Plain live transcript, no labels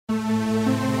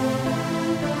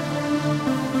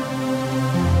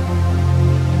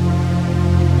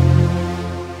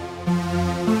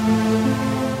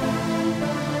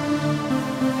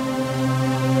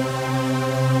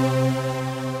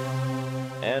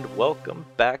and welcome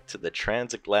back to the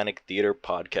Transatlantic Theater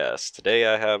Podcast. Today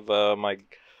I have my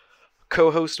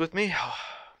co-host with me.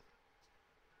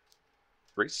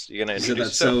 Reese, you gonna You said that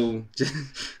introduce yourself? so.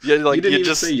 Yeah, like You didn't you even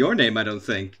just say your name, I don't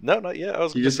think. no, not yet. I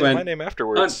was You gonna just say my went, name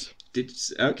afterwards.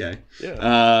 Okay.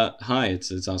 Yeah, Hi,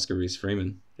 it's Oscar Reese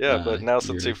Freeman. yeah, but now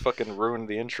since you you're... fucking ruined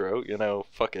the intro,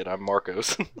 fuck it. I'm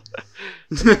Marcos.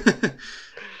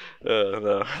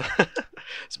 No.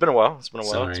 It's been a while. It's been a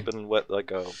while. Sorry. It's been what,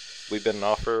 we've been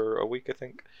off for a week, I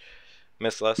think.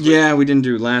 Missed last week. Yeah, we didn't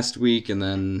do last week, and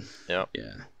then Yeah.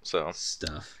 yeah, So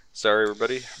stuff. sorry,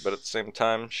 everybody, but at the same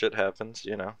time, shit happens,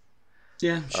 Yeah,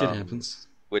 shit Um, happens.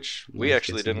 which we Life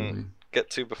actually gets in the didn't way. get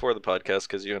to before the podcast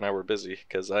because you and I were busy.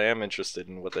 Because I am interested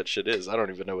in what that shit is. I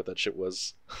don't even know what that shit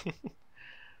was.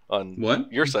 On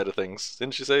What? your side of things,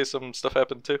 didn't you say some stuff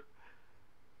happened too?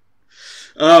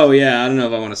 Oh yeah, I don't know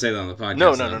if I want to say that on the podcast.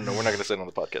 No. though. We're not gonna say it on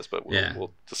the podcast, but Yeah.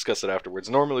 we'll discuss it afterwards.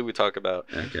 Normally we talk about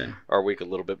Okay. our week a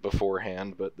little bit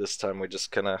beforehand, but this time we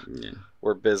just kind of Yeah.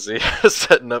 we're busy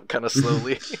setting up kind of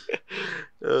slowly.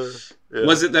 Yeah.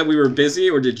 Was it that we were busy,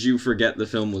 or did you forget the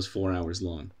film was 4 hours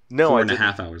long? No, Four I and a didn't.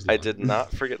 half hours long. I did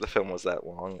not forget the film was that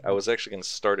long. I was actually going to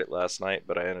start it last night,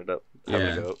 but I ended up having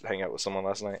Yeah. to go hang out with someone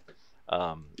last night.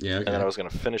 Yeah. And then Okay. I was going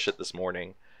to finish it this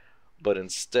morning, but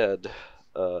instead,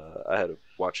 I had to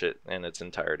watch it in its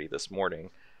entirety this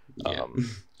morning. Yeah.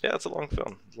 Yeah, it's a long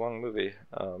film, it's a long movie.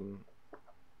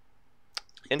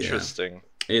 Interesting.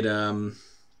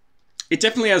 It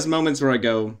definitely has moments where I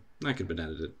go, that could have been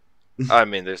edited. I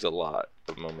mean, there's a lot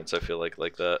of moments I feel like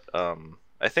that.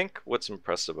 I think what's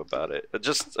impressive about it,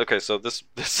 just okay. So this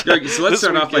So let's this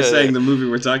start week, off by saying the movie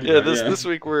we're talking yeah, about. this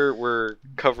week we're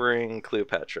covering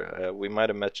Cleopatra. We might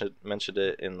have mentioned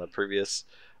it in the previous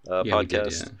Yeah, we did,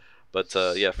 podcast, yeah.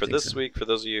 but yeah, for think this so. week, for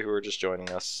those of you who are just joining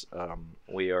us,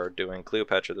 we are doing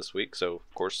Cleopatra this week. So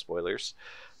of course, spoilers.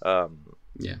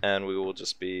 Yeah. And we will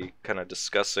just be kind of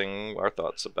discussing our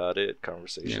thoughts about it,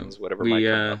 conversations, whatever We might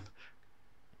come up.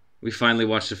 we finally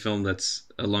watched a film that's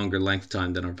a longer length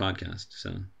time than our podcast.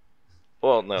 So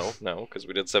Well, no, because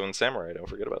we did Seven Samurai. Don't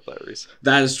forget about that, Reese.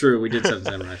 that is true. We did Seven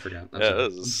Samurai. I forgot. I'm Yeah, sorry.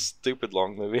 that was a stupid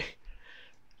long movie.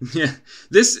 Yeah.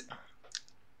 This.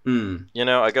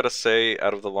 I gotta say,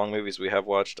 out of the long movies we have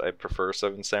watched, I prefer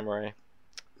Seven Samurai.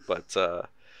 But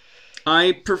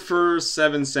I prefer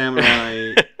Seven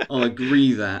Samurai. I'll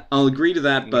agree to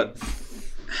that, but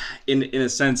in a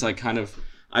sense, I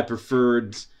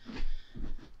preferred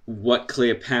what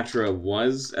Cleopatra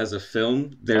was as a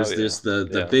film. There's the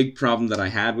Yeah. big problem that I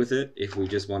had with it. If we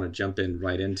just want to jump in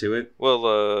right into it,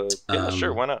 well, yeah,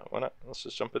 sure, why not? Let's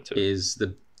just jump into it. is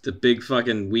the big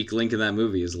fucking weak link in that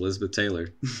movie is Elizabeth Taylor.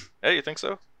 Hey, you think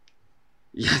so?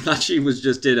 Yeah, I thought she was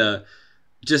just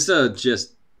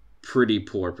pretty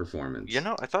poor performance.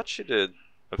 I thought she did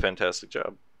a fantastic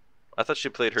job. I thought she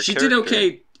played her She character did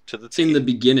okay to the T. in the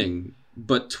beginning,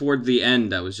 but toward the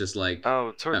end, I was just like,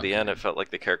 Oh, toward the Okay. end, it felt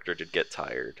like the character did get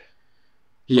tired.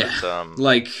 yeah, But,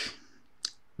 like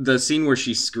the scene where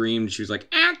she screamed, she was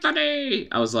like, Anthony.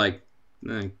 I was like,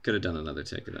 could have done another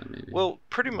take of that maybe. well,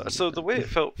 pretty much. So the way it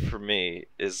felt for me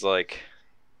is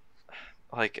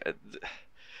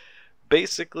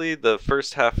basically the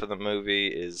first half of the movie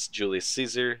is Julius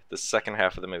Caesar. The second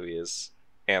half of the movie is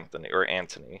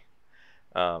Antony.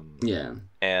 Yeah.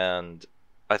 And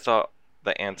I thought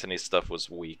the Antony stuff was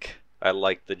weak. I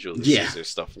liked the Julius Yeah. Caesar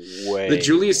stuff way. The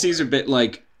Julius more. Caesar bit,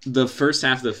 like the first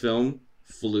half of the film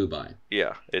flew by.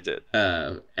 Yeah, it did.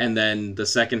 And then the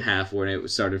second half, when it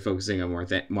started focusing on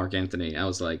Mark Anthony, I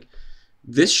was like,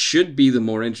 this should be the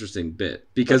more interesting bit.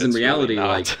 Because But in it's really reality,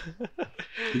 not. like,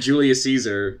 Julius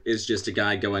Caesar is just a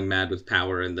guy going mad with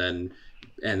power and then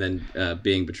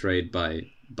being betrayed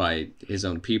by his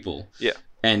own people. Yeah.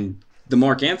 And the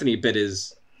Mark Anthony bit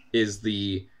is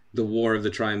the War of the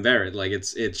Triumvirate. Like,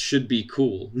 it should be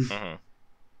cool. Mhm.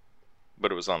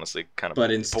 But it was honestly kind of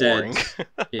But instead, boring.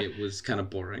 it was kind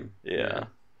of boring. Yeah.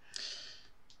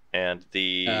 And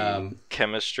the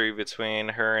chemistry between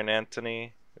her and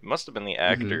Antony, it must have been the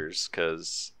actors,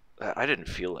 because I didn't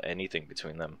feel anything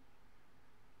between them.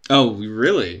 Oh,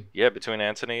 really? Yeah, between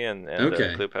Antony and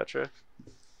Okay. Cleopatra.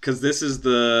 Because this is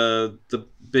the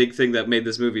big thing that made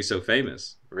this movie so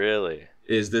famous. Really?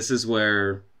 This is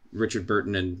where Richard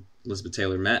Burton and Elizabeth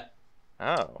Taylor met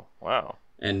Oh, wow.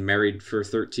 and married for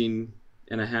 13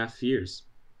 and a half years,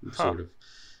 sort of.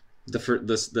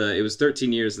 It was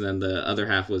 13 years, and then the other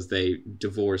half was they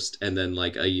divorced, and then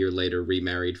like a year later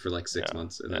remarried for like 6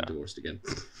 months, and then divorced again.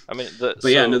 I mean,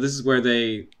 This is where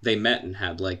they met and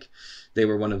had like, they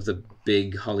were one of the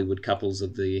big Hollywood couples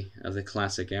of the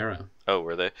classic era. Oh,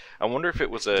 were they? I wonder if it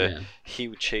was a he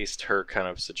chased her kind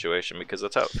of situation, because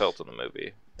that's how it felt in the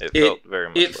movie. It felt very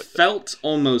much like that. It felt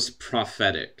almost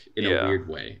prophetic in a weird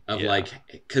way. Of like,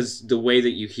 because the way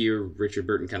that you hear Richard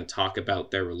Burton kind of talk about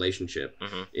their relationship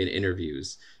in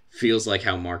interviews feels like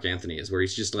how Mark Anthony is, where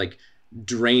he's just like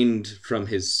drained from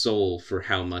his soul for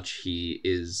how much he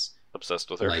is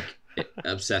obsessed with her. Like,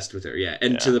 obsessed with her,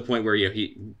 and to the point where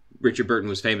Richard Burton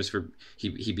was famous for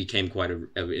he became quite an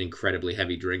incredibly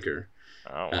heavy drinker.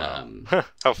 Oh wow!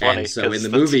 How funny! And so in the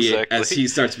movie, as he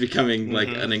starts becoming like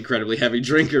an incredibly heavy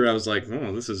drinker, I was like,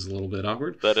 "Oh, this is a little bit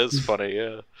awkward." That is funny,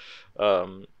 yeah.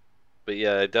 But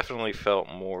yeah, it definitely felt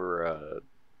more.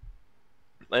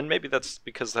 And maybe that's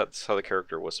because that's how the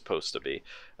character was supposed to be.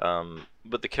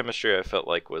 But the chemistry I felt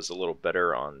like was a little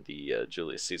better on the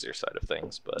Julius Caesar side of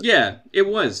things. But yeah, it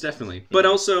was definitely. But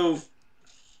also,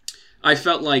 I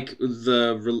felt like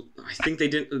I think they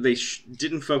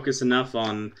didn't focus enough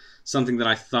on something that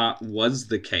I thought was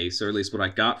the case, or at least what I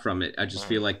got from it. I just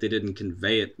feel like they didn't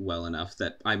convey it well enough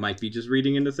that I might be just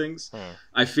reading into things.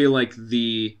 I feel like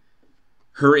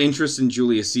her interest in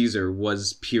Julius Caesar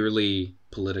was purely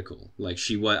political. Like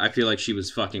I feel like she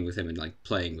was fucking with him and like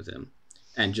playing with him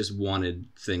and just wanted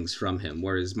things from him.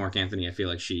 Whereas Mark Anthony, I feel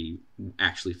like she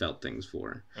actually felt things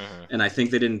for. And I think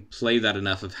they didn't play that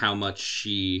enough of how much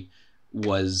she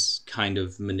was kind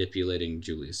of manipulating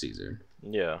Julius Caesar.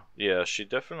 Yeah, she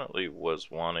definitely was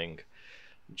wanting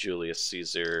Julius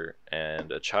Caesar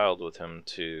and a child with him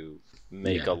to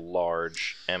make a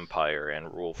large empire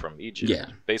and rule from Egypt. Yeah.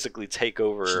 Basically take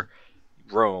over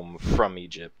Rome from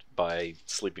Egypt by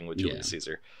sleeping with Julius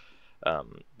Caesar.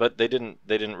 But they didn't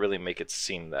really make it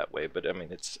seem that way. But I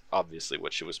mean, it's obviously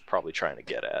what she was probably trying to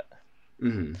get at.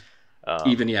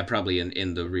 Even probably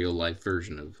in the real life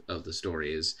version of the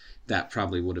story is that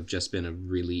probably would have just been a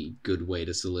really good way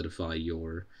to solidify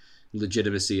your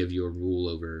legitimacy of your rule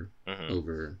over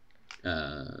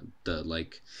the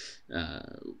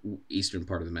eastern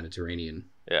part of the Mediterranean.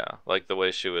 Yeah, like the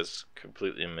way she was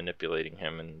completely manipulating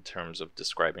him in terms of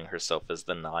describing herself as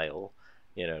the Nile.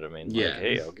 You know what I mean? Yeah. Like,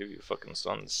 hey, I'll give you a fucking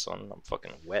son. I'm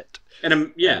fucking wet.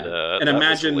 And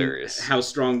imagine how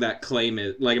strong that claim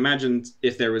is. Like, imagine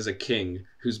if there was a king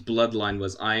whose bloodline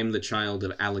was, I am the child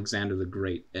of Alexander the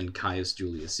Great and Caius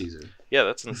Julius Caesar. Yeah,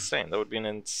 that's insane. That would be an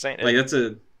insane... Like, that's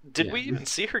a... Did we even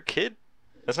see her kid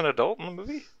as an adult in the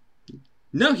movie?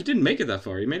 No, he didn't make it that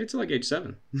far. He made it to, like, age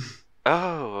 7.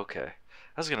 Oh, okay.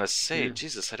 I was gonna say,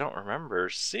 Jesus, I don't remember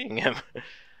seeing him.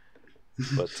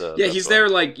 But he's there.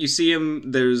 Like, you see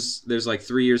him. There's like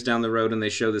 3 years down the road, and they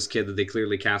show this kid that they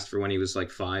clearly cast for when he was like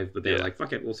 5, but they're like,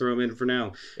 "Fuck it, we'll throw him in for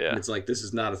now." Yeah. And it's like, this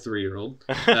is not a 3-year-old.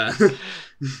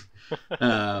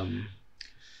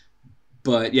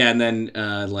 But yeah, and then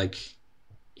like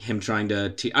him trying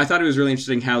to. I thought it was really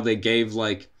interesting how they gave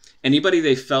like anybody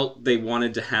they felt they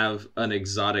wanted to have an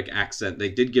exotic accent. They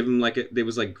did give them like there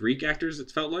was like Greek actors.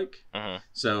 It felt like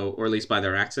so, or at least by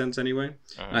their accents anyway.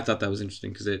 I thought that was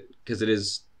interesting because it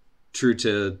is true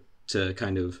to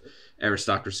kind of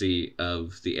aristocracy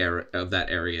of the era of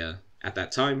that area at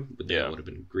that time. But they would have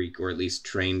been Greek, or at least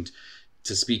trained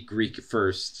to speak Greek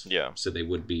first. Yeah, so they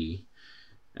would be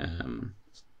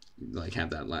like have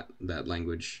that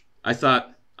language. I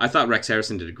thought Rex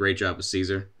Harrison did a great job with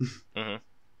Caesar.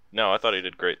 No, I thought he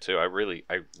did great too. I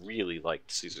really liked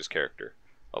Caesar's character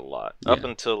a lot. Up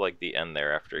until like the end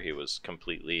there, after he was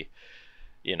completely,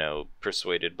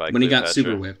 persuaded by when he got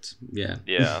super whipped. Yeah.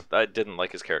 Yeah, I didn't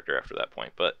like his character after that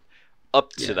point, but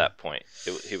up to that point,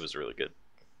 he was really good.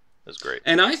 It was great.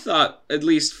 And I thought, at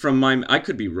least from I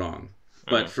could be wrong,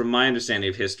 but from my understanding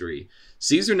of history,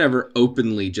 Caesar never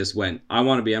openly just went, "I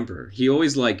want to be emperor." He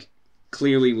always like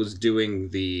clearly was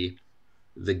doing the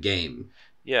game.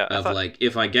 Yeah, like,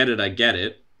 if I get it, I get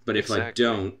it. But if I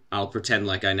don't, I'll pretend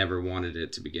like I never wanted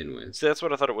it to begin with. See, that's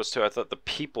what I thought it was too. I thought the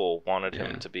people wanted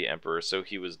him to be emperor, so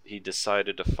he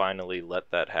decided to finally let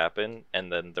that happen,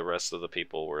 and then the rest of the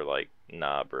people were like,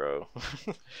 "Nah, bro,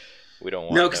 we don't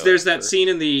want." No, because there's that scene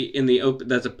in the open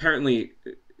that's apparently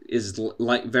is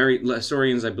like very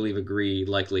historians I believe agree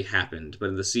likely happened, but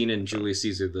in the scene in Julius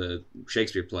Caesar, the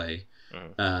Shakespeare play,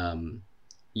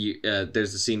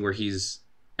 there's the scene where he's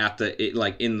at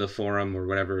in the forum or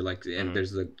whatever, and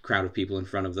there's the crowd of people in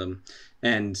front of them,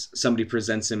 and somebody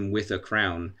presents him with a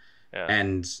crown,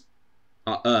 and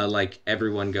like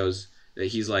everyone goes,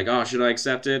 he's like, "Oh, should I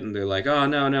accept it?" And they're like, "Oh,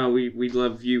 no, we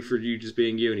love you for you just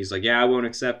being you." And he's like, "Yeah, I won't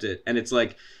accept it." And it's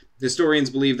like historians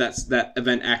believe that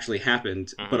event actually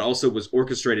happened, but also was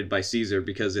orchestrated by Caesar,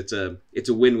 because it's a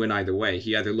win-win either way.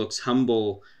 He either looks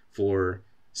humble for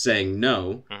saying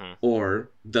no, or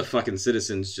the fucking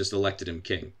citizens just elected him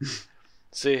king.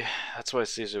 See, that's why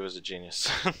Caesar was a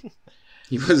genius.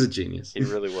 He was a genius. He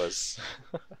really was.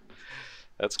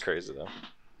 That's crazy, though.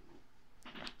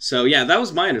 So, yeah, that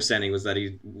was my understanding, was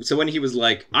that so when he was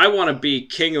like, I want to be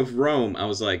king of Rome, I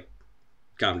was like,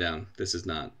 calm down. This is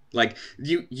not... Like,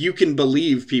 you can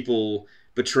believe people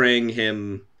betraying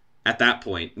him at that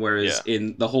point, whereas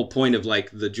in the whole point of, like,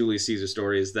 the Julius Caesar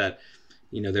story is that,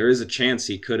 you know, there is a chance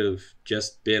he could have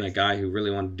just been a guy who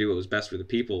really wanted to do what was best for the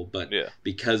people, but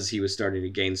because he was starting to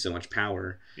gain so much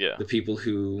power, the people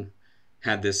who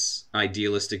had this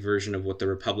idealistic version of what the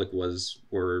Republic was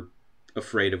were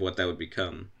afraid of what that would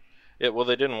become. Yeah, well,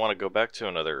 they didn't want to go back to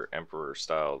another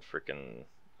emperor-styled freaking,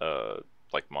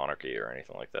 like, monarchy or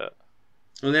anything like that.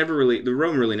 Well,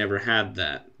 Rome really never had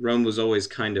that. Rome was always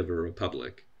kind of a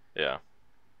republic. Yeah.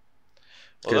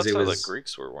 Well, that's how the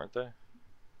Greeks were, weren't they?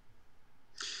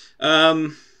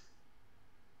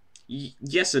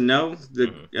 Yes and no.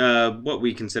 What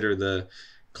we consider the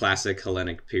classic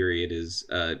Hellenic period is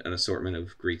an assortment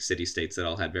of Greek city-states that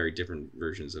all had very different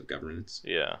versions of governance.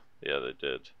 Yeah, they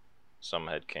did. Some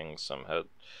had kings, some had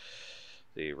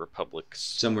the republics.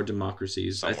 Some were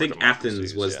democracies. I think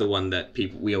Athens was the one that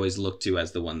we always looked to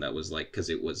as the one that was like, because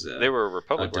it was they were a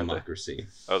republic, a democracy.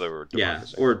 Oh, they were a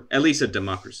democracy. Yeah, or at least a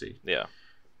democracy. Yeah.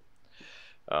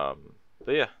 But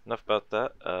yeah, enough about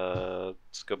that.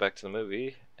 Let's go back to the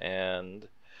movie and.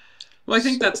 Well, I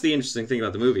think that's the interesting thing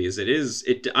about the movie is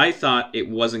I thought it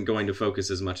wasn't going to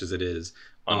focus as much as it is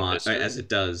as it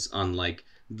does on like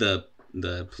the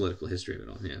political history of it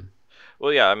all. Yeah.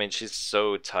 Well, yeah, I mean, she's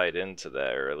so tied into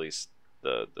that, or at least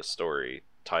the story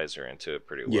ties her into it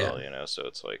pretty well, you know, so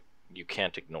it's like, you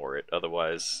can't ignore it,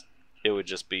 otherwise it would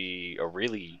just be a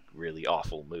really, really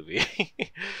awful movie.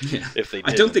 If they didn't.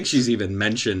 I don't think she's even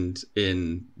mentioned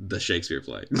in the Shakespeare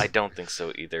play. I don't think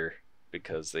so either,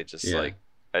 because they just, like,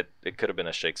 it could have been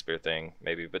a Shakespeare thing,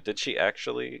 maybe, but did she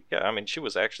actually, I mean, she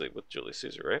was actually with Julius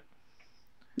Caesar, right?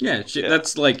 Yeah,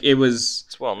 that's, like, it was,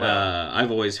 it's well known. I've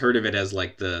always heard of it as,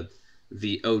 like,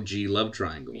 the OG love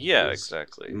triangle. Yeah,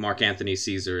 exactly. Mark Antony,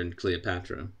 Caesar, and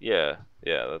Cleopatra. Yeah,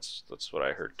 that's what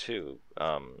I heard too.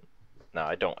 Now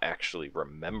I don't actually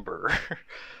remember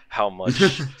how much,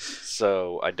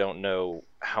 so I don't know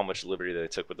how much liberty they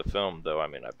took with the film, though. I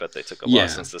mean, I bet they took a lot,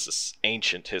 since this is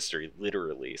ancient history,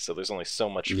 literally. So there's only so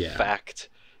much fact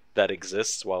that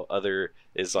exists, while other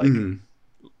is like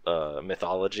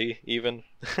mythology, even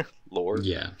lore.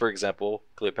 Yeah. For example,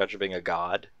 Cleopatra being a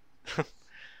god.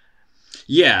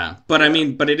 Yeah, but I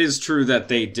mean, but it is true that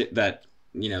they did that,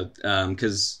 you know,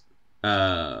 because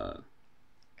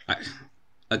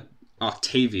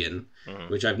Octavian,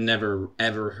 which I've never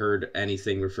ever heard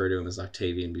anything refer to him as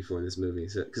Octavian before this movie,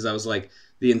 because I was like,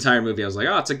 the entire movie I was like,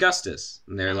 oh, it's Augustus,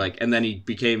 and they're like, and then he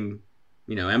became,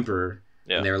 you know, emperor,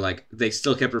 and they were like, they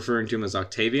still kept referring to him as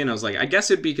Octavian. I was like, I guess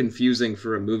it'd be confusing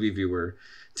for a movie viewer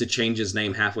to change his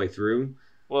name halfway through.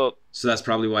 Well, so that's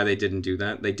probably why they didn't do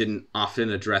that. They didn't often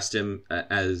address him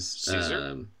as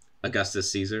Augustus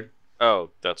Caesar. Oh,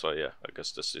 that's why,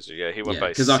 Augustus Caesar. Yeah, he went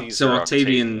by Caesar. So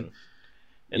Octavian,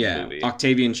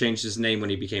 Octavian changed his name when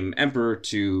he became emperor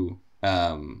to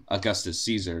Augustus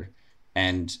Caesar,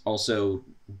 and also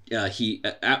he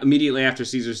immediately after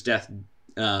Caesar's death,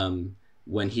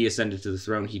 when he ascended to the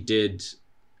throne, he did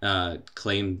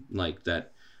claim like that.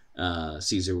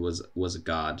 Caesar was a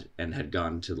god and had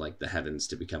gone to like the heavens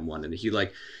to become one, and he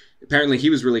like apparently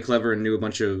he was really clever and knew a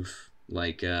bunch of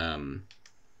like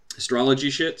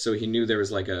astrology shit, so he knew there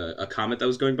was like a comet that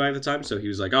was going by at the time, so he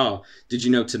was like, oh, did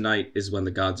you know tonight is when the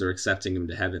gods are accepting him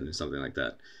to heaven or something like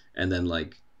that, and then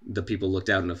like the people looked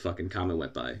out and a fucking comet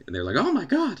went by and they're like, oh my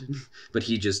god. But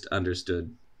he just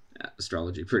understood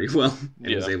astrology pretty well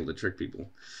and was able to trick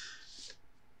people.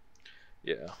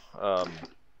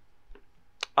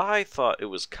 I thought it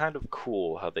was kind of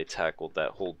cool how they tackled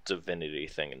that whole divinity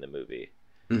thing in the movie.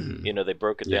 You know, they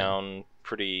broke it down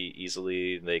pretty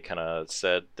easily. They kind of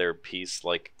said their piece,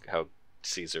 like how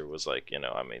Caesar was like, you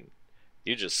know, I mean,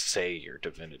 you just say you're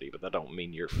divinity, but that don't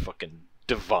mean you're fucking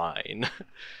divine.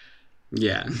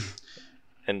 Yeah.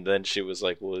 And then she was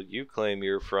like, well, you claim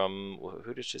you're from,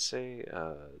 who did she say?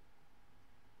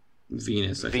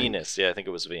 Venus, Venus, yeah, I think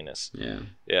it was Venus.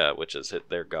 Yeah, which is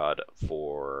their god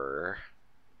for...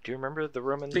 Do you remember the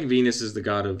Roman? I think Venus is the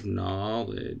god of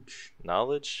knowledge.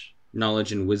 Knowledge?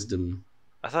 Knowledge and wisdom.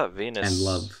 I thought Venus... And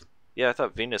love. Yeah, I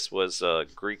thought Venus was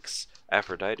Greek's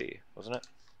Aphrodite, wasn't it?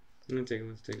 Let me take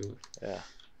a look. Yeah.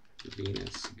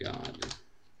 Venus, god.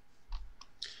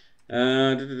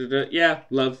 Yeah,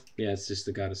 love. Yeah, it's just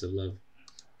the goddess of love.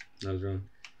 I was wrong.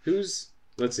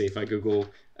 Let's see if I Google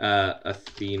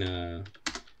Athena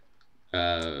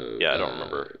Yeah, I don't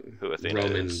remember who Athena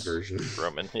Roman is. version.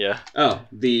 Roman, yeah. Oh,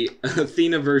 the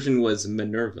Athena version was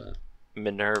Minerva.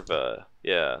 Minerva,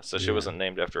 yeah. So she wasn't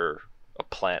named after a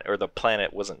planet, or the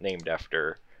planet wasn't named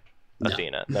after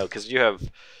Athena. No, because you have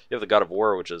the god of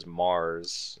war, which is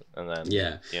Mars, and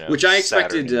then which I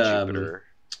Saturn expected. Jupiter.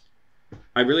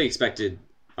 I really expected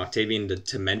Octavian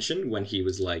to mention when he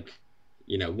was like,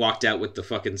 walked out with the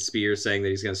fucking spear saying that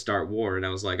he's going to start war, and I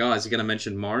was like, oh, is he going to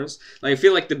mention Mars? Like, I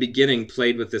feel like the beginning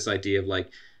played with this idea of like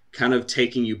kind of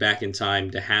taking you back in time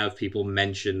to have people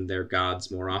mention their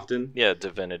gods more often. Yeah,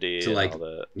 divinity and all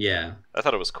that. Yeah, I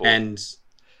thought it was cool. And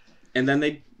then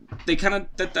they kind of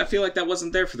I feel like that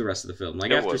wasn't there for the rest of the film.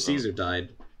 Like after Caesar died,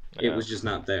 it was just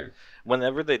not there.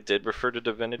 Whenever they did refer to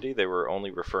divinity, they were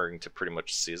only referring to pretty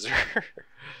much Caesar.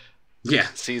 Yeah,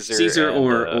 Caesar and,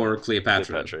 or Cleopatra.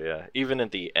 Cleopatra, yeah. Even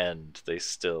at the end, they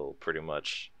still pretty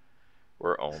much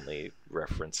were only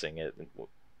referencing it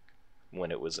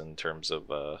when it was in terms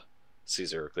of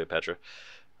Caesar or Cleopatra.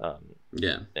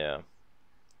 Yeah.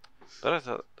 But I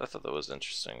thought that was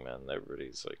interesting, man.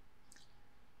 Everybody's like,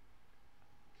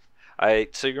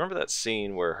 so you remember that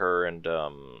scene where her and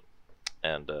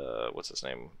what's his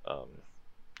name,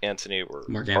 Antony were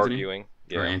arguing?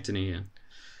 Or Antony, yeah.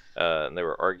 And they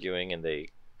were arguing, and they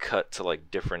cut to like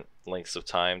different lengths of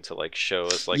time to like show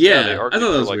us like they argued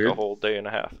for like a whole day and a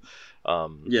half.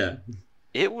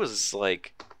 It was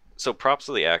like, so props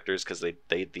to the actors, because the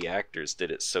actors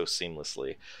did it so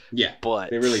seamlessly. Yeah, but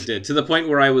they really did, to the point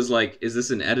where I was like, is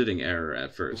this an editing error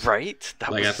at first? Right?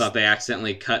 I thought they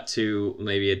accidentally cut to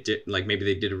maybe maybe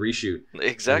they did a reshoot.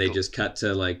 Exactly. And they just cut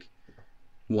to like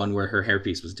one where her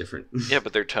hairpiece was different. Yeah,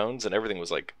 but their tones and everything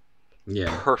was like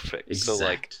perfect. Exact. So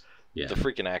like the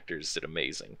freaking actors did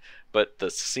amazing, but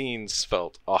the scenes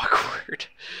felt awkward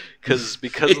because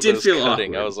it of did those feel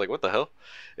cutting. awkward. I was like, what the hell?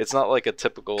 It's not like a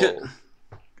typical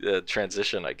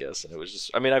transition, I guess. And it was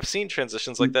just, I mean, I've seen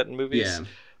transitions like that in movies,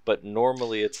 but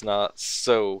normally it's not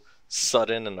so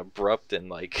sudden and abrupt, and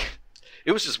like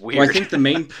it was just weird. Well, I think the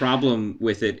main problem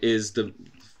with it is the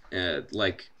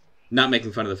like not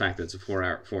making fun of the fact that it's a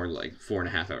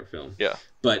 4.5 hour film. Yeah.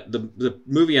 But the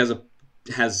movie has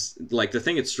like, the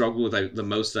thing it struggled with the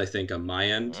most, I think, on my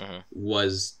end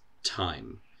was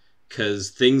time,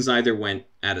 because things either went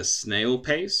at a snail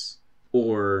pace,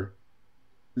 or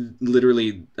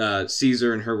literally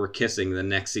Caesar and her were kissing the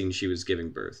next scene she was giving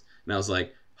birth, and I was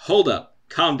like, hold up,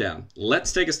 calm down,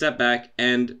 let's take a step back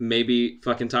and maybe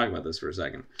fucking talk about this for a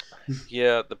second.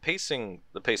 Yeah, the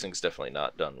pacing's definitely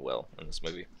not done well in this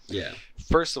movie. Yeah.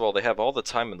 First of all, they have all the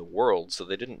time in the world, so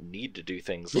they didn't need to do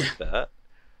things like that.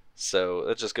 So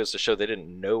that just goes to show they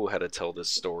didn't know how to tell this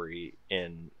story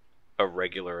in a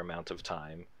regular amount of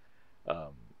time.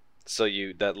 So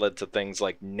that led to things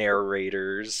like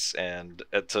narrators and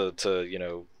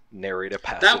to narrate a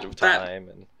passage of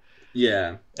time.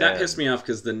 That pissed me off,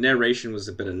 because the narration was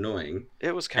a bit annoying.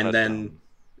 It was kind of dumb.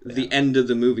 The end of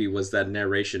the movie was that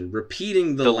narration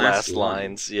repeating the last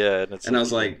lines. Yeah, and I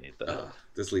was like,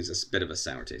 this leaves a bit of a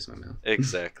sour taste in my mouth.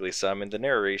 Exactly. So I mean, the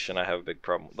narration, I have a big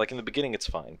problem. Like in the beginning, it's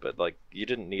fine, but like you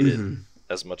didn't need it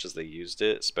as much as they used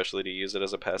it, especially to use it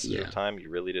as a passage of time. You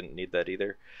really didn't need that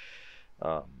either.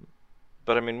 But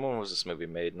I mean, when was this movie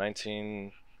made?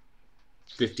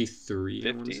 1953.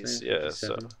 50s, yeah.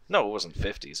 So no, it wasn't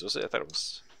 50s, was it? I thought it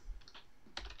was.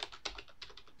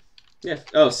 Yeah.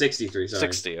 Oh, 63. Sorry.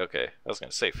 60. Okay, I was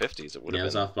gonna say 50s. It would have been. It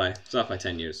was off by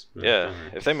 10 years. Yeah,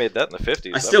 if they made that in the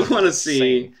 50s, I still want to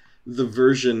see the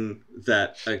version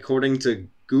that, according to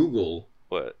Google,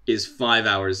 is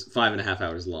 5.5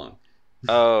 hours long.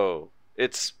 Oh,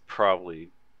 it's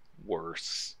probably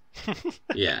worse.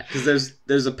 Yeah, because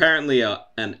there's apparently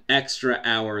an extra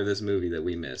hour of this movie that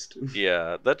we missed.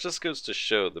 Yeah, that just goes to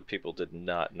show that people did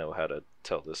not know how to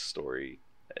tell this story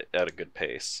at a good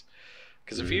pace.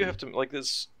 Because if you have to, like,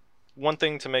 this one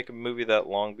thing to make a movie that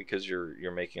long because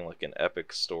you're making like an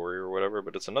epic story or whatever,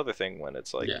 but it's another thing when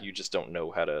it's like you just don't know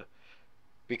how to.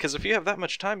 Because if you have that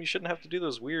much time, you shouldn't have to do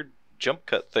those weird jump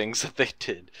cut things that they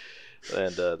did,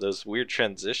 and those weird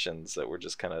transitions that were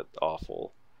just kind of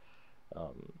awful.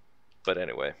 But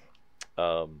anyway,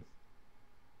 so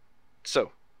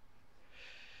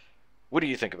what do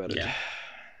you think about it? Yeah.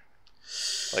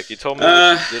 Like, you told me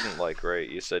what you didn't like, right?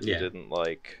 You said you didn't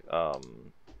like,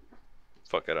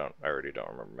 fuck, I already don't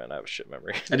remember, man. I have a shit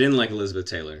memory. I didn't like Elizabeth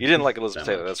Taylor. You didn't like Elizabeth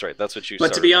Taylor, that's right. That's what you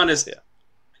But to be honest,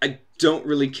 I don't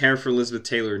really care for Elizabeth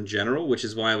Taylor in general, which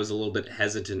is why I was a little bit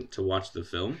hesitant to watch the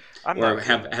film.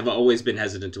 Have always been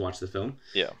hesitant to watch the film.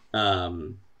 Yeah.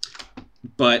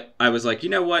 But I was like, you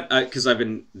know what? Because I've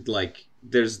been like,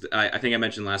 I think I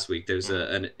mentioned last week, there's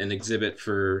an exhibit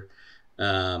for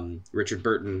Richard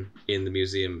Burton in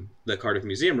the Cardiff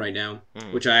Museum right now,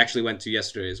 which I actually went to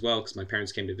yesterday as well because my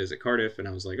parents came to visit Cardiff, and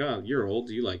I was like, "Oh, you're old.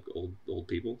 You like old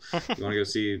people. You want to go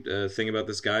see a thing about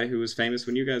this guy who was famous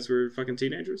when you guys were fucking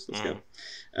teenagers? Let's go."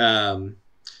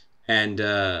 And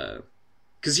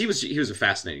because he was a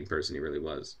fascinating person, he really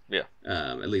was. Yeah.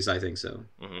 At least I think so.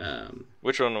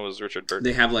 Which one was Richard Burton?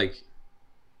 They have like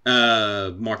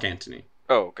Mark Antony.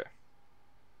 Oh, okay.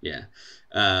 Yeah.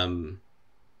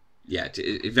 Yeah,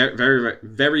 very, very,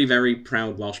 very, very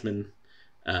proud Welshman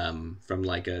from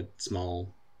like a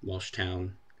small Welsh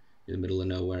town in the middle of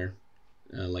nowhere,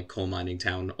 like coal mining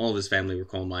town. All of his family were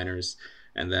coal miners,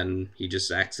 and then he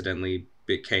just accidentally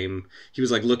he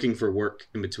was like looking for work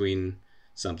in between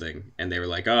something, and they were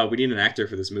like, "Oh, we need an actor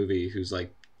for this movie who's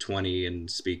like 20 and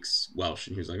speaks Welsh,"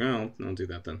 and he was like, "Oh, I'll do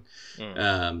that then."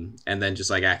 And then just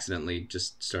like accidentally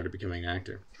just started becoming an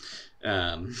actor,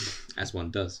 as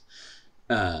one does.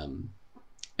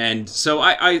 And so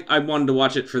I wanted to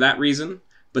watch it for that reason,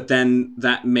 but then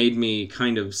that made me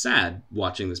kind of sad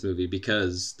watching this movie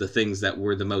because the things that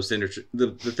were the most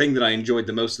the thing that I enjoyed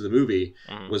the most of the movie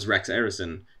was Rex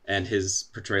Harrison and his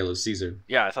portrayal of Caesar.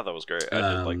 Yeah, I thought that was great.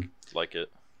 I did like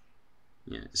it.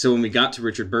 Yeah. So when we got to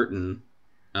Richard Burton,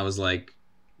 I was like,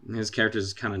 his character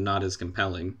is kind of not as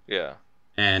compelling. Yeah.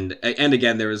 And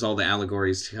again, there was all the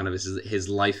allegories to kind of his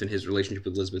life and his relationship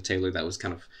with Elizabeth Taylor that was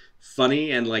kind of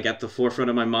funny and like at the forefront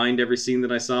of my mind every scene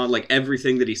that I saw. Like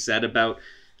everything that he said about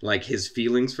like his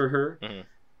feelings for her,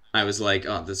 I was like,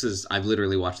 oh, I've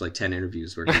literally watched like 10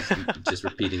 interviews where he's just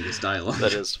repeating this dialogue.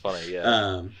 That is funny,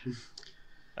 yeah.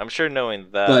 I'm sure knowing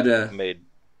that made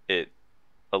it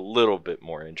a little bit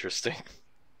more interesting.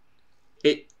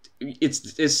 It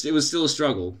was still a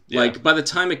struggle. Yeah. Like by the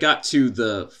time it got to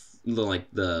the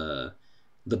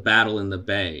battle in the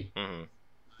bay,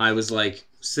 I was like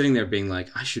sitting there being like,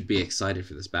 I should be excited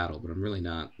for this battle, but I'm really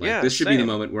not. Like this should be the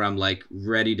moment where I'm like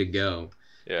ready to go.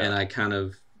 Yeah. And I kind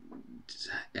of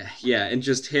and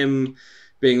just him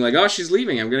being like, oh, she's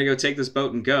leaving, I'm gonna go take this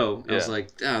boat and go. I was like,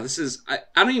 oh, this is I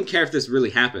don't even care if this really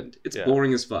happened. It's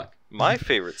boring as fuck. My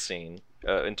favorite scene,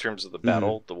 in terms of the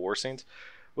battle, the war scenes,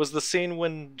 was the scene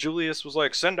when Julius was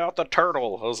like, send out the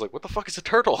turtle. I was like, what the fuck is a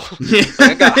turtle?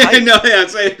 I got hyped.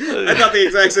 I thought the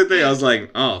exact same thing. I was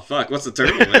like, oh, fuck, what's a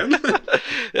turtle, man?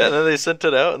 Yeah, and then they sent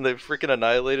it out and they freaking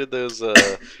annihilated those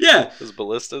those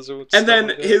ballistas or and then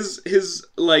like his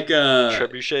like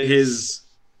trebuchets. His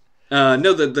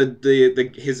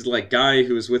his like guy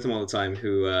who was with him all the time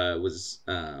who was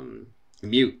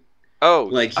mute. Oh,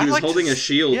 like he was holding a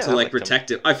shield to like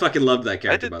protect him. I fucking loved that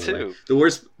character. I did by the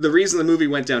way. The reason the movie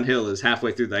went downhill is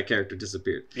halfway through that character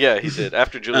disappeared. Yeah, he did.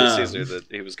 After Julius Caesar, that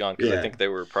he was gone because I think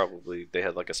they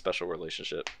had like a special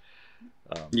relationship.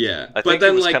 But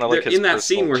then like in that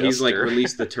scene where he's like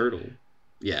released the turtle.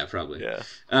 Yeah, probably. Yeah.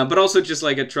 But also just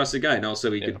like a trusted guy, and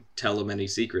also he could tell him any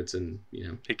secrets, and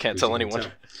he can't tell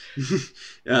anyone.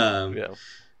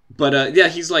 But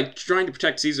he's like trying to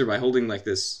protect Caesar by holding like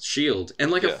this shield,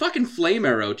 and like a fucking flame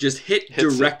arrow just hits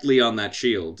directly on that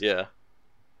shield. Yeah.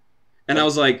 And I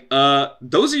was like,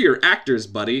 those are your actors,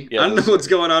 buddy. I don't know what's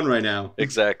going on right now.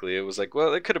 Exactly. It was like,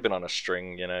 well, it could have been on a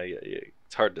string,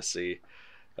 it's hard to see.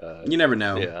 You never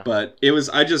know. Yeah. But it was,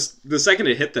 the second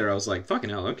it hit there, I was like, fucking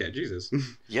hell, okay, Jesus.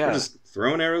 Yeah. We're just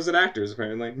throwing arrows at actors,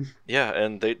 apparently. Yeah,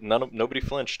 and nobody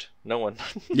flinched. No one.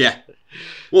 Yeah.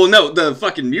 Well, no, the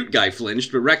fucking mute guy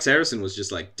flinched, but Rex Harrison was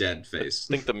just like dead face.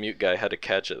 I think the mute guy had to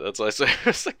catch it. That's why I said it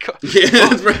was like,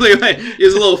 that's probably right. He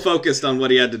was a little focused on what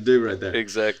he had to do right there.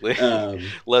 Exactly.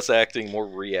 Less acting, more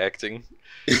reacting.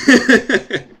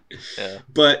 Yeah.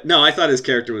 But no, I thought his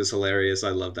character was hilarious. I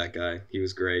love that guy. He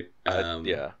was great.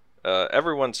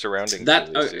 Everyone surrounding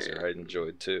Julius Caesar I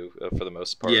enjoyed too, for the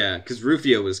most part. Yeah, because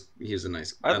Rufio was a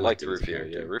nice. I liked Rufio.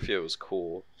 Yeah, Rufio was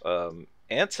cool.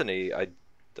 Antony, I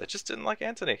just didn't like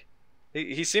Antony.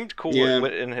 He seemed cool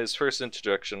in his first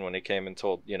introduction when he came and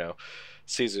told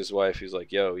Caesar's wife. He's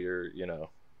like, "Yo, your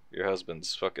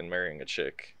husband's fucking marrying a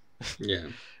chick." Yeah,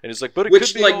 and he's like, "But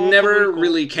which like never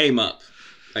really came up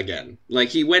again." Like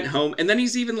he went home, and then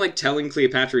he's even like telling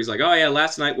Cleopatra, he's like, "Oh yeah,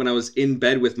 last night when I was in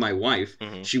bed with my wife,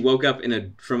 she woke up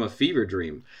from a fever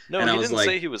dream." No, and he didn't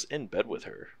say he was in bed with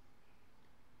her.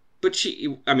 But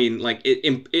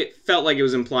it felt like it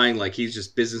was implying like he's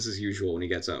just business as usual when he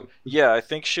gets home. Yeah, I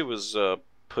think she was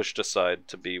pushed aside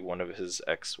to be one of his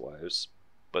ex-wives,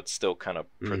 but still kind of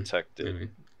protected.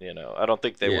 I don't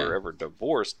think they were ever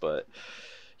divorced, but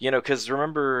because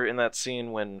remember in that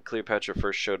scene when Cleopatra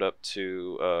first showed up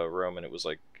to Rome, and it was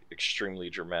like extremely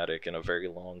dramatic and a very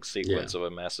long sequence of a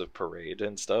massive parade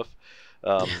and stuff.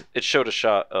 It showed a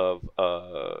shot of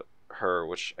her,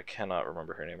 which I cannot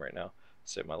remember her name right now.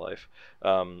 saved my life.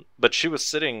 But she was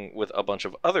sitting with a bunch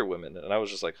of other women, and I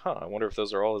was just like, huh, I wonder if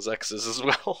those are all his exes as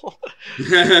well.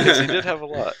 Because he did have a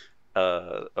lot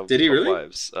of, did he really?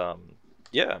 wives.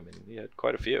 Yeah, I mean, he had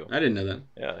quite a few. I didn't know that.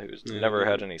 Yeah, he was never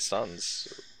had any sons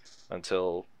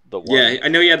until the one. Yeah, I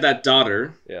know he had that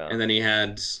daughter. Yeah. And then he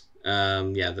had,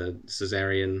 the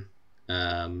cesarean.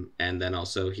 And then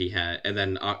also he had, and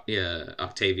then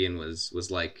Octavian was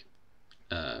like,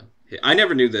 I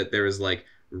never knew that there was like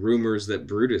rumors that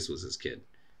Brutus was his kid.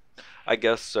 I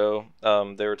guess so.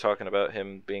 They were talking about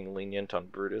him being lenient on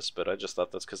Brutus, but I just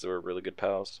thought that's because they were really good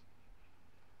pals.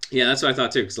 Yeah, that's what I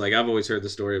thought too. Because like I've always heard the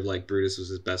story of like Brutus was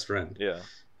his best friend. Yeah.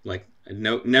 Like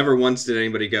never once did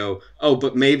anybody go, oh,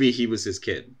 but maybe he was his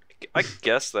kid. I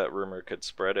guess that rumor could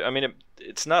spread. I mean,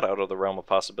 it's not out of the realm of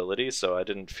possibility, so I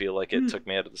didn't feel like it took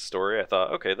me out of the story. I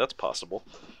thought, okay, that's possible.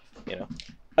 You know,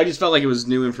 I just felt like it was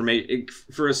new information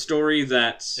for a story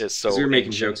that is so. We were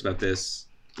making jokes about this.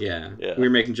 Yeah, we were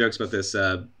making jokes about this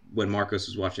when Marcos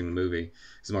was watching the movie.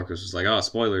 Because Marcos was like, "Oh,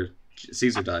 spoiler,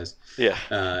 Caesar dies." Yeah.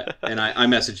 And I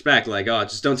messaged back like, "Oh,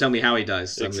 just don't tell me how he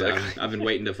dies. Exactly. I've been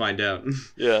waiting to find out."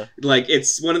 Yeah. Like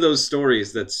it's one of those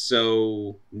stories that's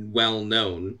so well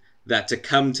known that to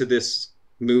come to this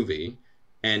movie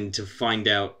and to find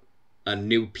out a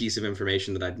new piece of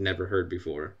information that I'd never heard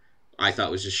before, I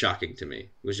thought was just shocking to me.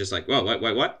 It was just like, whoa,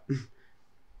 what?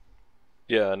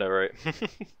 Yeah, I know, right?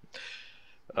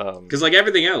 Because like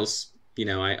everything else, you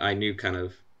know, I knew kind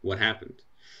of what happened.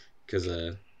 Because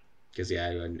I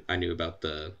knew about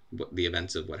the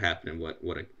events of what happened and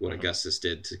what Augustus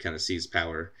did to kind of seize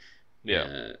power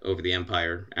over the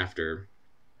empire after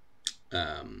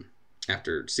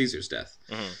Caesar's death.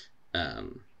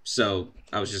 So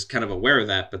I was just kind of aware of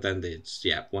that, but then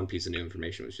one piece of new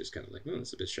information was just kind of like, oh,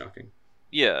 that's a bit shocking.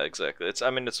 Yeah, exactly. It's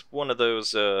one of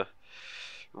those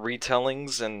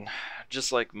retellings, and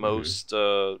just like most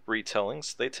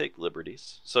retellings, they take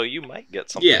liberties. So you might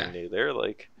get something new there.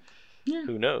 Like,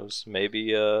 who knows?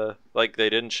 Maybe like they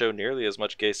didn't show nearly as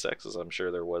much gay sex as I'm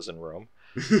sure there was in Rome.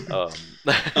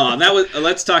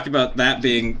 Let's talk about that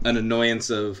being an annoyance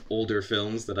of older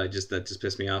films that just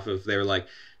pissed me off. They were like,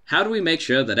 how do we make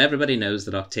sure that everybody knows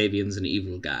that Octavian's an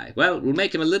evil guy? Well, we'll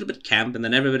make him a little bit camp, and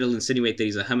then everybody will insinuate that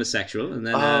he's a homosexual, and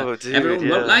then everyone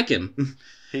won't like him.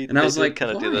 And I was like,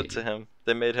 kind of do that to him.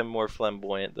 They made him more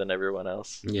flamboyant than everyone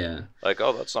else. Yeah. Like,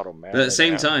 oh, that's not a man. But at the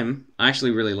same time, I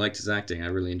actually really liked his acting. I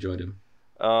really enjoyed him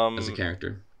as a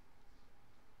character.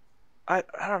 I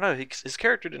don't know. His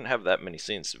character didn't have that many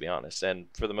scenes, to be honest, and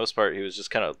for the most part, he was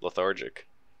just kind of lethargic.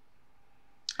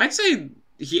 I'd say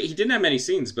he didn't have many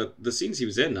scenes, but the scenes he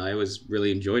was in, I always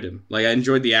really enjoyed him. Like, I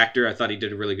enjoyed the actor. I thought he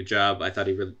did a really good job. I thought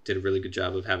he did a really good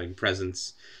job of having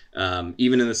presence.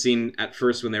 Even in the scene at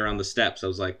first when they were on the steps, I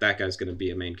was like, that guy's going to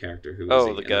be a main character. Who is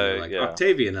he? The guy, like,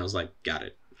 Octavian. I was like, got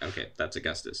it. Okay, that's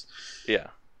Augustus. Yeah.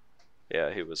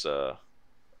 Yeah, he was, the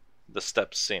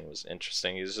steps scene was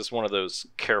interesting. He's just one of those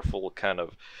careful kind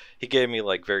of, he gave me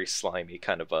like very slimy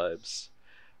kind of vibes.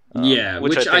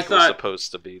 Which I think was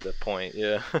supposed to be the point,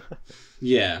 yeah.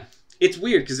 Yeah. It's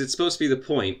weird because it's supposed to be the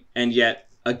point, and yet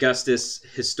Augustus,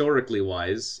 historically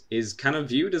wise, is kind of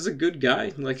viewed as a good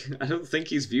guy. Like, I don't think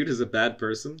he's viewed as a bad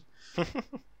person.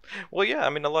 Well, yeah, I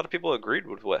mean, a lot of people agreed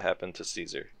with what happened to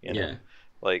Caesar, you know? Yeah.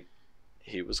 Like,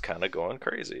 he was kind of going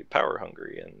crazy, power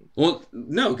hungry, and... Well,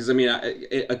 no, because, I mean,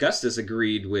 Augustus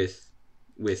agreed with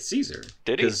Caesar.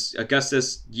 Did he? Because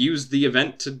Augustus used the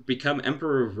event to become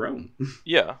emperor of Rome.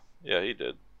 Yeah, he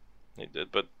did.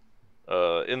 But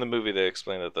in the movie they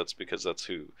explain that that's because that's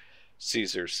who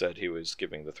Caesar said he was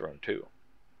giving the throne to.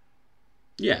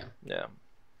 Yeah. Yeah.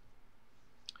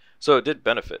 So it did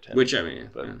benefit him. Which, I mean,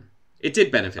 but it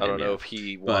did benefit him. I don't know if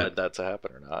he wanted that to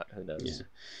happen or not. Who knows? Yeah.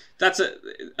 That's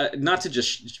not to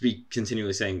just be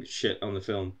continually saying shit on the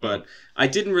film, but I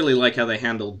didn't really like how they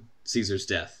handled Caesar's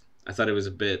death. I thought it was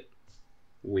a bit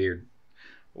weird.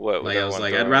 What? Like, I was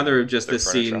like, I'd rather have just this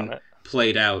scene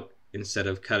played out instead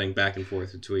of cutting back and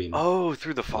forth between. Oh,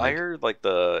 through the fire?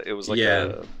 It was like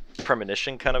a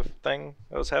premonition kind of thing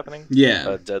that was happening? Yeah.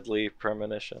 A deadly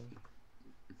premonition.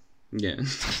 Yeah.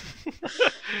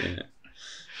 Yeah.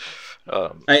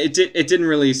 It just didn't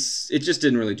really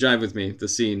jive with me, the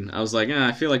scene. I was like,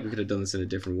 I feel like we could have done this in a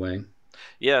different way.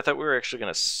 Yeah, I thought we were actually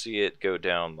going to see it go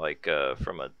down like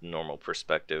from a normal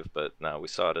perspective, but no, we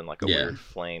saw it in like a weird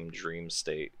flame dream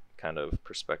state kind of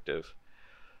perspective,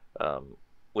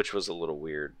 which was a little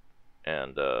weird.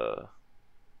 And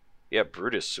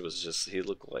Brutus he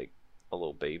looked like a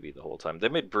little baby the whole time. They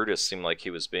made Brutus seem like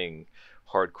he was being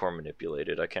hardcore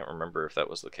manipulated. I can't remember if that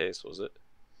was the case, was it?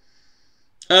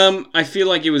 I feel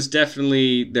like it was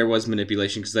definitely there was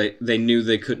manipulation because they knew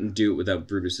they couldn't do it without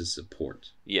Brutus's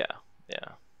support. Yeah.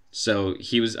 So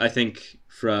he was, I think,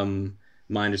 from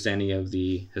my understanding of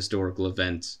the historical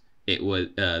event, it was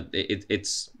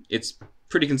it's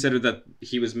pretty considered that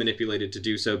he was manipulated to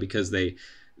do so because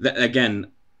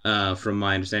again, from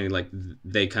my understanding, like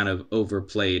they kind of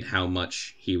overplayed how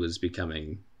much he was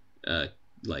becoming,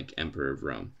 like Emperor of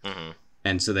Rome,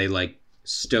 and so they like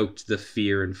stoked the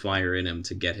fear and fire in him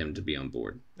to get him to be on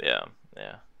board. Yeah.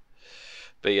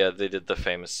 But yeah, they did the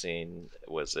famous scene,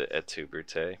 was it Et tu,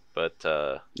 Brute? But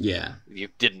yeah, you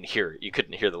couldn't hear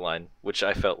the line, which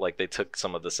I felt like they took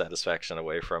some of the satisfaction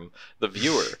away from the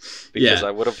viewer, because I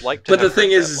would have liked to. But the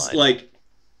thing is, like,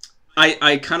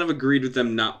 I kind of agreed with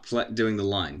them not doing the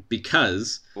line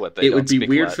because it would be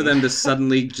weird for them to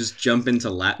suddenly just jump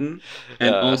into Latin,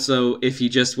 and also if he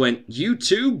just went "You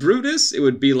too, Brutus," it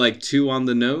would be like too on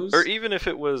the nose. Or even if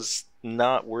it was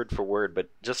not word for word,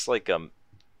 but just like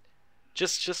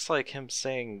just like him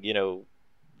saying, you know,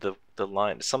 the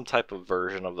line, some type of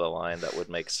version of the line that would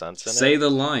make sense in say it. the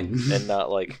line. And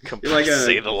not like like a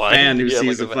say the line. Fan who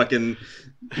sees like a fucking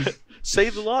say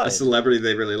the line. A celebrity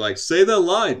they really like. Say the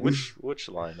line. Which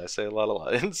line? I say a lot of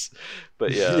lines.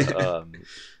 But yeah.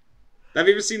 Have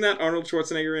you ever seen that Arnold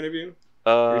Schwarzenegger interview?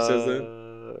 Where he says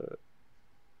that?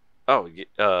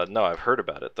 No, I've heard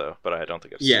about it though, but I don't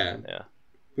think I've seen it. Yeah.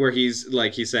 Where he's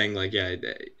saying like, yeah,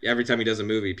 every time he does a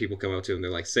movie, people come up to him, they're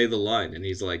like, say the line, and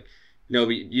he's like, no,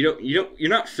 but you're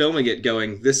not filming it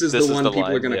going, this is the one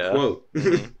people are gonna quote.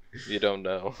 You don't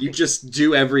know. You just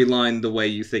do every line the way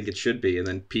you think it should be, and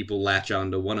then people latch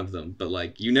on to one of them. But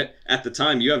like at the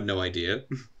time, you have no idea.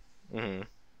 And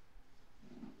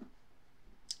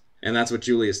that's what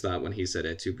Julius thought when he said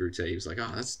 "Et tu, Brute." He was like,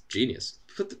 "Oh, that's genius.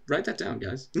 Write that down,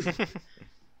 guys."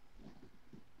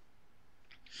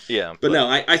 Yeah, but no,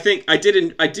 I think I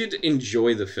did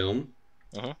enjoy the film.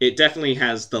 It definitely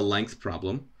has the length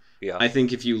problem. Yeah, I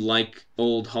think if you like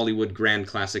old Hollywood grand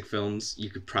classic films,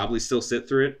 you could probably still sit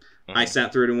through it. I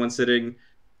sat through it in one sitting.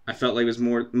 I felt like it was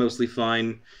mostly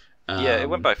fine. Yeah, it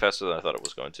went by faster than I thought it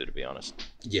was going to be honest.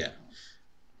 Yeah.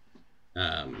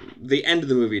 The end of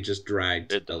the movie just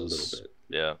dragged a little bit.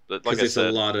 Yeah, but like I said,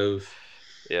 a lot of...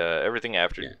 Yeah, everything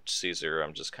after Caesar,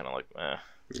 I'm just kind of like, eh.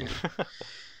 Yeah.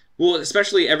 Well,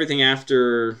 especially everything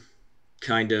after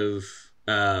kind of...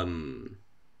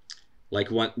 like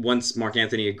once Mark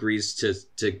Antony agrees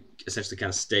to essentially kind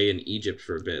of stay in Egypt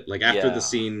for a bit, like after the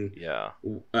scene,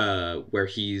 where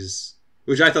he's,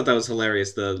 which I thought that was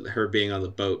hilarious, her being on the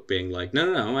boat, being like,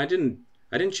 no, I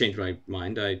didn't change my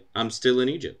mind, I'm still in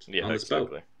Egypt on this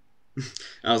boat.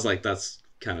 I was like, that's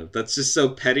just so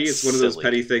petty. It's one of those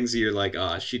petty things you're like,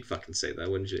 oh, she'd fucking say that,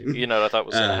 wouldn't she? You know what I thought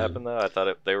was gonna happen though? I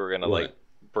thought they were gonna like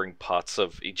bring pots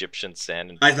of Egyptian sand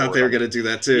and I thought they were going to do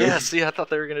that too. Yeah, see, I thought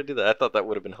they were going to do that. I thought that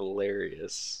would have been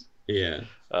hilarious. Yeah.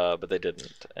 But they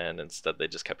didn't, and instead they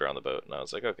just kept her on the boat, and I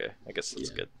was like, okay, I guess that's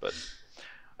good. But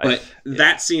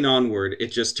that scene onward, it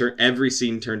just every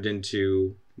scene turned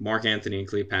into Mark Antony and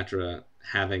Cleopatra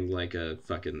having like a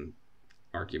fucking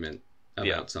argument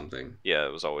about something. Yeah,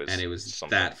 it was always, and it was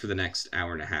something. That for the next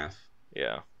hour and a half.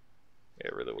 Yeah,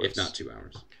 it really was. If not 2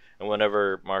 hours. And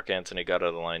whenever Mark Antony got out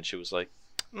of the line, she was like,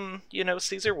 you know,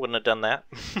 Caesar wouldn't have done that.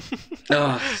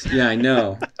 Oh, yeah, I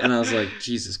know. And I was like,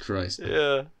 Jesus Christ.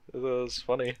 Yeah, that was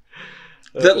funny.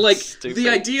 That like, stupid. The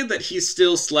idea that he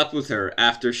still slept with her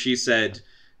after she said,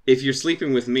 if you're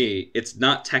sleeping with me, it's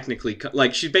not technically...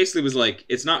 Like, she basically was like,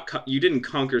 it's not... You didn't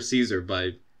conquer Caesar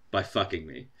by fucking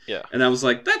me. Yeah. And I was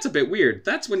like, that's a bit weird.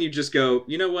 That's when you just go,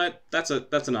 you know what? That's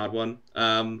an odd one.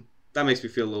 That makes me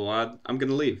feel a little odd. I'm going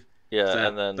to leave. Yeah,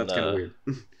 and then... That's kind of weird.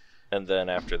 And then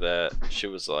after that, she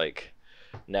was like,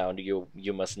 now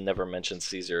you must never mention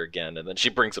Caesar again. And then she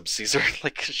brings up Caesar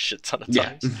like a shit ton of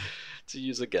times to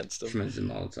use against him. She mentions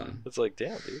him all the time. It's like,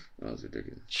 damn, dude. That was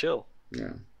ridiculous. Chill.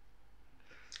 Yeah.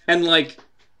 And like,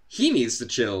 he needs to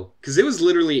chill. Because it was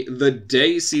literally the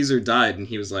day Caesar died, and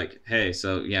he was like, hey,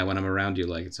 so yeah, when I'm around you,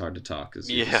 like, it's hard to talk because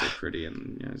you're so pretty.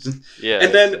 And, and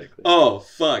then, exactly. Oh,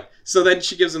 fuck. So then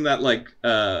she gives him that, like,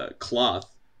 cloth.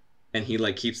 And he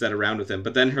like keeps that around with him,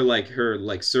 but then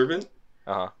her servant,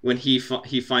 when he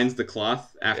finds the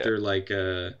cloth after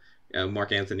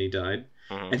Mark Antony died,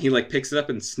 and he like picks it up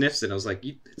and sniffs it. I was like,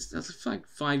 that's like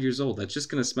 5 years old. That's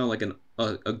just gonna smell like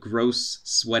a gross,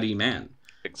 sweaty man.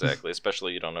 Exactly,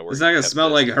 especially you don't know where. It's not gonna smell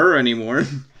like her anymore.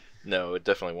 No, it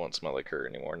definitely won't smell like her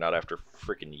anymore. Not after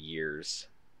freaking years.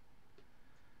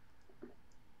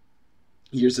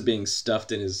 Years of being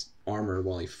stuffed in his armor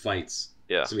while he fights.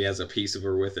 Yeah. So he has a piece of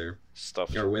her with her.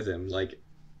 Stuff. Or with him, like.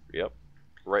 Yep.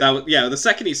 Right. The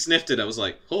second he sniffed it, I was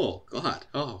like, oh god,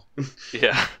 oh.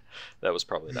 Yeah, that was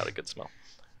probably not a good smell.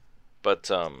 But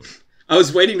I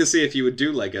was waiting to see if he would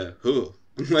do like a who,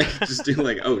 like just do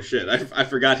like, oh shit, I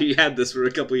forgot he had this for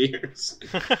a couple of years.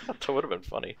 That would have been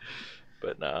funny,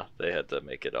 but nah, they had to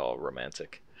make it all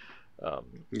romantic.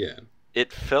 Yeah,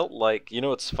 it felt like,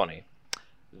 it's funny.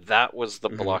 That was the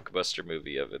blockbuster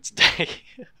movie of its day.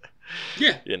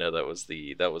 Yeah, that was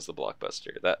the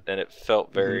blockbuster. And it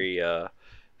felt very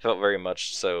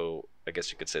much so. I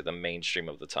guess you could say the mainstream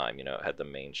of the time. It had the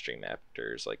mainstream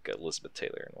actors like Elizabeth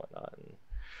Taylor and whatnot. And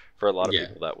for a lot of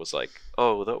people, that was like,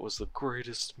 oh, that was the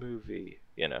greatest movie.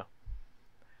 Yeah.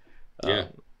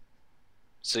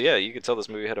 So yeah, you could tell this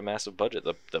movie had a massive budget.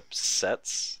 The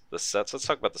sets. Let's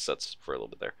talk about the sets for a little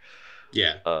bit there.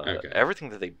 Yeah. Okay. Everything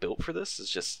that they built for this is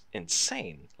just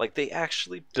insane. Like they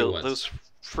actually built those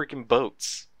freaking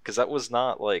boats, because that was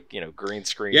not like green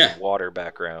screen water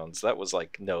backgrounds. That was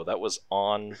like that was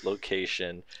on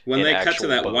location. When they cut to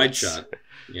that wide shot,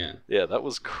 yeah, that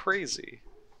was crazy.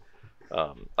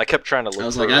 I kept trying to look. I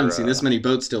was like, I haven't seen this many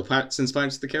boats since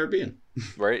Pirates of the Caribbean.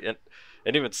 Right,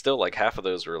 and even still, like half of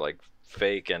those were like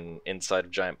fake and inside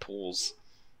of giant pools.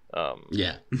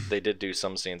 They did do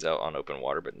some scenes out on open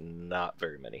water, but not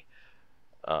very many.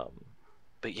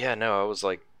 But yeah, no, I was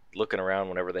like looking around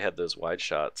whenever they had those wide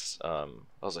shots. I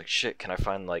was like, shit, can I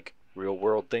find like real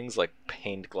world things like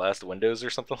paned glass windows or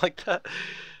something like that?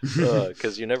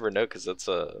 Because you never know, because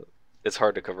it's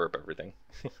hard to cover up everything.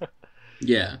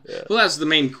 Yeah. Well, that's the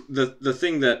main the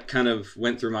thing that kind of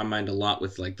went through my mind a lot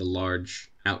with like the large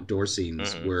outdoor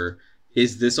scenes were,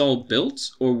 is this all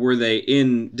built, or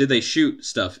did they shoot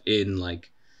stuff in like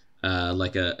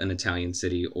an Italian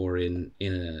city or in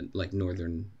a like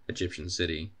northern Egyptian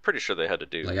city? Pretty sure they had to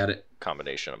do like a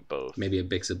combination of both. Maybe a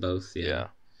mix of both. Yeah,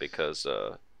 because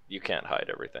you can't hide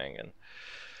everything, and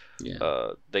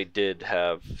they did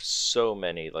have so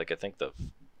many. Like I think the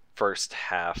first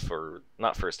half, or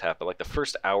not first half, but like the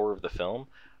first hour of the film,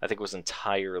 I think was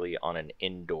entirely on an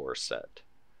indoor set.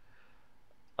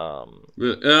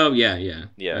 Oh yeah.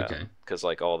 Okay. Because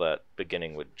like all that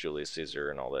beginning with Julius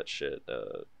Caesar and all that shit,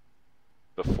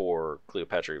 before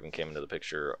Cleopatra even came into the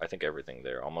picture, I think everything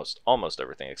there, almost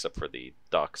everything except for the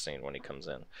dock scene when he comes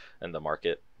in and the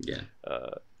market. Yeah.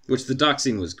 Which the dock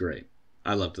scene was great.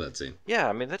 I loved that scene. Yeah,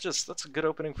 I mean that's a good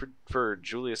opening for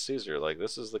Julius Caesar. Like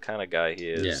this is the kind of guy he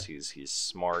is. Yeah. He's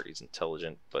smart, he's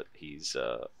intelligent, but he's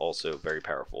also very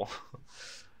powerful.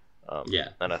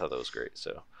 And I thought that was great.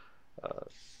 So.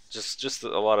 Just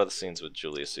a lot of the scenes with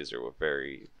Julius Caesar were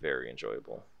very, very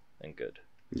enjoyable and good.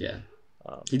 Yeah,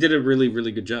 he did a really,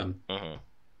 really good job.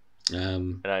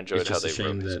 And I enjoyed how they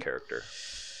wrote his character.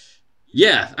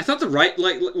 Yeah, I thought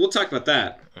we'll talk about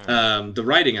that. The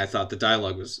writing, I thought the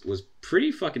dialogue was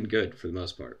pretty fucking good for the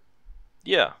most part.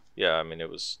 Yeah. I mean, it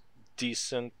was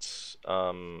decent.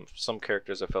 Some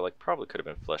characters I felt like probably could have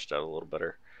been fleshed out a little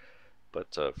better,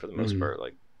 but for the most part,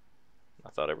 like I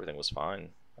thought everything was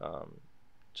fine.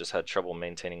 Just had trouble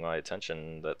maintaining my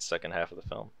attention that second half of the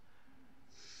film.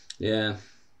 Yeah,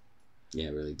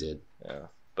 it really did. Yeah,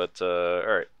 but all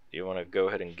right, you want to go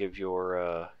ahead and give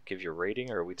your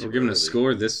rating, or are we too? We're giving a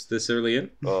score this early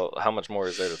in. Well, how much more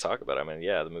is there to talk about? I mean,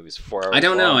 yeah, the movie's 4 hours. I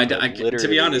don't know. Long, to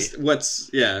be honest,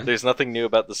 there's nothing new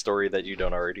about the story that you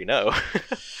don't already know.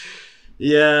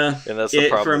 Yeah, and that's the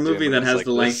problem for a movie that has like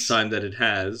the length time that it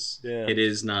has. Yeah. It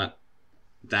is not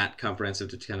that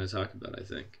comprehensive to kind of talk about, I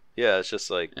think. Yeah, it's just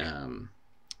like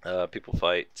people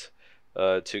fight.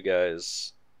 Two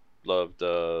guys loved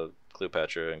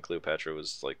Cleopatra, and Cleopatra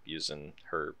was like using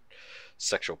her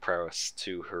sexual prowess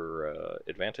to her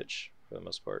advantage for the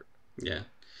most part. Yeah.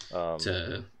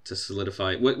 To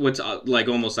solidify what's like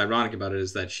almost ironic about it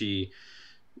is that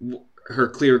her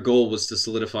clear goal was to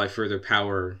solidify further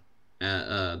power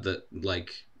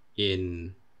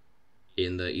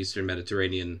in the Eastern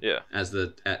Mediterranean. As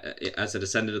a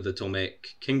descendant of the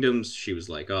Ptolemaic kingdoms, she was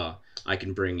like, I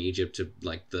can bring Egypt to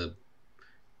like the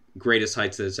greatest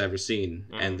heights that it's ever seen.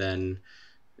 And then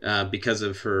because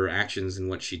of her actions and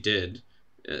what she did,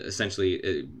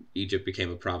 essentially Egypt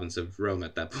became a province of Rome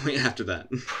at that point after that.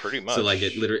 Pretty much. So like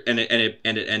it literally and it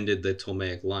ended the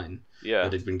Ptolemaic line. Yeah.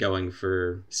 That had been going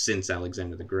since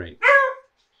Alexander the Great.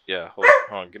 Yeah, hold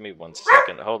on, give me 1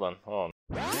 second. Hold on.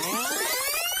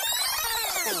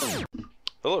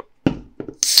 Hello.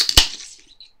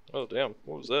 Oh damn!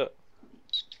 What was that?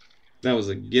 That was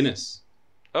a Guinness.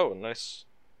 Oh, nice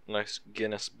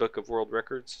Guinness Book of World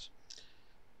Records.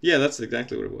 Yeah, that's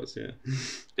exactly what it was. Yeah.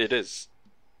 It is.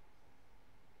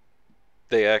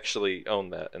 They actually own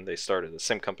that, and they started the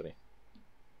same company.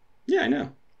 Yeah, I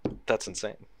know. That's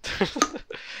insane.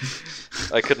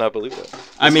 I could not believe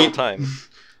that. Time.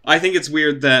 I think it's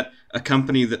weird that a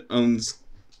company that owns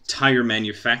tire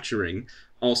manufacturing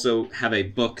also have a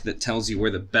book that tells you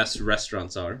where the best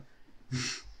restaurants are.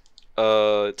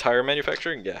 Tire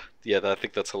manufacturing? Yeah, I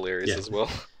think that's hilarious as well.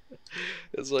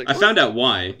 It's like, I found out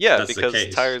why. Yeah, that's because the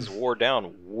case. tires wore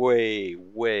down way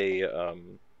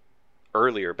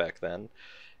earlier back then,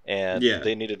 and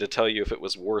they needed to tell you if it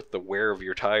was worth the wear of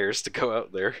your tires to go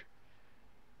out there.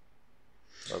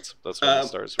 That's when it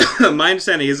starts. My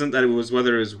understanding isn't that it was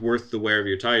whether it was worth the wear of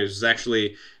your tires. It was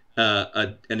actually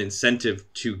an incentive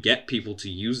to get people to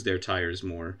use their tires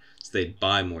more, so they'd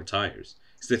buy more tires.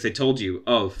 So if they told you,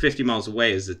 50 miles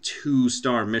away is a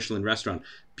 2-star Michelin restaurant,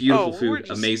 beautiful food,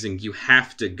 amazing, you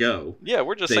have to go. Yeah,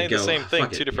 we're just saying the same thing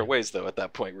two different ways, though, at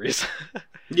that point, Reese.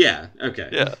 Yeah, okay.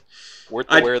 Yeah. Worth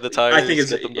the wear of the tires, I think it's,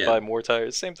 get them to buy more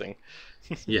tires, same thing.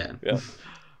 Yeah. Yeah.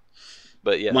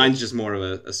 But yeah. Mine's just more of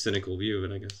a cynical view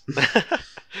of it, I guess.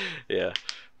 Yeah.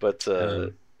 But,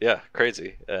 yeah,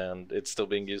 crazy. And it's still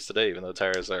being used today, even though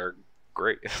tires are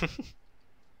great.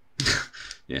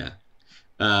 Yeah.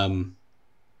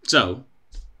 So,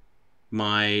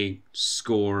 my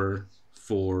score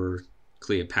for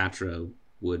Cleopatra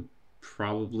would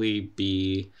probably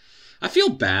be... I feel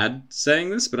bad saying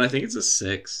this, but I think it's a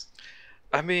 6.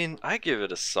 I mean, I give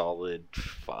it a solid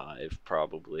 5,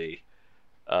 probably.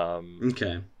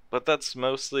 Okay. But that's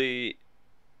mostly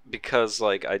because,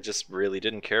 like, I just really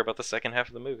didn't care about the second half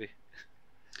of the movie.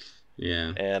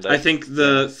 Yeah. And I think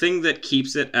the thing that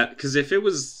keeps it at... Because if it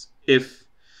was... If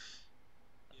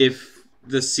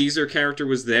the Caesar character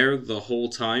was there the whole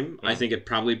time, I think it'd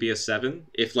probably be a 7.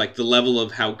 If, like, the level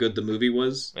of how good the movie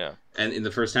was, and in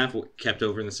the first half kept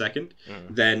over in the second,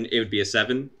 then it would be a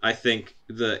 7. I think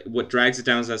what drags it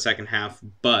down is that second half,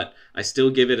 but I still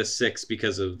give it a 6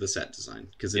 because of the set design,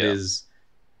 because it is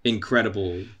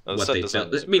incredible what they built.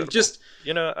 I mean, just...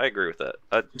 I agree with that.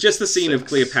 Just the scene of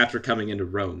Cleopatra coming into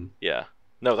Rome. Yeah.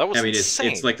 No, that was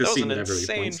insane. It's like the scene that everybody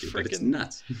points to, but it's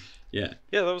nuts. Yeah.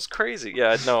 Yeah, that was crazy.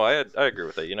 Yeah, no, I agree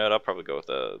with that. You know what? I'll probably go with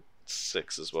a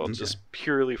 6 as well, just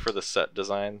purely for the set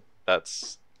design.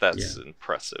 That's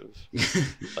impressive.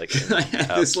 Like, I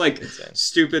have this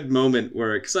stupid moment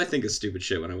where, because I think of stupid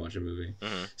shit when I watch a movie.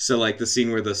 So like the scene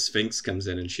where the Sphinx comes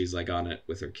in and she's like on it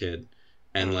with her kid,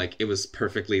 and like it was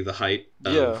perfectly the height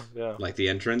of like the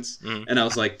entrance, and I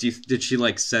was like, did she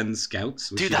like send scouts?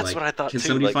 Dude, that's what I thought. Can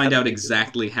somebody find out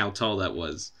exactly how tall that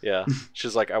was? Yeah,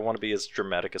 she's like, I want to be as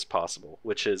dramatic as possible,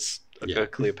 which is a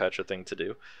Cleopatra thing to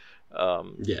do.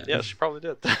 Yeah, she probably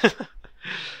did.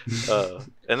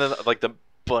 And then like the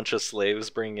bunch of slaves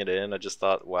bringing it in, I just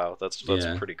thought, wow, that's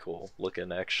pretty cool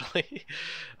looking. Actually,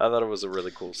 I thought it was a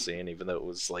really cool scene, even though it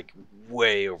was like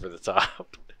way over the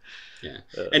top. Yeah,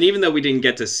 and even though we didn't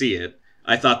get to see it,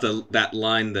 I thought that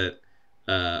line that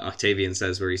Octavian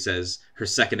says, where he says her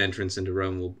second entrance into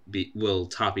Rome will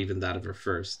top even that of her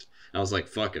first. I was like,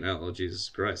 fucking hell, oh, Jesus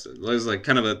Christ! It was like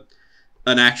kind of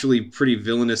an actually pretty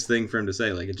villainous thing for him to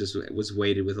say. Like it just was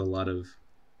weighted with a lot of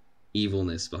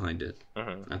evilness behind it.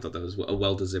 I thought that was a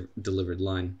well-delivered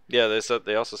line. Yeah,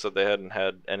 they also said they hadn't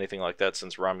had anything like that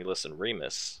since Romulus and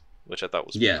Remus, which I thought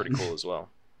was pretty cool as well.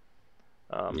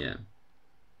 Yeah.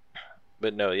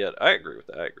 But no, I agree with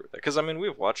that. Because, I mean,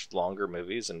 we've watched longer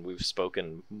movies and we've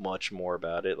spoken much more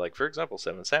about it. Like, for example,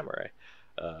 Seven Samurai.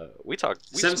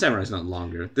 Seven Samurai is not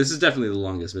longer. This is definitely the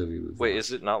longest movie we've watched.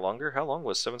 Is it not longer? How long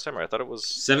was Seven Samurai? I thought it was...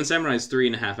 Seven Samurai is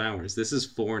 3.5 hours. This is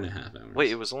 4.5 hours. Wait,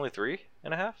 it was only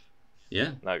 3.5?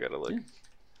 Yeah. Now I gotta look. Yeah.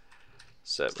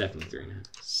 Seven. It's definitely 3.5.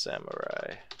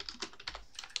 Samurai.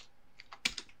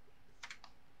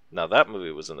 Now that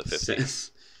movie was in the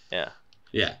 50s. Yeah.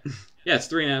 Yeah. Yeah, it's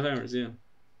 3.5 hours, yeah.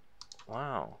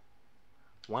 Wow.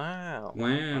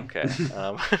 Okay.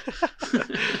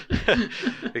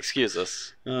 Excuse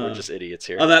us. We're just idiots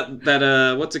here. Oh,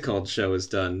 that what's it called show is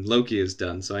done. Loki is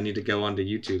done, so I need to go onto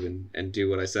YouTube and do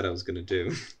what I said I was going to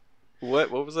do.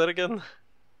 What was that again?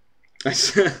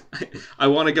 I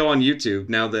want to go on YouTube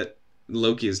now that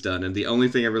Loki is done, and the only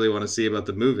thing I really want to see about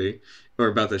the movie or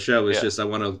about the show is just I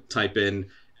want to type in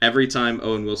every time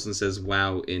Owen Wilson says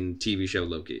 "wow" in TV show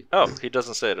Loki. Oh, he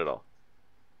doesn't say it at all.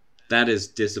 That is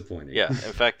disappointing. Yeah,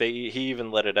 in fact, he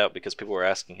even let it out because people were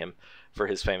asking him for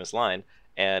his famous line,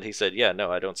 and he said, "Yeah,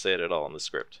 no, I don't say it at all in the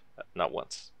script, not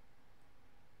once."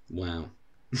 Wow.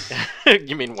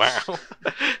 You mean wow?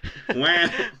 Wow.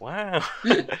 Wow.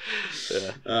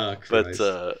 Yeah. Oh, Christ.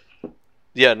 But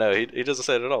yeah, no, he doesn't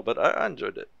say it at all. But I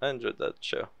enjoyed it. I enjoyed that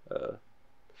show.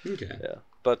 Okay. Yeah,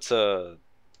 but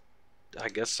I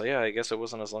guess it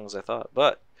wasn't as long as I thought.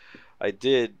 But I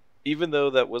did even though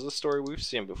that was a story we've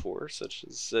seen before, such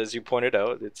as you pointed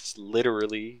out, it's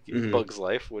literally Bug's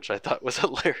life, which I thought was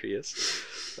hilarious.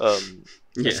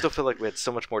 I still feel like we had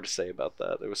so much more to say about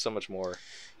that. There was so much more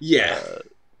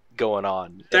going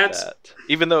on in that.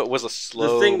 Even though it was a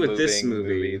slow-moving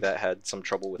movie that had some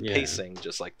trouble with pacing,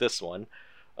 just like this one,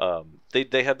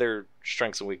 they had their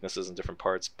strengths and weaknesses in different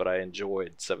parts, but I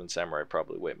enjoyed Seven Samurai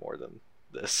probably way more than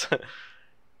this.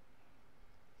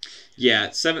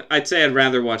 Yeah, I'd say I'd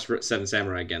rather watch Seven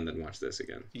Samurai again than watch this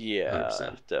again. Yeah,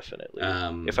 100%. Definitely.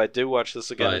 If I do watch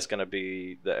this again, it's going to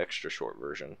be the extra short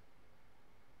version.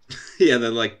 Yeah,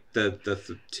 the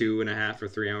 2.5 or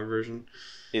 3 hour version.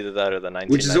 Either that or the 1999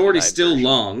 which is already still version,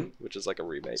 long. Which is like a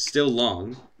remake. Still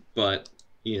long, but,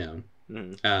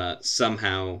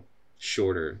 somehow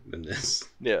shorter than this.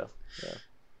 Yeah.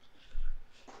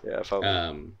 If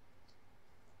I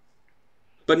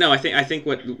but no, I think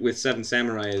what with Seven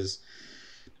Samurai is,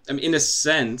 I mean, in a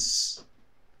sense,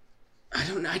 I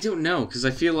don't know, because I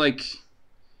feel like,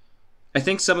 I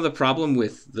think some of the problem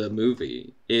with the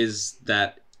movie is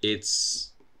that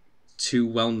it's too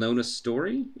well known a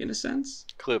story, in a sense.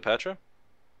 Cleopatra?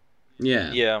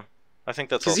 Yeah. Yeah. I think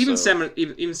that's also... Because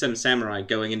even Seven Samurai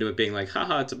going into it being like,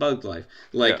 haha, it's a Bug's life.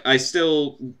 Like, I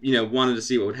still, wanted to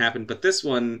see what would happen, but this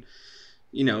one...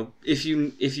 if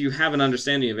you have an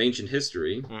understanding of ancient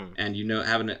history and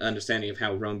have an understanding of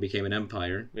how Rome became an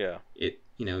empire,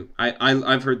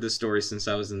 I've heard this story since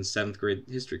I was in 7th grade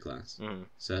history class.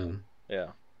 So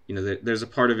there's a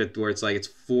part of it where it's like it's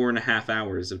 4.5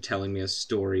 hours of telling me a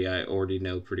story I already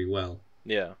know pretty well.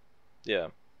 Yeah.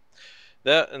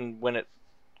 That, and when it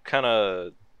kind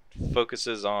of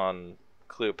focuses on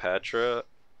Cleopatra,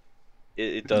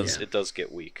 it does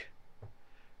get weak.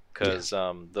 Because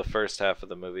the first half of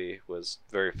the movie was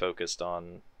very focused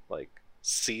on like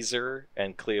Caesar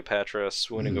and Cleopatra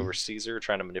swooning over Caesar,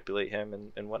 trying to manipulate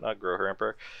him and whatnot, grow her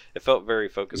emperor. It felt very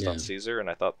focused on Caesar,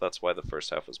 and I thought that's why the first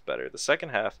half was better. The second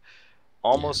half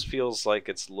almost feels like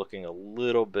it's looking a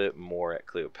little bit more at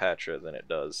Cleopatra than it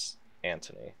does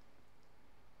Antony.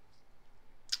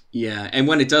 Yeah, and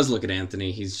when it does look at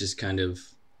Antony, he's just kind of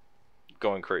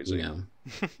going crazy.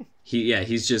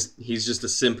 He's just a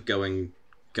simp going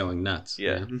nuts.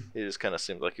 Yeah, he just kind of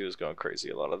seemed like he was going crazy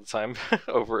a lot of the time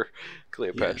over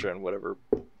Cleopatra and whatever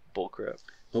bullcrap.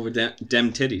 Over dem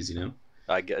titties,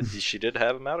 I guess she did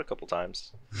have him out a couple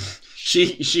times.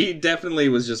 She definitely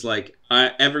was just like,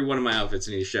 every one of my outfits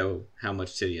need to show how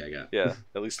much titty I got. Yeah,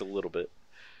 at least a little bit.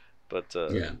 But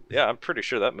I'm pretty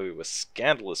sure that movie was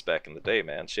scandalous back in the day,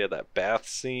 man. She had that bath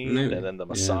scene and then the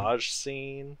massage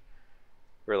scene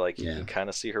where like you can kind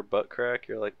of see her butt crack.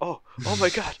 You're like, oh my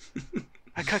god.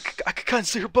 I could kind of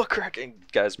see her butt cracking.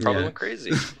 Guys probably went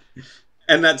crazy.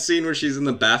 And that scene where she's in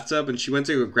the bathtub and she went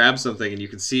to go grab something and you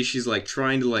can see she's like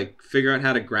trying to like figure out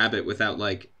how to grab it without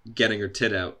like getting her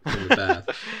tit out from the bath.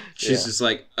 She's just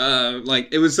like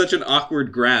it was such an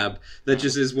awkward grab that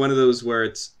just is one of those where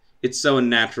it's so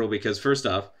unnatural because first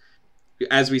off,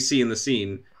 as we see in the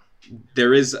scene,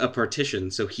 there is a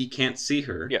partition so he can't see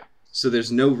her. Yeah. So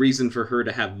there's no reason for her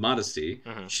to have modesty.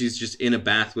 She's just in a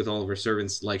bath with all of her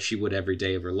servants like she would every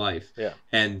day of her life. Yeah.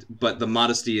 But the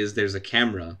modesty is there's a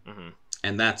camera.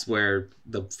 And that's where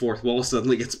the fourth wall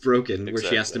suddenly gets broken, where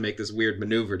she has to make this weird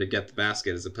maneuver to get the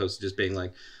basket as opposed to just being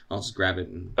like, I'll just grab it.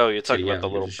 And you're talking about the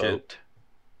little boat?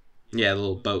 Yeah, the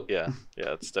little boat. Yeah,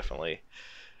 it's definitely...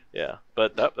 Yeah,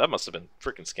 but that must have been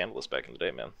freaking scandalous back in the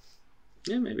day, man.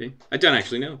 Yeah, maybe. I don't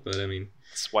actually know, but I mean...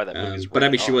 That's why that movie's but I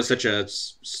mean, she was such a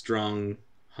strong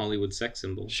Hollywood sex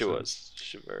symbol. She was.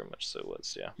 She very much so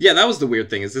was, yeah. Yeah, that was the weird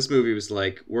thing, is this movie was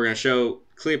like, we're going to show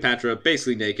Cleopatra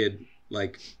basically naked,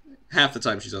 like, half the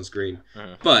time she's on screen.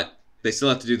 But they still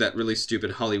have to do that really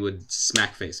stupid Hollywood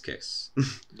smack face kiss.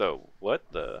 The what?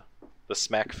 The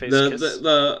smack face kiss?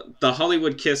 The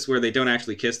Hollywood kiss where they don't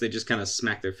actually kiss, they just kind of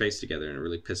smack their face together, and it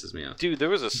really pisses me off. Dude, there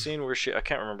was a scene where I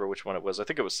can't remember which one it was. I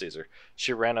think it was Caesar.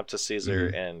 She ran up to Caesar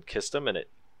and kissed him, and it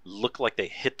looked like they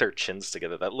hit their chins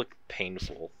together. That looked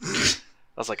painful. I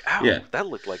was like, ow, that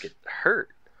looked like it hurt.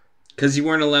 Because you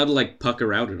weren't allowed to, like,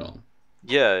 pucker out at all.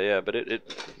 Yeah, but it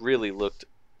really looked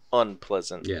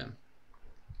unpleasant. Yeah.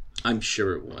 I'm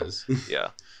sure it was.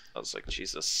 Yeah. I was like,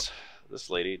 Jesus, this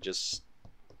lady just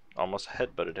almost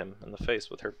headbutted him in the face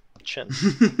with her chin.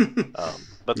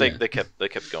 But they kept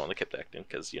going, they kept acting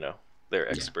because they're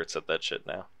experts at that shit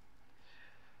now.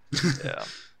 Yeah,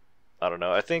 I don't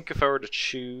know. I think if I were to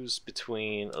choose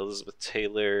between Elizabeth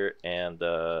Taylor and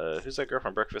who's that girl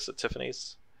from Breakfast at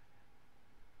Tiffany's?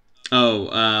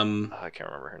 I can't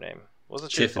remember her name.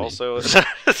 Wasn't she Tiffany. also?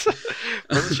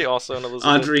 Wasn't she also an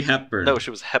Elizabeth? Audrey Hepburn. No,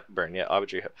 she was Hepburn. Yeah,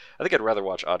 Audrey. I think I'd rather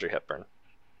watch Audrey Hepburn.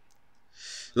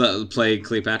 Play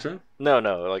Cleopatra? No.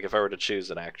 Like if I were to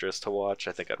choose an actress to watch,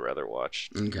 I think I'd rather watch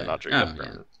an Audrey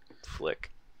Hepburn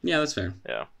flick. Yeah, that's fair.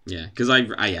 Yeah. Yeah, because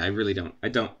I really don't.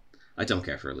 I don't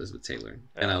care for Elizabeth Taylor,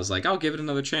 and I was like, I'll give it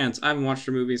another chance. I haven't watched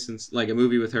her movie since, like, a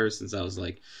movie with her since I was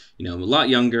like, a lot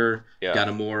younger. Yeah. Got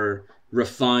a more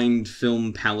refined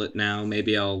film palette now.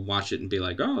 Maybe I'll watch it and be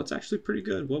like, oh, it's actually pretty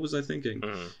good. What was I thinking?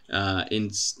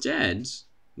 Instead,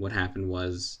 what happened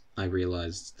was I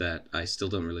realized that I still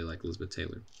don't really like Elizabeth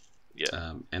Taylor.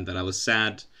 Yeah. And that I was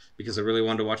sad because I really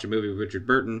wanted to watch a movie with Richard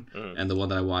Burton, and the one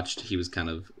that I watched, he was kind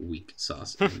of weak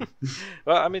sauce.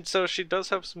 Well, I mean, so she does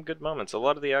have some good moments. A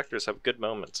lot of the actors have good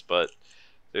moments, but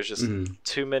there's just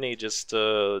too many just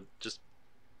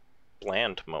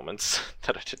bland moments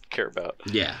that I didn't care about.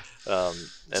 Yeah.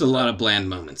 It's a lot of bland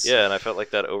moments. Yeah, and I felt like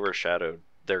that overshadowed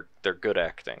their good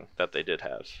acting that they did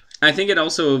have. I think it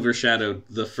also overshadowed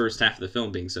the first half of the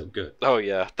film being so good. Oh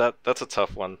yeah, that's a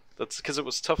tough one. That's because it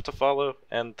was tough to follow,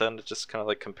 and then it just kind of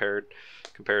like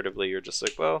comparatively, you're just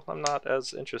like, well, I'm not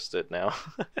as interested now.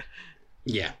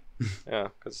 Yeah. Yeah,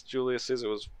 because Julius Caesar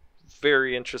was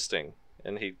very interesting,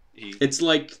 and he. It's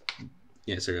like,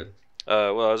 yeah, so good.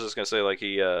 Well, I was just gonna say, like,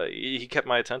 he kept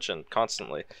my attention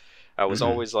constantly. I was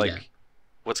always like,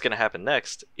 what's gonna happen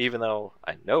next, even though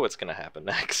I know what's gonna happen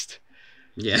next.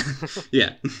 Yeah.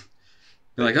 Yeah.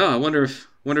 You're like, oh, I wonder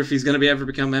if he's gonna ever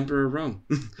become Emperor of Rome.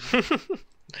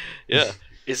 Yeah.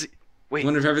 Is he? Wait.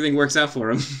 Wonder if everything works out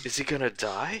for him. Is he gonna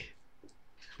die?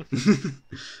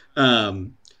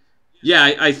 Yeah,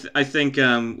 I think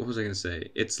what was I gonna say?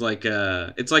 It's like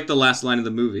the last line of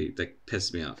the movie that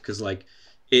pissed me off, because like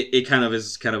it kind of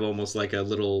is kind of almost like a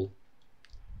little,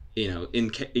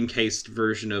 encased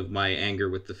version of my anger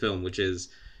with the film, which is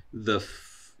the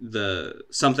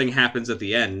something happens at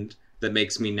the end that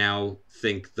makes me now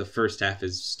think the first half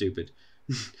is stupid,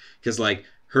 because like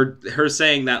her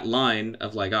saying that line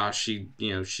of like, oh,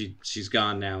 she's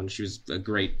gone now and she was a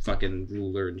great fucking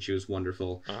ruler and she was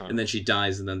wonderful, and then she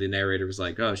dies, and then the narrator was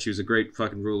like, oh, she was a great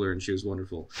fucking ruler and she was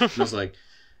wonderful. And I was like,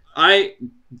 I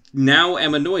now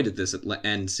am annoyed at this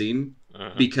end scene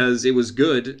because it was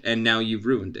good and now you've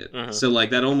ruined it. So like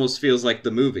that almost feels like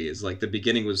the movie is like the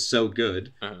beginning was so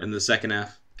good and the second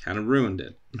half kind of ruined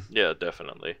it. Yeah,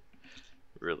 definitely,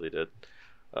 really did.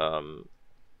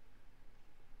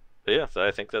 But yeah, I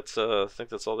think that's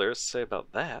all there is to say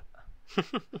about that.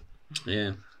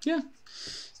 Yeah.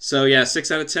 So yeah,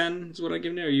 6 out of 10 is what I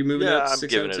give it. Are you moving it up to 6 out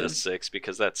of 10? I'm giving it a 6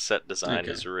 because that set design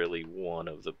is really one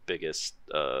of the biggest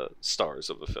stars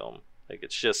of the film. Like,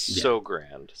 it's just so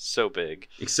grand, so big.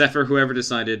 Except for whoever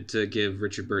decided to give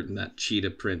Richard Burton that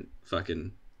cheetah print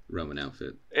fucking Roman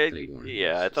outfit.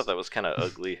 I thought that was kind of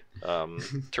ugly.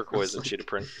 Turquoise and cheetah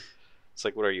print. It's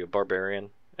like, what are you, a barbarian?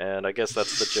 And I guess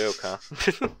that's the joke, huh?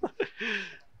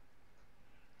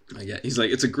 Yeah, he's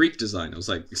like, it's a Greek design. I was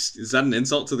like, is that an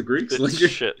insult to the Greeks? Like,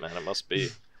 shit, man, it must be.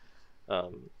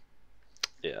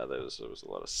 Yeah, there was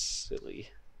a lot of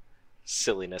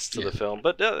silliness to the film,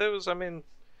 but it was. I mean,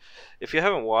 if you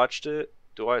haven't watched it,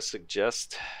 do I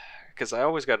suggest? Because I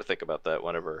always got to think about that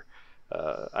whenever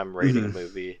I'm rating a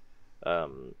movie.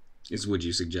 Would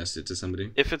you suggest it to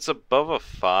somebody? If it's above a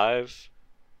 5,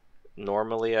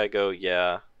 normally I go,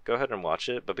 go ahead and watch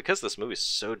it. But because this movie's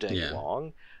so dang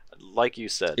long, like you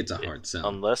said, it's a hard sell.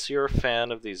 Unless you're a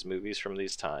fan of these movies from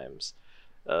these times,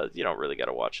 you don't really got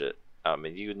to watch it. I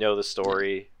mean, you know the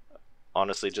story.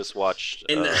 Honestly, just watch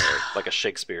like a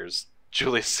Shakespeare's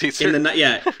Julius Caesar. In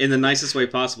the nicest way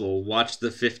possible. Watch the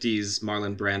 50s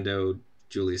Marlon Brando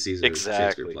Julius Caesar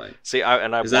Shakespeare play. See, I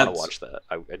want to watch that.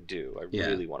 I do. I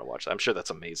really want to watch that. I'm sure that's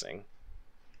amazing.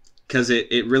 Because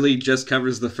it really just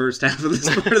covers the first half of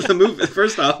this part of the movie.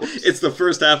 First off, it's the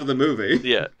first half of the movie.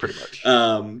 Yeah, pretty much.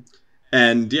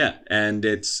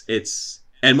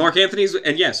 And Mark Anthony's, so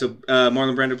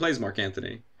Marlon Brando plays Mark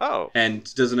Anthony. Oh. And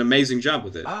does an amazing job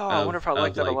with it. Oh, I wonder if I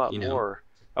like that a lot more.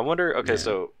 I wonder,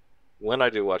 so when I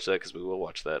do watch that, because we will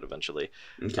watch that eventually,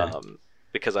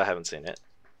 because I haven't seen it,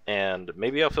 and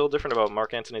maybe I'll feel different about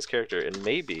Mark Anthony's character, and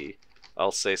maybe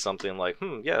I'll say something like,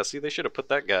 see, they should have put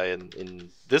that guy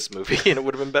in this movie and it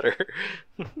would have been better.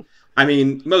 I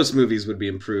mean, most movies would be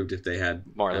improved if they had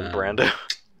Marlon Brando.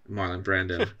 Marlon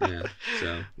Brando, yeah.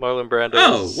 So Marlon Brando.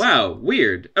 Oh, wow,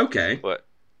 weird. Okay. What?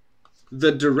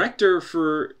 The director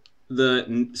for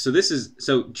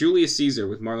Julius Caesar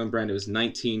with Marlon Brando is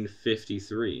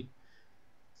 1953.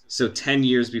 So 10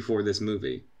 years before this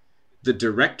movie. The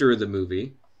director of the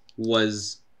movie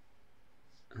was...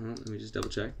 let me just double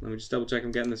check. I'm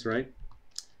getting this right.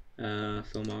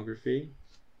 Filmography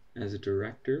as a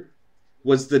director.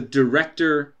 Was the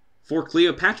director for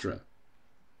Cleopatra.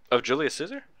 Of Julius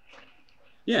Caesar?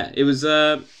 Yeah, it was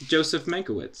Joseph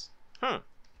Mankiewicz. I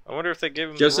wonder if they gave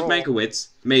him Joseph Mankiewicz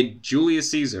made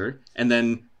Julius Caesar, and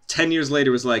then 10 years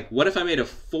later was like, what if I made a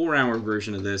 4-hour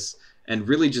version of this and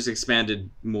really just expanded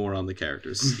more on the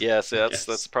characters? Yeah, see,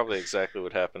 that's probably exactly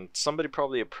what happened. Somebody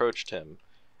probably approached him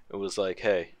and was like,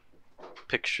 hey,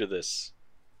 picture this.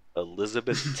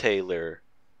 Elizabeth Taylor,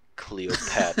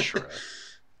 Cleopatra.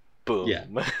 Boom. Yeah.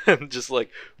 Just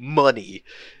like money.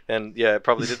 And yeah, it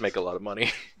probably did make a lot of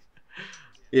money.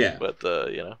 Yeah. But,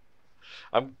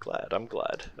 I'm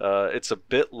glad. It's a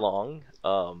bit long,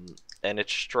 and it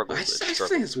struggles. I just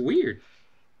think it's weird.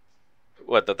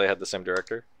 What, that they had the same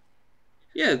director?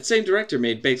 Yeah, the same director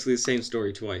made basically the same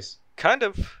story twice. Kind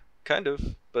of.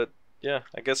 But yeah,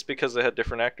 I guess because they had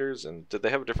different actors, and did they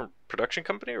have a different production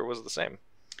company, or was it the same?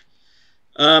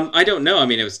 I don't know. I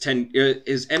mean, it was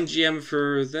MGM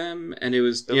for them, and it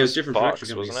was different Fox, production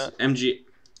companies. Wasn't it?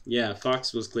 Yeah,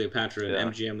 Fox was Cleopatra,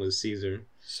 and MGM was Caesar.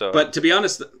 So, but to be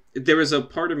honest, there was a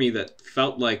part of me that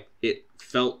felt like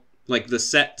the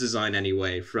set design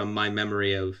anyway, from my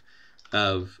memory of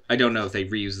I don't know if they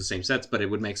reused the same sets, but it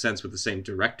would make sense with the same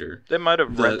director. They might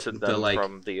have rented them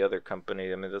from the other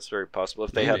company. I mean, that's very possible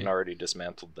if they hadn't already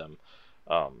dismantled them.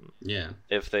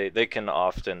 If they can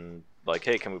often like,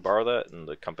 hey, can we borrow that? And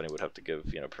the company would have to give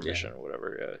permission or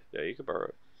whatever. Yeah, you could borrow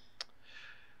it.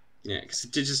 Yeah,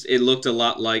 because it looked a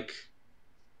lot like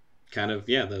kind of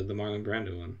the Marlon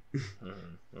Brando one.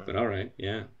 Mm-hmm. But all right,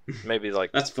 yeah. Maybe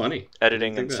like that's funny.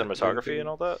 Editing and cinematography and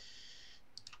all that.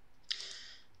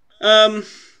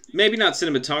 Maybe not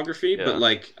cinematography, but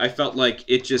like I felt like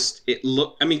it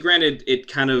looked. I mean, granted, it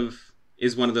kind of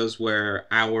is one of those where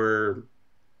our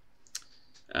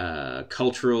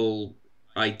cultural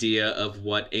idea of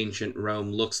what ancient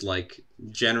Rome looks like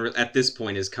at this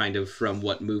point is kind of from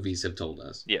what movies have told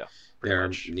us. Yeah, they're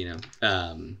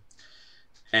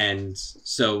and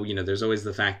so there's always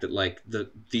the fact that like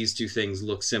these two things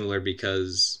look similar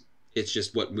because it's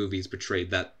just what movies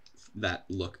portrayed that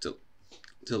look to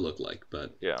look like.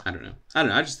 But yeah, I don't know.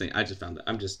 I just found that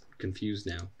I'm just confused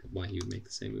now why he would make the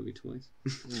same movie twice.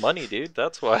 Money, dude.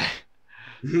 That's why.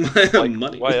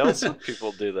 Money. Why else would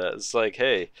people do that? It's like,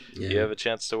 hey, you have a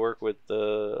chance to work with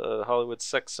the Hollywood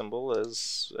sex symbol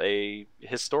as a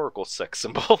historical sex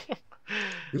symbol.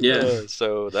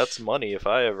 So that's money if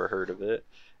I ever heard of it.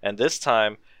 And this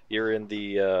time you're in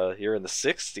the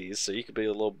 60s, so you could be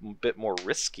a little bit more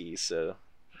risky. So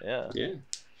yeah.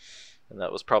 And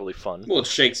that was probably fun. Well,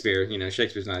 it's Shakespeare.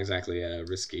 Shakespeare's not exactly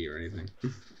risky or anything.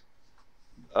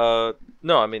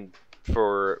 No, I mean.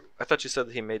 I thought you said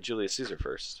that he made Julius Caesar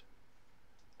first.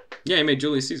 Yeah, he made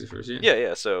Julius Caesar first, yeah.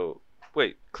 Yeah, so,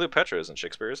 wait, Cleopatra isn't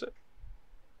Shakespeare, is it?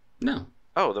 No.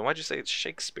 Oh, then why'd you say it's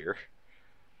Shakespeare?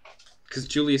 Because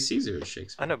Julius Caesar is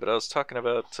Shakespeare. I know, but I was talking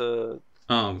about,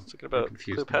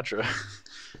 Cleopatra.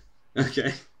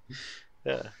 Okay.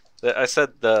 Yeah. I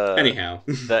said anyhow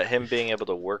that him being able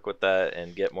to work with that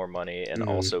and get more money and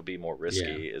also be more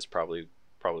risky is probably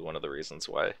one of the reasons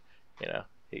why,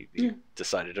 he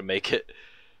decided to make it.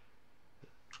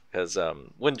 Because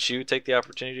wouldn't you take the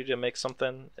opportunity to make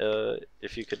something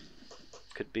if you could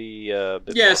be a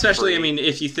bit more especially free? I mean,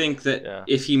 if you think that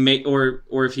if he made or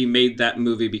if he made that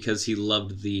movie because he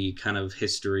loved the kind of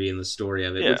history and the story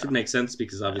of it, which would make sense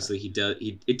because obviously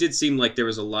it did seem like there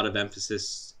was a lot of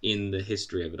emphasis in the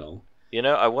history of it all.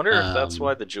 I wonder if that's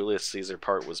why the Julius Caesar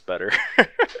part was better.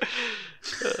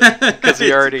 Because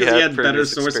he already had better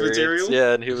source material.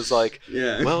 Yeah, and he was like,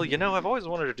 well, I've always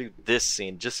wanted to do this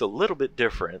scene just a little bit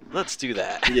different. Let's do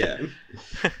that. Yeah.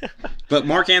 But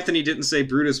Mark Antony didn't say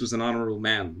Brutus was an honorable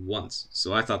man once,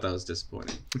 so I thought that was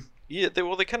disappointing. Yeah,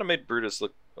 they kind of made Brutus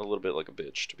look a little bit like a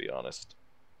bitch, to be honest.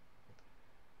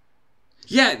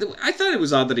 Yeah, I thought it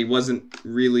was odd that he wasn't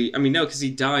really... I mean, no, because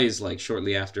he dies, like,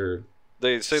 shortly after...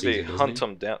 They say Caesar, they hunt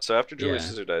him down. So after Julius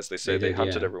Caesar dies, they say they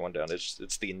hunted everyone down.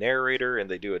 It's the narrator, and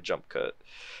they do a jump cut.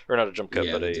 Or not a jump cut,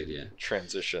 but a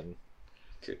transition.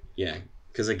 Yeah,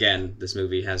 because again, this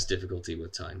movie has difficulty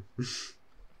with time.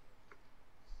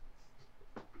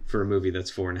 For a movie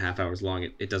that's 4.5 hours long,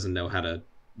 it doesn't know how to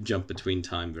jump between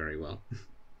time very well.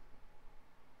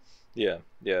 Yeah,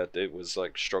 it was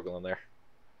like struggling there.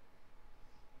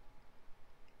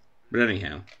 But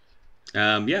anyhow,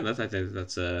 I think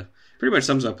that's pretty much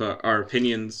sums up our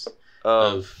opinions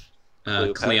of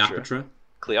Cleopatra.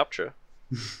 Cleopatra?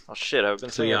 Oh shit, I've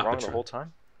been saying it wrong the whole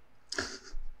time?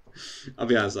 I'll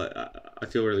be honest, I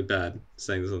feel really bad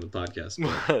saying this on the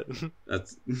podcast.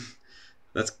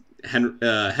 That's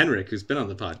Henrik, who's been on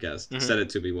the podcast, said it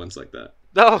to me once like that.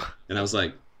 No! And I was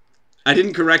like, I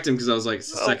didn't correct him because I was like,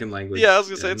 it's the second language. Yeah, I was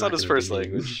going to say, it's not his first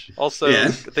language. Also, I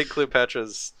think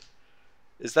Cleopatra's...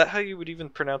 Is that how you would even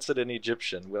pronounce it in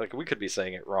Egyptian? Like, we could be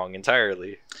saying it wrong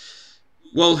entirely.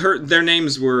 Well, their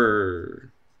names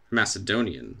were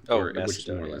Macedonian, Macedonian, which is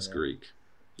more or less Greek.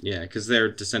 Yeah, because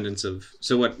they're descendants of...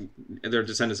 They're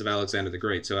descendants of Alexander the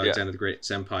Great. So Alexander the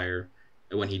Great's empire,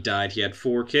 when he died, he had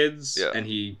 4 kids, and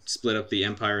he split up the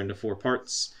empire into 4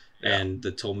 parts. Yeah. And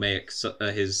the Ptolemaic,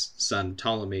 his son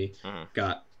Ptolemy,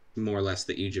 got more or less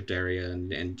the Egypt area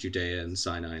and Judea and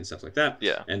Sinai and stuff like that.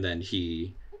 Yeah. And then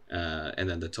and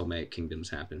then the Ptolemaic kingdoms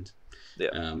happened. Yeah.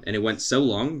 And it went so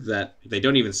long that they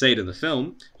don't even say it in the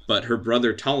film, but her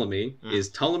brother Ptolemy is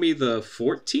Ptolemy the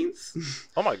 14th.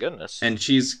 Oh my goodness. And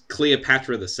she's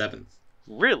Cleopatra the 7th.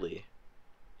 Really?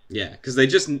 Yeah, because they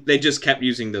just kept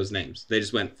using those names. They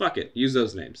just went, fuck it, use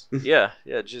those names. Yeah,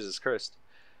 Jesus Christ.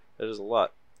 That is a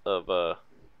lot of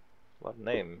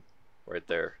name right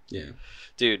there. Yeah.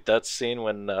 Dude, that scene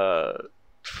when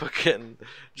fucking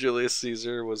Julius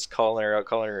Caesar was calling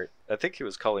her, I think he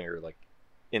was calling her like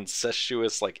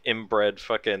incestuous, like inbred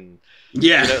fucking...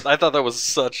 Yeah. You know, I thought that was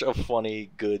such a funny,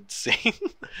 good scene.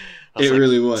 It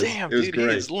really was. Damn, it was dude,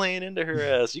 great. he is laying into her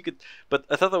ass. But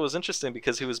I thought that was interesting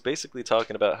because he was basically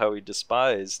talking about how he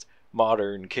despised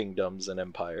modern kingdoms and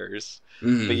empires,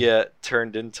 but yet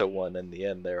turned into one in the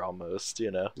end there almost,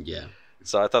 you know? Yeah.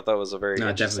 So I thought that was a very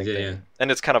interesting thing. Yeah. And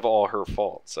it's kind of all her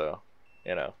fault, so,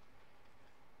 you know.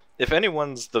 If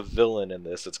anyone's the villain in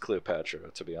this, it's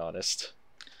Cleopatra, to be honest.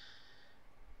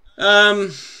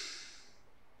 I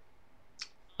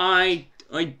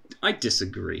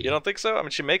disagree. You don't think so? I mean,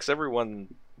 she makes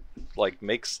everyone,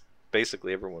 makes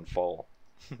basically everyone fall,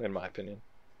 in my opinion.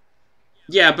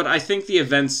 Yeah, but I think the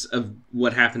events of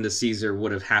what happened to Caesar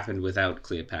would have happened without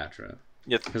Cleopatra.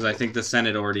 Because I think the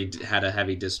Senate already had a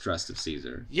heavy distrust of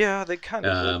Caesar. Yeah, they kind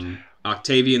of did.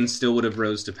 Octavian still would have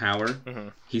rose to power. Mm-hmm.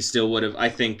 He still would have... I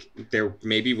think there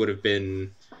maybe would have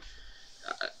been...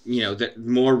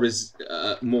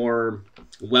 more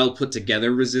well put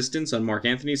together resistance on Mark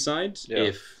Antony's side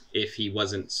if he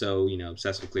wasn't so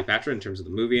obsessed with Cleopatra in terms of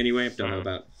the movie anyway. I don't know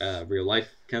about real life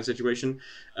kind of situation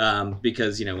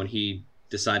because when he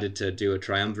decided to do a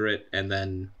triumvirate and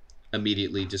then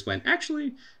immediately just went I'm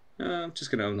just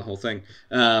gonna own the whole thing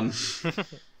the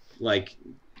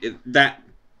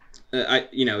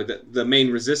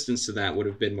main resistance to that would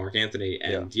have been Mark Antony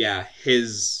and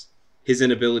his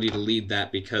inability to lead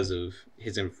that because of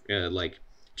his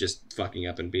just fucking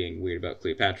up and being weird about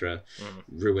Cleopatra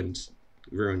ruined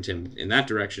him in that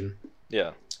direction.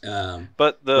 Yeah.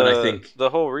 But I think the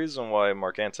whole reason why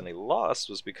Mark Antony lost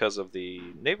was because of the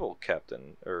naval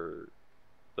captain or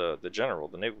the general,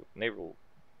 the naval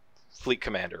fleet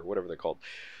commander, whatever they're called.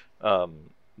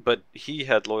 But he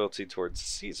had loyalty towards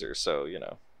Caesar, so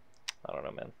I don't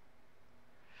know, man.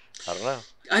 I don't know.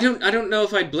 I don't know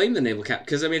if I'd blame the naval captain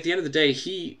because at the end of the day,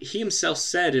 he himself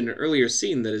said in an earlier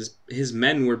scene that his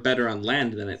men were better on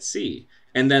land than at sea.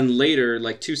 And then later,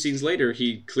 2 scenes later,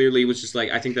 he clearly was just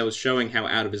I think that was showing how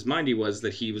out of his mind he was.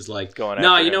 That he was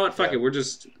you know what? Fuck it. We're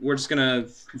just gonna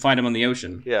fight him on the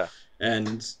ocean. Yeah.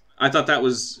 And I thought that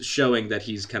was showing that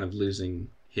he's kind of losing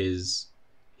his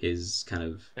kind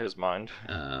of his mind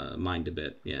a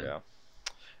bit. Yeah.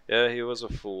 Yeah, he was a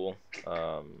fool.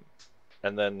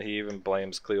 And then he even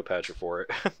blames Cleopatra for it.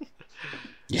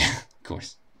 Yeah, of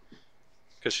course.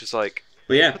 Because she's like,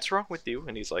 what's wrong with you?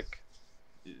 And he's like,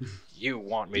 you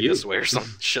want me this way or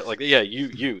some shit like that. Yeah,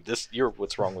 you're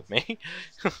what's wrong with me.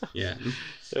 Yeah.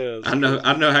 I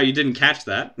don't know how you didn't catch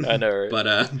that. I know, right?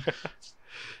 But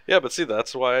yeah, but see,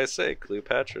 that's why I say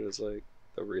Cleopatra is the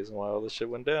reason why all this shit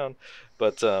went down.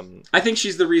 But I think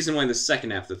she's the reason why the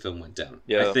second half of the film went down.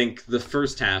 Yeah. I think the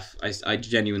first half, I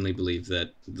genuinely believe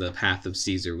that the path of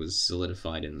Caesar was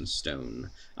solidified in stone.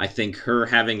 I think her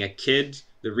having a kid,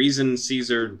 the reason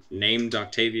Caesar named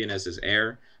Octavian as his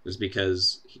heir was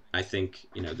because I think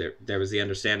there was the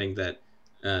understanding that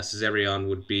Caesarion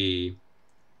would be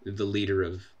the leader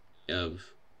of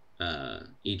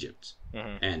Egypt,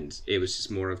 and it was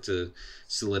just more of to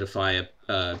solidify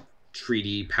a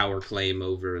treaty power claim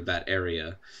over that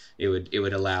area. It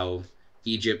would allow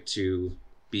Egypt to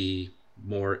be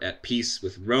more at peace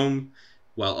with Rome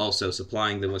while also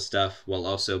supplying them with stuff, while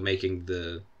also making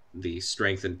the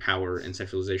strength and power and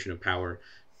centralization of power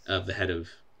of the head of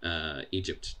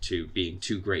Egypt to being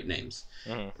 2 great names.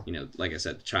 Like I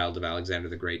said, the child of Alexander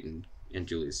the Great and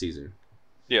Julius Caesar.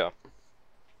 Yeah.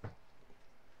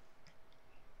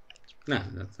 No,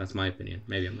 that's my opinion.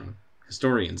 Maybe I'm wrong.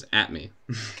 Historians at me.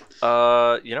 You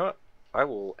know what? I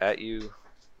will at you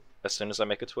as soon as I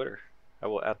make a Twitter. I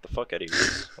will at the fuck out of you.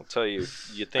 I'll tell you.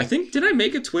 I think did I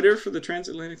make a Twitter for the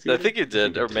Transatlantic Theater? I think you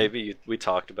did, or maybe we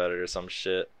talked about it or some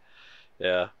shit.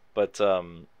 Yeah, but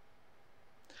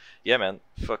Yeah, man.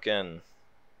 Fucking,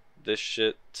 this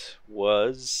shit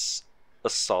was a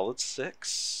solid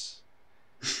 6.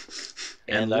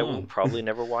 And I will probably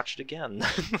never watch it again. No.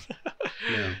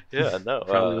 Yeah, no.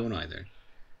 Probably won't either.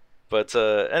 But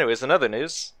anyways, in other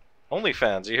news,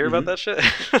 OnlyFans. You hear about that shit?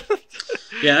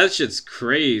 Yeah, that shit's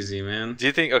crazy, man. Do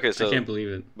you think? Okay, so I can't believe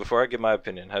it. Before I give my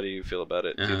opinion, how do you feel about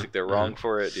it? Do you think they're wrong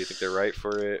for it? Do you think they're right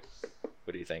for it?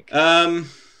 What do you think?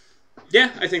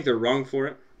 Yeah, I think they're wrong for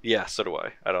it. Yeah, so do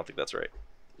I. I don't think that's right.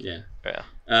 Yeah. Yeah.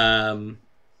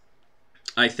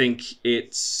 I think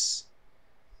it's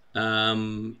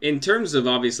in terms of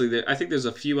obviously, I think there's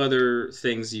a few other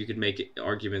things you could make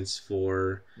arguments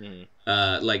for,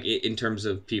 like in terms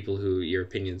of people who your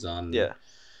opinions on,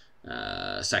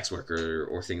 sex work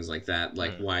or things like that,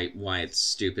 like why it's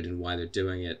stupid and why they're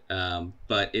doing it.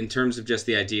 But in terms of just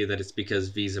the idea that it's because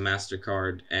Visa,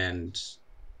 MasterCard, and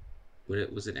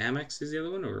was it Amex is the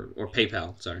other one or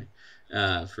PayPal? Sorry.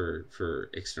 For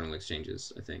external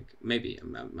exchanges, I think maybe I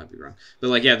might be wrong, but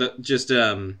like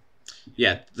the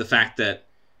fact that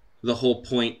the whole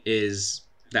point is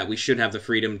that we should have the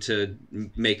freedom to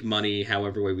make money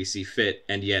however way we see fit,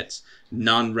 and yet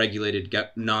non-regulated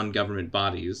non-government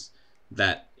bodies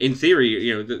that, in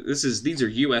theory, these are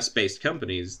U.S. based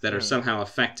companies that are somehow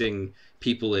affecting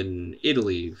people in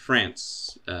Italy,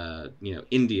 France,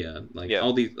 India,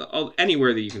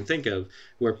 anywhere that you can think of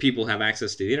where people have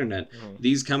access to the internet.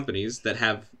 These companies that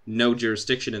have no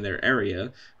jurisdiction in their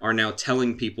area are now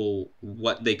telling people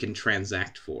what they can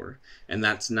transact for, and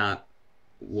that's not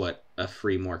what a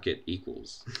free market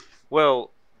equals. Well,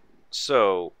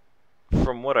 so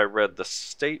from what I read, the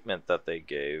statement that they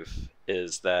gave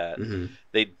is that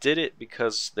they did it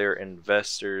because their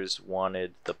investors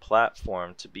wanted the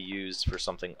platform to be used for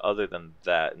something other than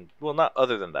that. And, well, not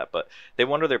other than that, but they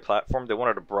wanted their platform, they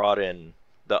wanted to broaden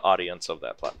the audience of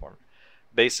that platform.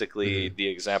 Basically, the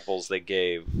examples they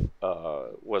gave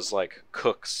was like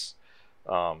cooks,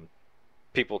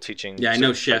 people teaching. Yeah, I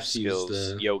know chefs skills,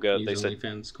 use yoga. They said,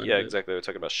 exactly. They were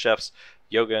talking about chefs,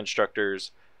 yoga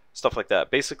instructors, stuff like that.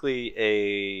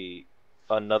 Basically,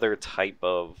 another type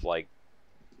of like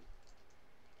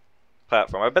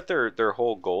platform. I bet their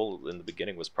whole goal in the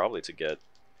beginning was probably to get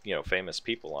famous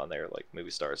people on there, like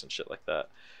movie stars and shit like that.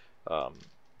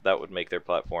 That would make their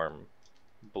platform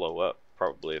blow up.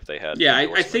 Probably if they had. Yeah,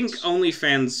 I think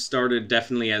OnlyFans started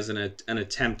definitely as an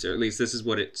attempt, or at least this is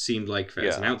what it seemed like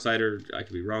as an outsider. I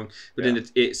could be wrong, but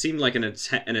it seemed like an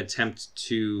attempt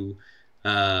to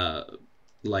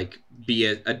like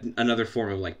be another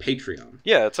form of like Patreon.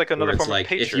 Yeah, it's like another form of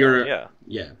Patreon.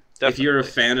 If you're a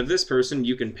fan of this person,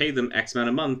 you can pay them X amount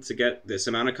a month to get this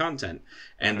amount of content,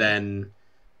 and then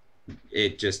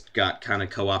it just got kind of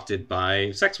co-opted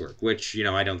by sex work, which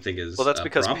I don't think is that's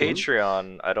because problem.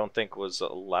 Patreon I don't think was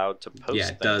allowed to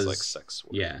post things like sex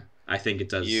work. Yeah, I think it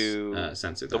does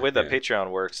censor that. The way that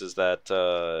Patreon works is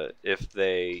that if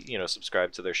they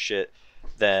subscribe to their shit,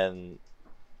 then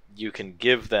you can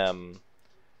give them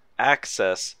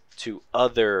access to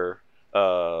other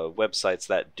websites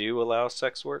that do allow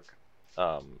sex work,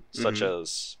 such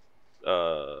as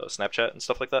Snapchat and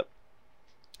stuff like that.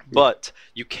 But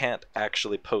you can't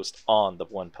actually post on the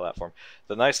one platform.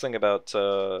 The nice thing about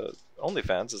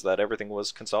OnlyFans is that everything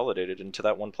was consolidated into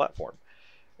that one platform.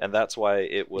 And that's why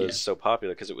it was so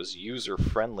popular, because it was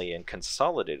user-friendly and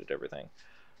consolidated everything.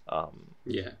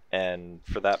 And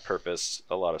for that purpose,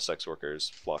 a lot of sex workers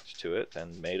flocked to it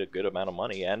and made a good amount of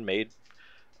money and made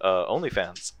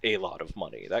OnlyFans a lot of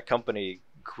money. That company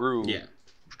grew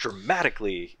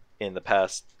dramatically in the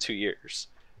past 2 years.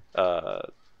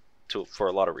 For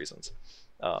a lot of reasons,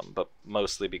 but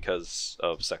mostly because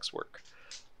of sex work.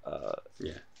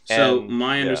 So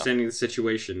my understanding of the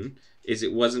situation is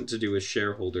it wasn't to do with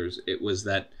shareholders. It was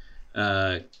that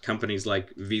companies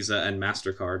like Visa and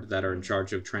MasterCard that are in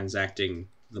charge of transacting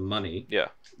the money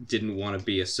didn't want to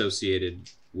be associated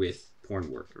with porn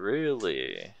work.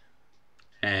 Really?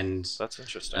 And that's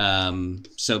interesting.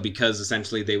 So because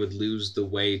essentially they would lose the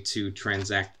way to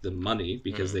transact the money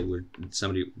because they were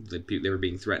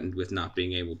being threatened with not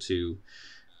being able to,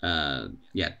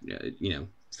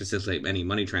 facilitate any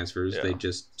money transfers. They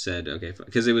just said, okay,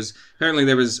 because apparently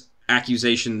there was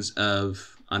accusations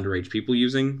of underage people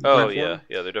using the platform.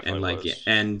 There definitely was.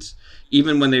 And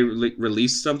even when they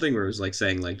released something where it was like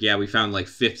saying like, we found like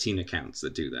 15 accounts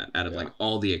that do that out of like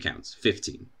all the accounts,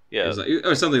 15. Yeah, it was like,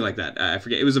 or something like that. I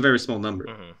forget. It was a very small number,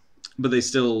 but they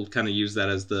still kind of used that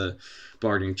as the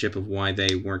bargaining chip of why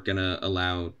they weren't going to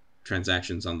allow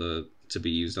transactions to be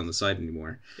used on the site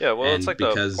anymore. Yeah, well, it's like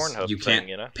because the Pornhub you can't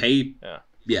thing, pay.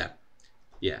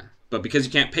 Yeah. But because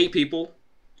you can't pay people,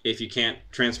 if you can't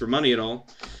transfer money at all,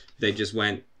 they just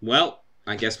went, well,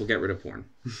 I guess we'll get rid of porn.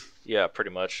 Yeah,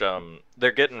 pretty much.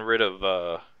 They're getting rid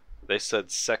of. They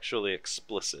said sexually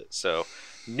explicit, so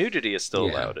nudity is still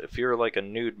allowed. If you're like a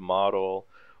nude model,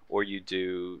 or you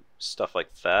do stuff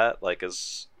like that, like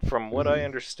as from what I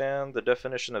understand, the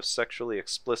definition of sexually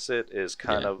explicit is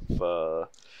kind of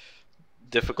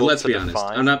difficult Let's to be define.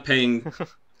 Honest.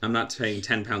 I'm not paying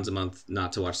 £10 a month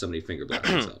not to watch somebody finger blast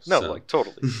themselves. No, like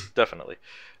totally, definitely.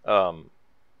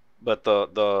 But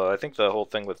I think the whole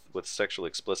thing with sexually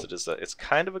explicit is that it's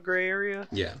kind of a gray area.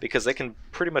 Yeah. Because they can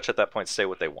pretty much at that point say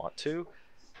what they want to.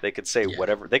 They could say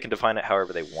whatever. They can define it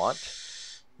however they want.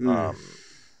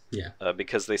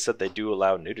 Because they said they do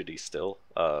allow nudity still.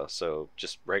 So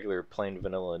just regular plain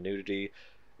vanilla nudity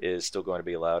is still going to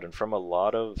be allowed. And from a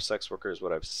lot of sex workers,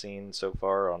 what I've seen so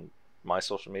far on my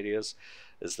social medias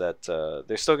is that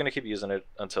they're still going to keep using it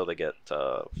until they get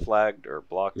flagged or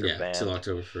blocked or banned. Yeah, till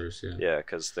October 1st, yeah. Yeah,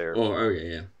 because they're...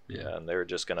 Yeah, and they're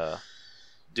just going to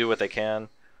do what they can,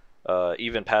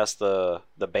 even past the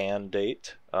ban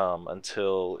date,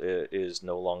 until it is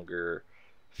no longer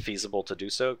feasible to do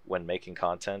so, when making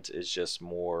content is just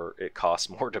more... It costs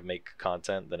more to make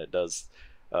content than it does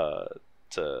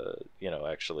to,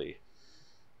 actually...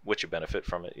 what you benefit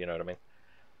from it, you know what I mean?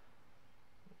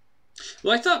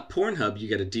 Well, I thought Pornhub, you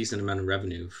get a decent amount of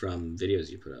revenue from videos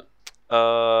you put up.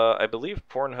 I believe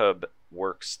Pornhub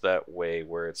works that way,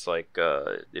 where it's like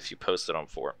if you post it on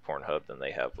Pornhub, then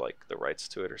they have like the rights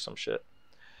to it or some shit.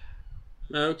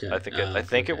 Okay. I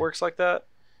think it works like that.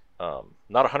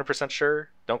 Not 100% sure.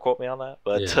 Don't quote me on that,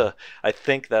 but I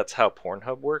think that's how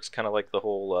Pornhub works. Kind of like the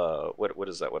whole what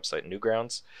is that website?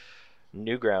 Newgrounds.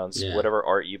 Yeah. Whatever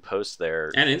art you post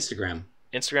there. And Instagram.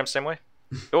 Instagram, same way.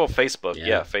 Oh, Facebook.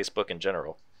 Yeah, Facebook in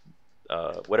general.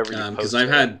 Whatever you post. Because I've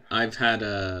had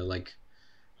like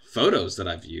photos that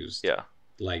I've used. Yeah.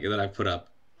 Like that I put up,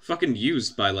 fucking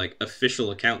used by like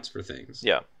official accounts for things.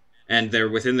 Yeah. And they're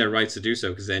within their rights to do so,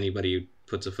 because anybody who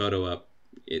puts a photo up,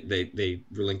 they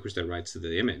relinquish their rights to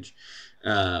the image.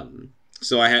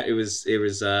 So there was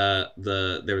a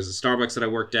Starbucks that I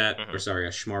worked at, or sorry, a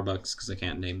Schmarbucks, because I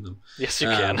can't name them. Yes, you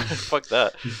can. Fuck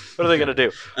that. What are they gonna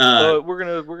do? We're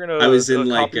gonna. I was in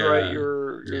copyright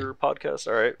your podcast.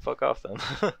 All right, fuck off then.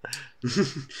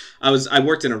 I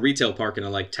worked in a retail park, and I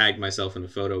like tagged myself in a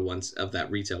photo once of that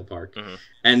retail park,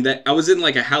 and that I was in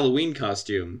like a Halloween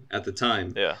costume at the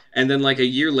time. Yeah. And then like a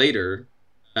year later,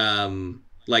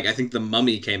 like I think The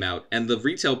Mummy came out, and the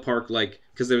retail park, like,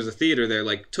 because there was a theater there,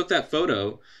 like took that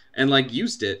photo and like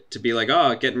used it to be like,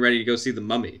 oh, getting ready to go see The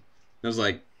Mummy. And I was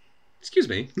like, excuse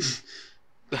me.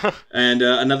 And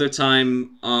another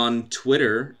time on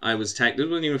Twitter, I was tagged. This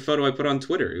wasn't even a photo I put on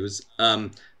Twitter. It was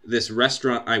this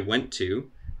restaurant I went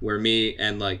to where me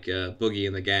and like Boogie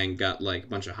and the gang got like a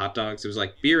bunch of hot dogs. It was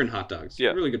like beer and hot dogs.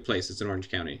 Yeah. Really good place. It's in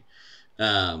Orange County.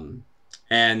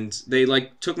 And they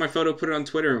like took my photo, put it on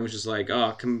Twitter, and was just like,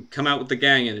 "Oh, come out with the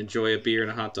gang and enjoy a beer and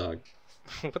a hot dog."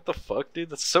 What the fuck, dude?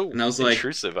 That's so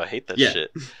intrusive. I hate that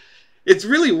shit. It's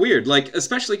really weird, like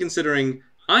especially considering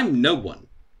I'm no one.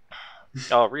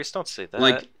 Oh, Reese, don't say that.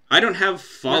 Like I don't have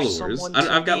followers.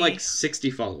 I've got like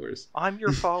 60 followers. I'm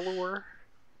your follower.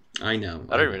 I know.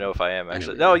 I don't even know if I am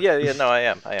actually. No, no, I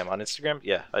am. I am on Instagram.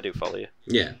 Yeah, I do follow you.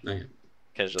 Yeah, I am.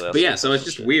 Occasionally, but yeah, so it's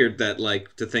just weird that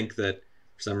like to think that.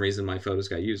 For some reason, my photos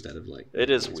got used out of like.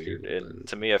 It is weird, and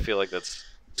to me, I feel like that's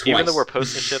twice. Even though we're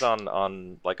posting shit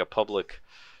on like a public,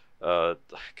 I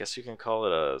guess you can call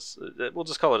it we'll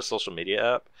just call it a social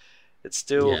media app. It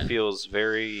still feels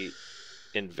very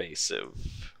invasive,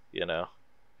 you know.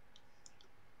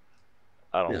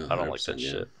 I don't like that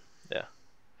shit. Yeah,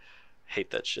 hate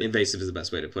that shit. Invasive is the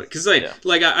best way to put it, because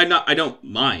I don't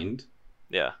mind.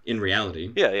 Yeah. In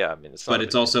reality. Yeah. I mean, it's not. But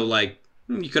it's also like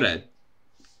you could have.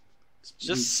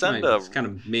 Just send it's kind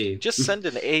of me. Just send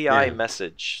an AI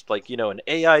message, like an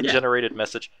AI generated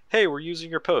message. Hey, we're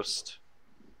using your post.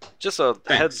 Just a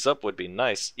heads up would be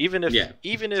nice, even if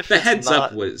the heads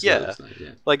up was nice,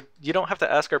 like you don't have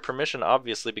to ask our permission,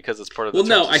 obviously, because it's part of the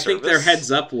terms of service. Think their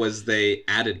heads up was they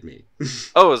added me.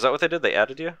 Oh, is that what they did? They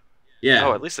added you? Yeah.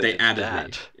 Oh, at least they added that.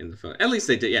 me in the phone. At least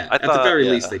they did. Yeah. At the very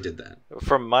least, they did that.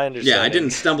 From my understanding. Yeah, I didn't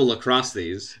stumble across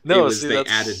these. No, they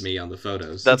added me on the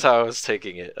photos. That's how I was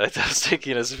taking it. I was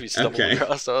taking it as if you stumbled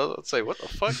across. I was like, what the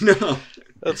fuck? No.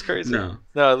 That's crazy. No,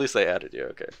 at least they added you.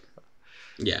 Okay.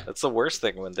 Yeah. That's the worst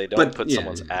thing, when they don't put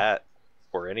someone's at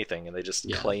or anything, and they just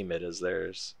claim it as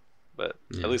theirs. But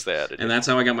at least they added you. And that's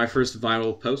how I got my first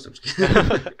viral post.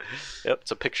 Yep,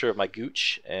 it's a picture of my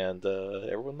gooch, and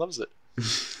everyone loves it.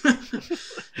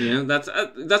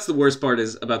 That's the worst part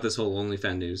is about this whole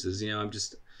OnlyFans news is I'm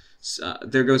just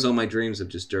there goes all my dreams of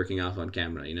just jerking off on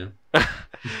camera, you know? It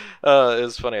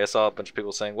was funny. I saw a bunch of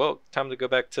people saying, well, time to go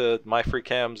back to my free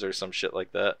cams or some shit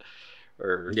like that.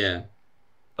 Or yeah,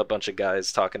 a bunch of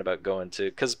guys talking about going to...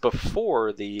 Because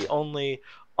before, the only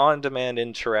on-demand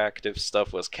interactive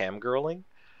stuff was camgirling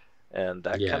and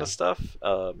that kind of stuff.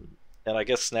 And I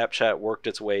guess Snapchat worked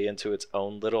its way into its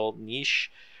own little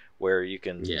niche where you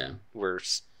can... Where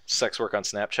sex work on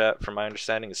Snapchat, from my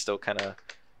understanding, is still kind of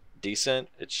decent.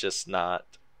 It's just not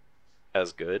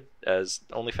as good as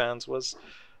OnlyFans was.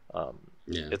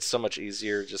 It's so much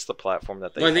easier, just the platform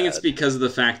that they I think it's because of the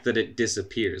fact that it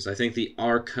disappears. I think the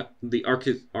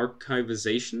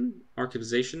archivization?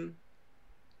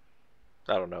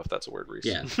 I don't know if that's a word, Reese.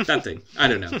 Yeah, that thing. I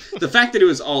don't know. The fact that it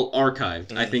was all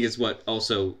archived, I think, is what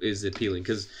also is appealing.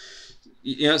 Because,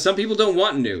 you know, some people don't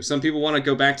want new. Some people want to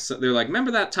go back to... They're like,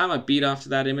 remember that time I beat off to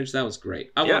that image? That was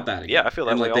great. I want that again. Yeah, I feel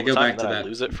that way all the time. Then I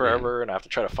lose it forever, and I have to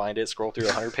try to find it, scroll through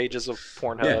 100 pages of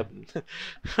Pornhub. Yeah.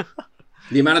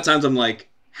 The amount of times I'm like,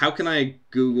 how can I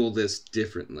Google this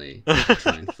differently to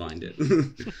try and find it?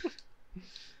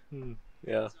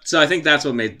 Yeah. So I think that's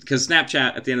what made... Because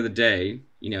Snapchat, at the end of the day,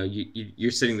 you know,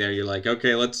 you're sitting there, you're like,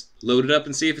 okay, let's load it up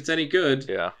and see if it's any good.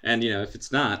 Yeah. And, you know, if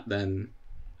it's not, then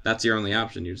that's your only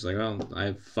option. You're just like, oh, I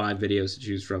have 5 videos to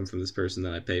choose from this person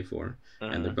that I pay for.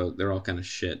 And they're all kind of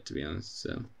shit, to be honest,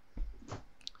 so...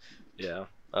 Yeah.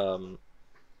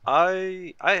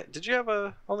 Did you have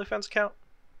a OnlyFans account?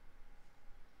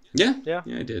 Yeah,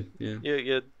 I did. Yeah,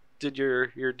 you did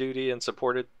your duty and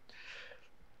supported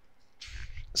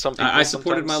some people. I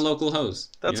supported my local hoes.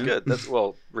 That's good. That's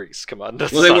Reese, come on.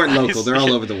 Well, they weren't local. They're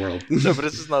all over the world. No, but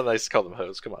it's just not nice to call them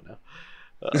hoes. Come on now.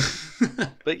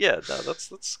 But yeah, no,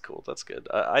 that's cool. That's good.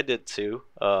 I did too.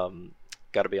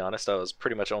 Got to be honest, I was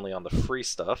pretty much only on the free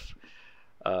stuff.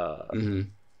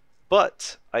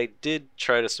 But I did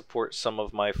try to support some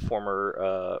of my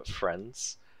former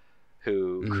friends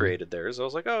who created theirs. I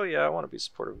was like, oh yeah, I want to be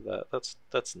supportive of that.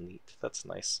 That's neat. That's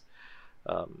nice.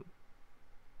 I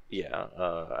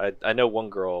know one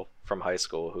girl from high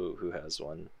school who has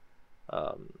one,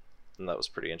 and that was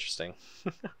pretty interesting.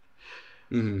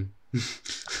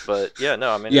 But yeah,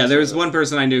 no, I mean, yeah, there was one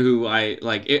person I knew who I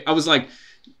was like,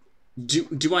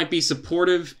 do I be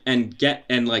supportive and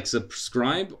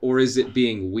subscribe, or is it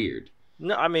being weird?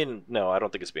 No, I mean, no, I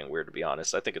don't think it's being weird, to be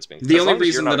honest. I think it's being... The only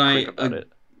reason that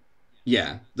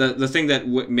yeah, the thing that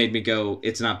made me go,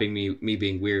 it's not being me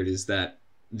being weird, is that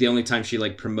the only time she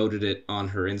promoted it on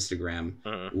her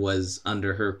Instagram was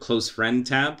under her close friend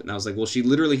tab, and I was like, well, she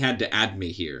literally had to add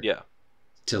me here. Yeah.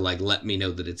 To let me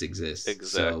know that it exists.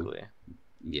 Exactly. So,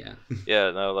 yeah.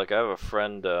 Yeah, no, I have a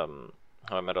friend who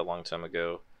I met a long time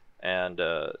ago, and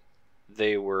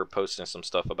they were posting some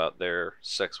stuff about their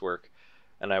sex work,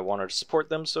 and I wanted to support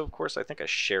them, so of course I think I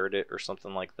shared it or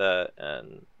something like that,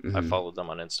 and I followed them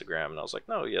on Instagram, and I was like,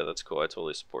 no, yeah, that's cool, I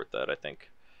totally support that. I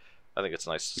think it's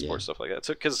nice to support stuff like that.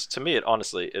 So, because to me, it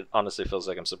honestly feels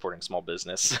like I'm supporting small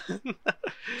business.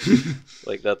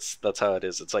 That's how it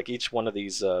is. It's like each one of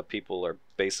these people are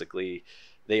basically,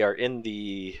 they are in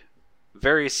the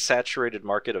very saturated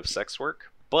market of sex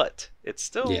work, but it's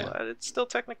still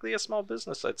technically a small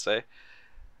business, I'd say.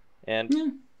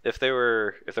 And if they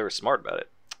were smart about it,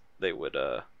 they would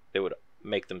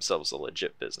make themselves a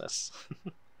legit business.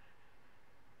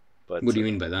 But what do you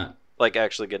mean by that? Like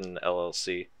actually getting an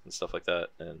LLC and stuff like that,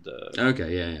 and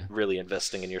really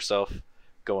investing in yourself,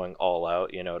 going all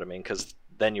out. You know what I mean? Because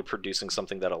then you're producing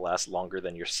something that'll last longer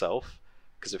than yourself.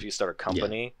 Because if you start a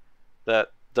company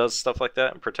that does stuff like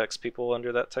that and protects people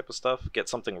under that type of stuff, get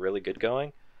something really good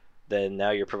going, then now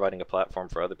you're providing a platform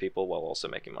for other people while also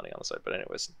making money on the side. But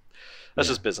anyways, that's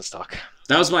just business talk.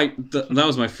 That was my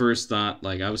first thought.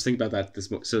 I was thinking about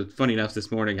that so funny enough,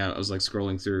 this morning I was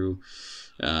scrolling through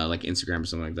Instagram or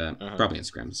something like that. Probably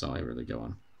Instagram, that's all I really go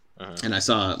on. And I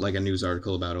saw a news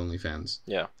article about OnlyFans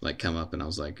come up, and I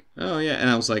was like, oh yeah, and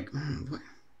I was like,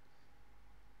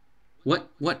 what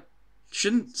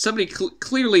shouldn't somebody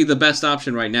clearly the best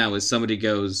option right now is somebody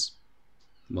goes,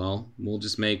 well, we'll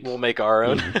make our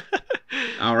own.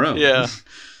 Our own. Yeah,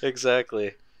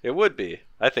 exactly. It would be.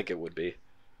 I think it would be.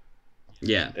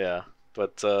 Yeah.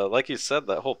 But like you said,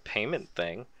 that whole payment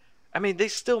thing, I mean, they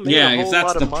still made a whole lot of money. Yeah, if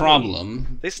that's the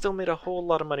problem. They still made a whole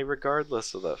lot of money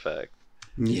regardless of that fact.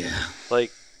 Yeah.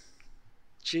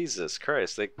 Jesus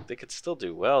Christ, they could still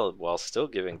do well while still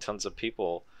giving tons of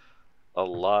people a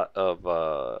lot of,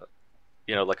 a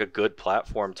good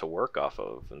platform to work off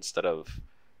of instead of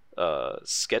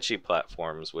sketchy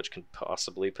platforms which can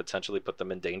potentially put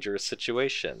them in dangerous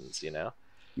situations, Yeah.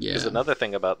 Because another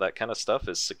thing about that kind of stuff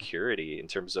is security in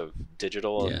terms of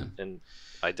digital and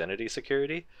identity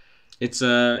security. It's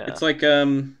it's like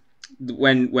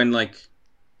when like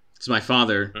it's my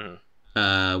father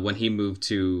when he moved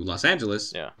to Los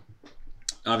Angeles. Yeah.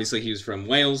 Obviously, he was from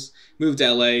Wales, moved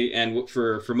to LA, and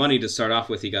for money to start off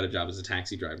with, he got a job as a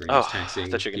taxi driver. And he was taxiing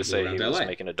I thought you were going to say he was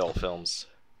making adult films.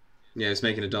 Yeah, he was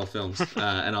making adult films,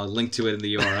 and I'll link to it in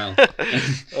the URL.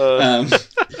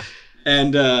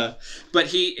 But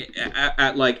he,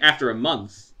 after a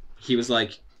month, he was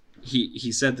like,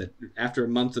 he said that after a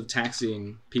month of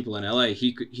taxiing people in LA,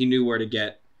 he knew where to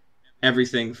get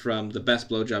everything from the best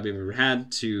blowjob you've ever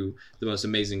had to the most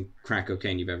amazing crack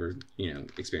cocaine you've ever,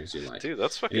 experienced in your life. Dude,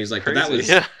 that's fucking he's like, crazy. But that was,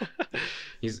 yeah.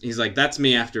 he's like, that's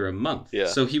me after a month. Yeah.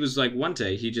 So he was like, one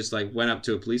day, he just like went up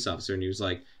to a police officer and he was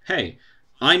like, hey,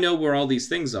 I know where all these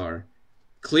things are.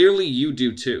 Clearly you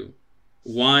do too.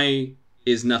 Why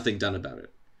is nothing done about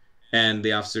it? And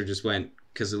the officer just went,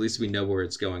 because at least we know where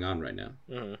it's going on right now.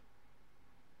 Mm-hmm.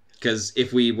 Because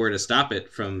if we were to stop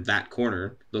it from that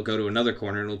corner, they'll go to another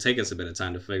corner and it'll take us a bit of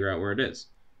time to figure out where it is.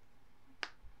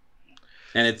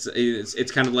 And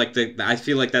it's kind of like I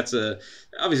feel like that's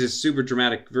obviously a super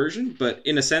dramatic version, but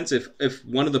in a sense, if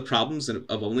one of the problems of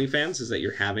OnlyFans is that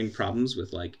you're having problems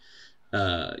with like,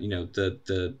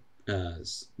 the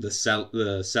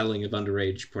selling of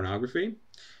underage pornography,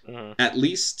 at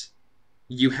least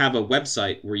you have a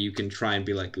website where you can try and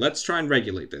be like, let's try and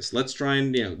regulate this. Let's try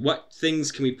and, what things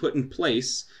can we put in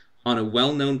place on a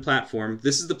well-known platform?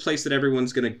 This is the place that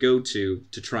everyone's going to go to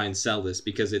try and sell this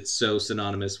because it's so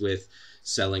synonymous with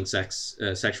selling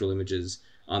sexual images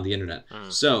on the internet.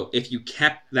 So if you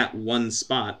kept that one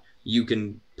spot, you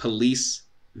can police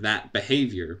that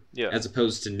behavior as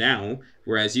opposed to now,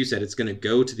 whereas you said it's going to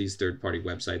go to these third-party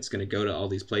websites, it's going to go to all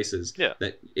these places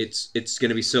that it's going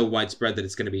to be so widespread that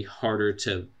it's going to be harder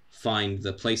to find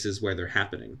the places where they're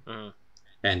happening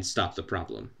and stop the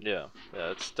problem. Yeah,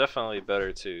 it's definitely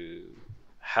better to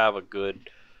have a good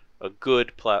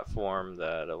platform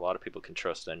that a lot of people can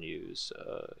trust and use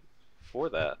for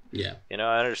that. Yeah.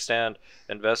 I understand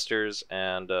investors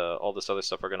and all this other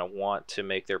stuff are going to want to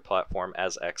make their platform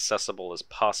as accessible as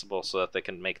possible so that they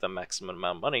can make the maximum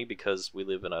amount of money because we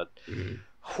live in a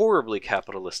horribly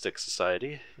capitalistic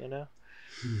society,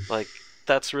 Like,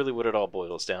 that's really what it all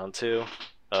boils down to.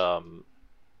 And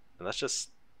that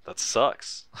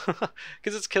sucks.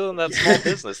 Because it's killing that small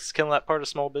business. It's killing that part of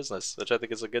small business, which I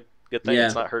think is a good thing. Yeah.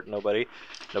 It's not hurting nobody.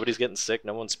 Nobody's getting sick.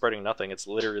 No one's spreading nothing. It's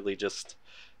literally just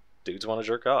dudes want to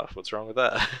jerk off. What's wrong with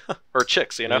that? Or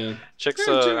chicks, Yeah. Chicks,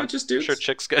 just dudes. I'm sure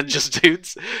chicks just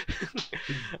dudes.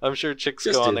 I'm sure chicks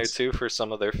just go on dudes. There too for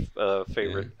some of their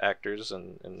favorite actors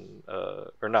and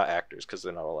or not actors because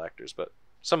they're not all actors, but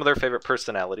some of their favorite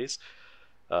personalities.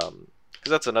 Because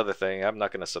that's another thing. I'm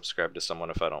not going to subscribe to someone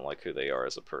if I don't like who they are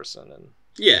as a person. And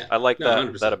I like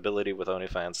that ability with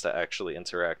OnlyFans to actually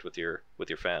interact with your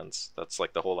fans. That's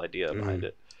like the whole idea behind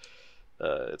it.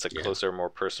 It's a closer, more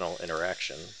personal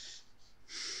interaction.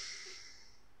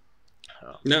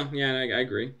 No, yeah, I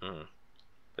agree.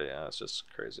 But yeah, it's just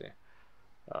crazy.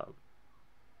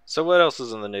 So what else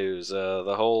is in the news?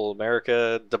 The whole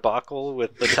America debacle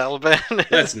with the Taliban?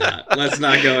 Let's not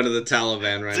go into the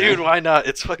Taliban right now. Dude, why not?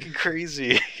 It's fucking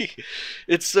crazy.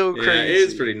 It's so crazy. Yeah, it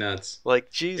is pretty nuts.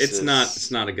 Like, Jesus.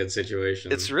 It's not a good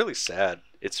situation. It's really sad.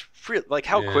 It's like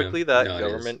how quickly that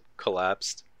government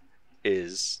collapsed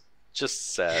is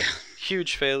just sad.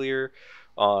 Huge failure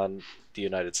on the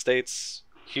United States.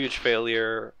 Huge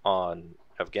failure on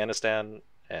Afghanistan,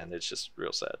 and it's just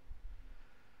real sad.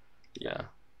 Yeah.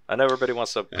 I know everybody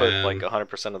wants to put like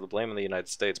 100% of the blame in the United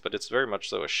States, but it's very much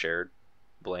so a shared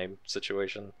blame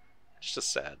situation. It's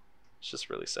just sad. It's just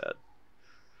really sad.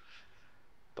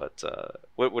 But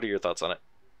what are your thoughts on it?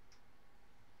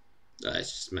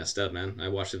 It's just messed up, man. I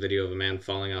watched a video of a man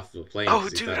falling off of a plane. Oh,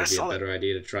 dude, he thought it'd be a better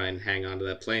idea to try and hang on to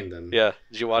that plane than. Yeah,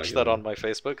 did you watch that on my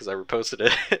Facebook? Because I reposted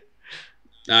it.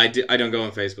 I don't go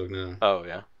on Facebook, no. Oh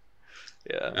yeah,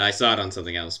 yeah. I saw it on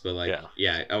something else, but like,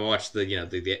 I watched the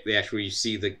the actual you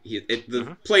see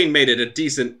the plane made it a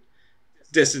decent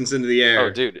distance into the air. Oh,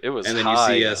 dude, it was. And then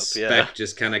high you see up, a speck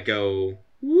just kind of go.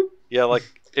 Whoop. Yeah, like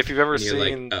if you've ever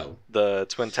seen the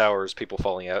Twin Towers, people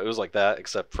falling out, it was like that,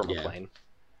 except from a plane.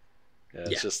 Yeah,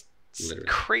 it's just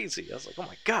crazy. I was like, oh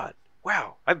my god,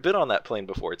 wow! I've been on that plane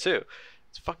before too.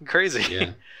 It's fucking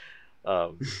crazy. Yeah.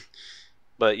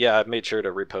 But yeah, I've made sure to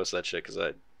repost that shit because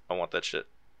I want that shit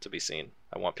to be seen.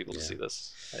 I want people to see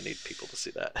this. I need people to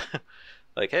see that.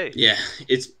 Like, hey. Yeah,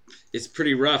 it's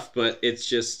pretty rough, but it's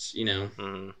just, Yeah.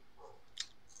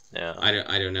 I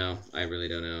don't know. I really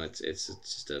don't know. It's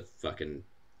just a fucking.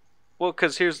 Well,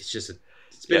 because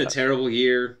it's been a terrible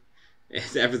year.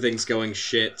 Everything's going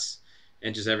shit,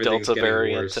 and just everything's Delta getting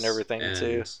variant worse and everything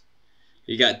too.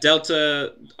 You got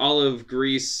Delta, all of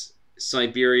Greece,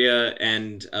 Siberia,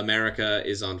 and America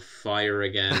is on fire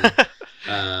again.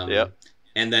 Yep.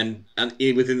 And then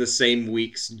within the same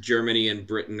weeks, Germany and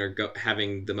Britain are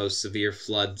having the most severe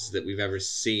floods that we've ever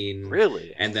seen.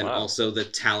 Really? And then also the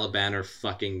Taliban are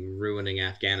fucking ruining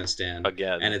Afghanistan.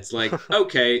 Again. And it's like,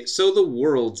 okay, so the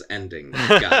world's ending.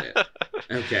 Got it.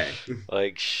 Okay.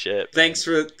 Like, shit. Thanks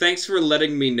for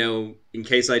letting me know in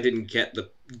case I didn't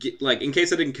in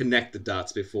case I didn't connect the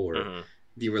dots before. Mm-hmm.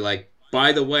 You were like,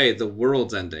 by the way, the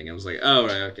world's ending. I was like, oh,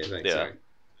 right, okay, thanks. Yeah. Sorry.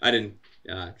 I didn't,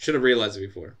 should have realized it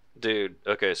before. Dude,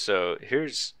 okay, so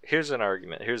here's an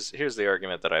argument. Here's the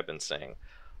argument that I've been saying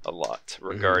a lot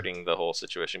regarding the whole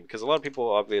situation, because a lot of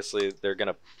people, obviously, they're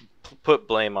gonna put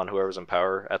blame on whoever's in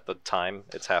power at the time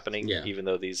it's happening, even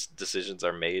though these decisions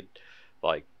are made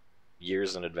like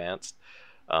years in advance.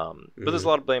 But there's a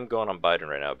lot of blame going on Biden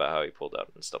right now about how he pulled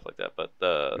out and stuff like that. But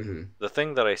the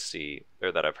thing that I see,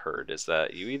 or that I've heard, is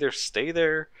that you either stay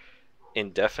there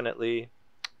indefinitely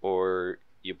or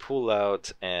you pull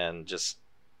out and just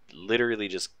literally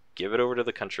just give it over to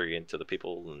the country and to the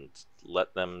people and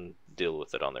let them deal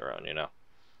with it on their own, you know?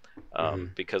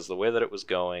 Because the way that it was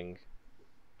going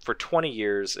for 20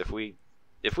 years, if we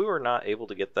were not able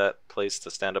to get that place to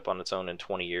stand up on its own in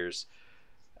 20 years,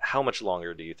 how much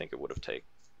longer do you think it would have taken,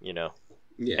 you know?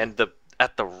 Yeah. And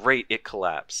at the rate it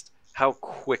collapsed, how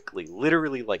quickly,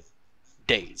 literally like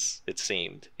days it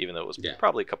seemed, even though it was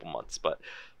probably a couple months, but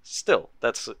still,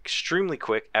 that's extremely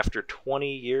quick after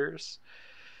 20 years.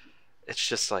 It's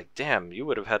just like, damn, you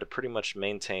would have had to pretty much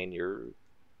maintain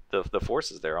the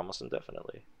forces there almost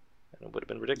indefinitely, and it would have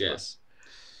been ridiculous.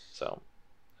 So,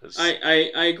 I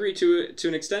agree to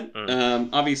an extent.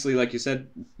 Obviously, like you said,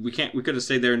 we could have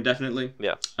stayed there indefinitely.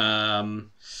 Yeah. I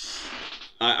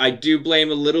do blame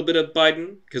a little bit of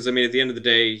Biden, because I mean, at the end of the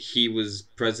day, he was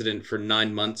president for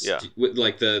 9 months. Yeah.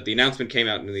 Like the announcement came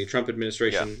out in the Trump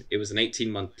administration. Yeah. It was an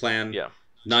 18-month plan. Yeah.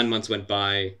 9 months went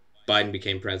by. Biden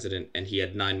became president, and he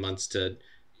had 9 months to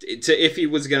if he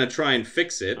was going to try and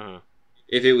fix it,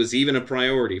 if it was even a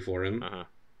priority for him,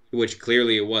 which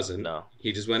clearly it wasn't. No.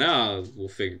 He just went, we'll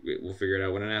figure it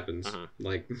out when it happens.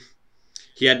 Like,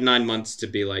 he had 9 months to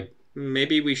be like,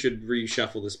 maybe we should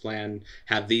reshuffle this plan,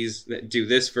 have these, do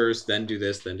this first, then do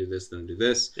this, then do this, then do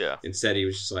this. Yeah. Instead, he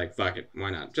was just like, fuck it, why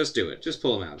not? Just do it. Just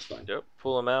pull him out, it's fine. Yep,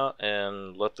 pull him out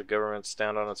and let the government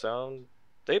stand on its own.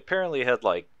 They apparently had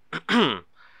like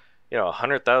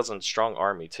 100,000 strong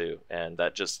army too, and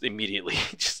that just immediately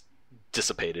just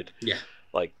dissipated. Yeah.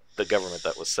 Like the government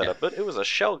that was set up, but it was a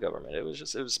shell government. It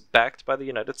was backed by the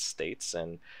United States,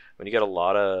 and when you get a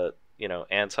lot of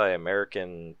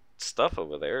anti-American stuff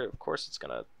over there, of course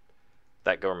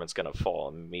that government's gonna fall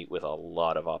and meet with a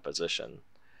lot of opposition.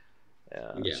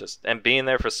 It's just, and being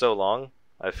there for so long,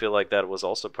 I feel like that was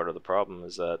also part of the problem,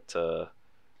 is that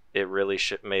it really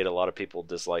made a lot of people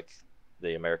dislike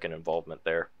the American involvement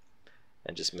there,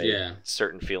 and just made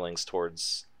certain feelings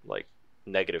towards, like,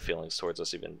 negative feelings towards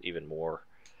us even more.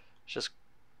 It's just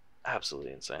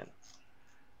absolutely insane.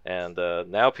 And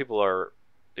now people are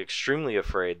extremely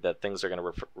afraid that things are going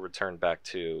to return back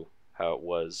to how it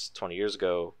was 20 years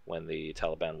ago when the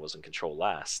Taliban was in control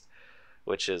last,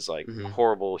 which is like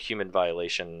horrible human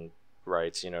violation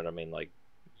rights, you know what I mean? Like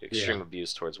extreme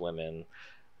abuse towards women,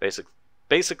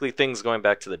 basically things going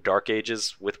back to the dark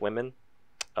ages with women.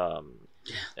 And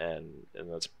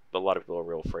that's, a lot of people are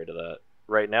real afraid of that.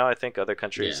 Right now, I think other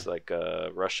countries like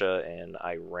Russia and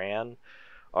Iran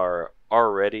are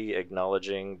already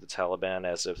acknowledging the Taliban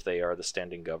as if they are the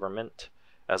standing government,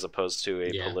 as opposed to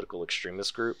a political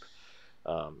extremist group.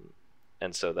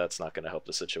 And so that's not going to help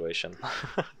the situation.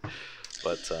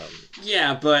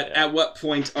 But at what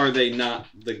point are they not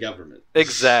the government?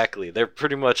 Exactly. They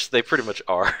pretty much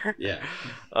are.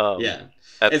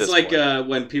 It's like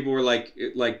when people were like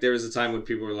there was a time when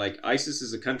people were like, ISIS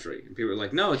is a country, and people were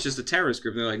like, no, it's just a terrorist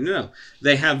group. And they're like, no,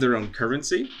 they have their own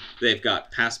currency, they've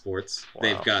got passports,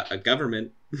 they've got a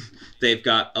government, they've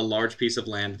got a large piece of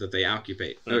land that they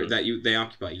occupy. They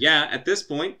occupy. Yeah, at this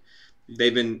point,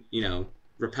 they've been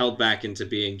repelled back into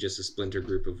being just a splinter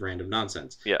group of random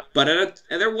nonsense. Yeah. But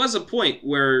there was a point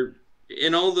where,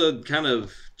 in all the kind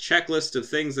of checklist of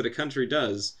things that a country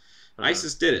does,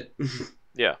 ISIS did it.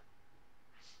 Yeah.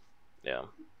 Yeah.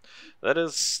 That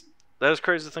is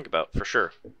crazy to think about, for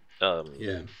sure.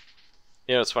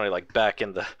 It's funny, like back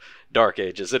in the Dark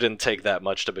Ages, it didn't take that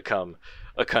much to become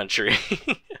a country.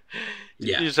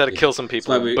 You Yeah, just had to kill some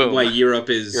people. That's boom, why Europe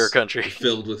is you're a country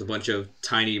filled with a bunch of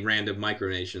tiny random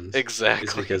micronations. Exactly.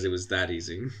 It's because it was that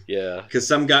easy. Yeah. Because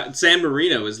San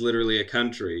Marino is literally a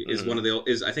country. Is one of the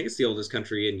I think it's the oldest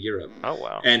country in Europe. Oh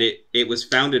wow. And it was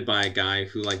founded by a guy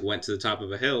who like went to the top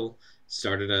of a hill,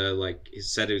 started he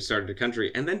started a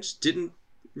country, and then just didn't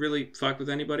really fuck with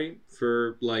anybody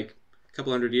for like a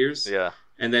couple hundred years. Yeah.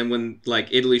 And then when like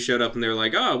Italy showed up and they were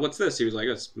like, "Oh, what's this?" He was like,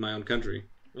 "Oh, it's my own country."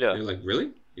 Yeah. And they're like, "Really?"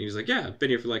 And he was like, "Yeah, I've been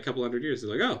here for like a couple hundred years."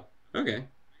 They're like, "Oh, okay.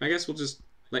 I guess we'll just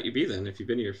let you be then if you've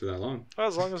been here for that long." Well,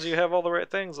 as long as you have all the right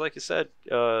things, like you said,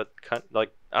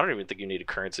 like I don't even think you needed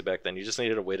currency back then. You just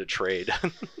needed a way to trade.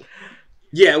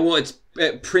 Yeah, well, it's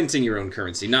printing your own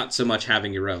currency, not so much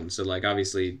having your own. So, like,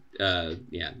 obviously,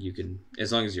 yeah, you can,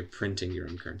 as long as you're printing your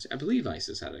own currency. I believe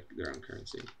ISIS had their own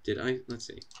currency. Let's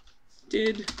see.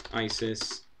 Did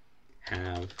ISIS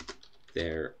have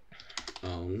their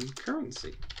own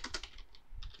currency?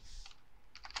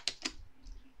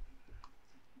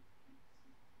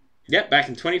 Yep, back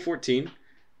in 2014,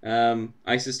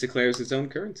 ISIS declares its own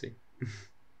currency.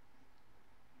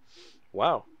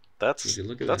 Wow, that's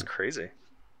that. crazy.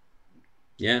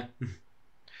 Yeah.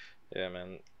 Yeah,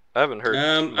 man. I haven't heard.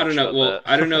 I don't know. Well,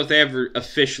 I don't know if they ever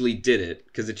officially did it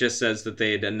because it just says that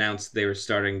they had announced they were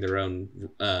starting their own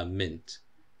mint.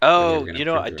 Oh, you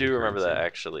know, I do remember that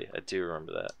actually. I do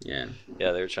remember that. Yeah.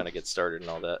 Yeah, they were trying to get started and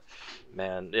all that.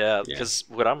 Man, yeah. Because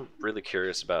what I'm really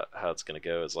curious about how it's gonna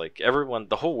go is like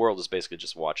the whole world is basically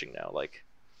just watching now, like,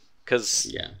 because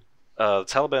the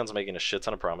Taliban's making a shit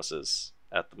ton of promises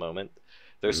at the moment.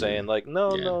 They're saying like, no,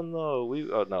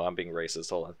 I'm being racist.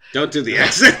 Hold on. Don't do the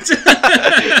accent.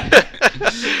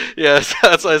 Yes,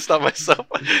 that's why I stopped myself.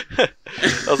 I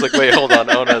was like, wait, hold on.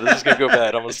 Oh no, this is gonna go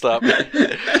bad. I'm gonna stop.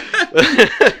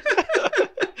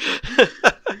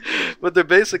 But they're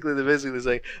basically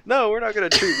saying, no, we're not gonna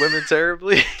treat women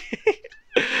terribly.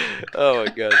 Oh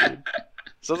my god, dude.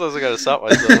 Sometimes I gotta stop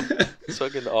myself. It's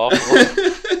fucking awful.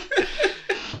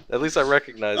 At least I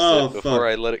recognized it before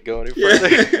I let it go any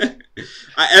further.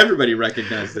 Everybody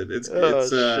recognized it. It's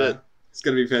gonna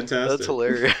be fantastic. That's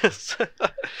hilarious. But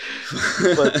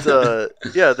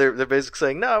yeah, they're basically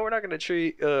saying, no, we're not gonna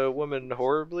treat women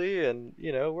horribly, and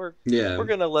you know we're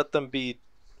gonna let them be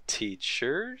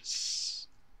teachers.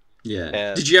 Yeah.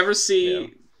 And, did you ever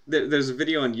see? There's a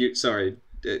video on YouTube. Sorry,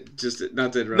 just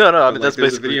not to interrupt. No. I mean that's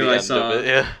basically the end of it.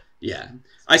 Yeah. Yeah.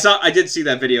 I did see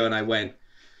that video, and I went.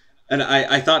 And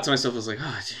I thought to myself, I was like,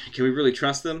 oh, can we really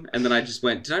trust them? And then I just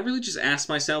went, did I really just ask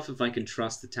myself if I can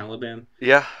trust the Taliban?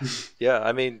 Yeah. Yeah,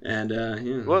 I mean... and,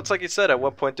 Well, it's like you said, at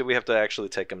what point do we have to actually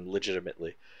take them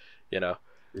legitimately? You know?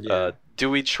 Yeah. Do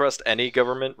we trust any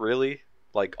government, really?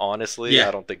 Like, honestly? Yeah.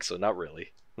 I don't think so. Not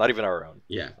really. Not even our own.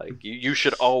 Yeah. Like, you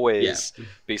should always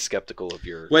be skeptical of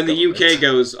your When government. the UK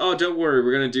goes, oh, don't worry,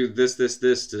 we're going to do this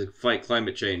to fight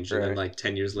climate change. And then, like,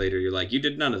 10 years later, you're like, you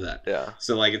did none of that. Yeah.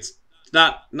 So, like, it's...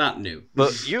 Not new.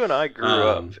 But you and I grew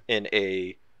up in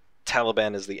a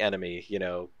Taliban is the enemy, you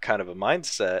know, kind of a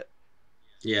mindset.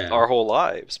 Yeah. Our whole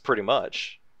lives, pretty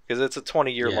much, because it's a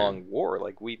 20-year-long war.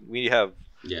 Like we have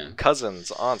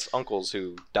cousins, aunts, uncles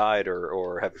who died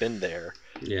or have been there,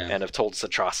 and have told us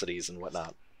atrocities and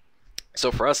whatnot.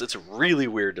 So for us, it's really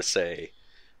weird to say,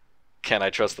 "Can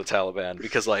I trust the Taliban?"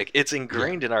 Because like it's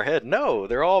ingrained in our head. No,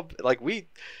 they're all like we.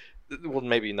 Well,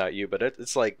 maybe not you, but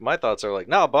it's like my thoughts are like,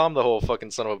 nah, bomb the whole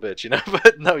fucking son of a bitch, you know?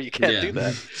 But no, you can't do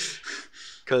that.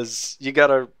 Because you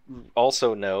gotta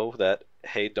also know that,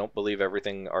 hey, don't believe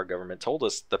everything our government told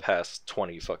us the past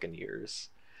 20 fucking years.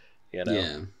 You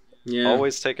know? Yeah.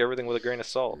 Always take everything with a grain of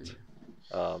salt.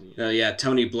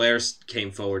 Tony Blair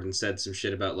came forward and said some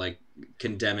shit about, like,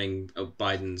 condemning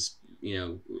Biden's, you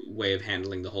know, way of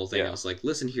handling the whole thing. I was like,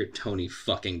 listen here, Tony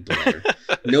fucking Blair.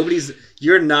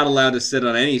 You're not allowed to sit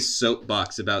on any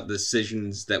soapbox about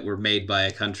decisions that were made by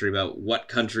a country about what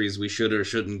countries we should or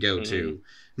shouldn't go to.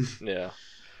 Yeah.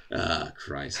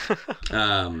 Christ. But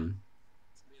yeah,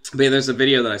 there's a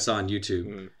video that I saw on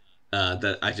YouTube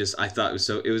that I thought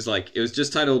it was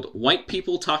just titled "White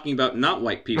People Talking About Not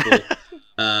White People,"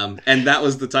 and that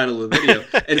was the title of the video.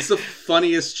 And it's the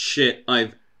funniest shit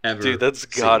I've ever. Dude, that's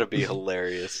gotta be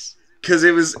hilarious. Because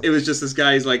it was just this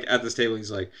guy. He's like at this table.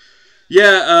 He's like,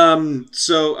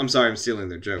 so I'm sorry, I'm stealing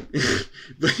their joke.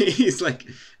 But he's like,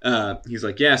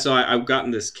 yeah. So I've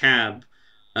gotten this cab,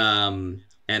 and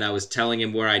I was telling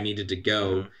him where I needed to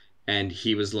go, and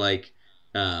he was like,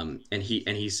 and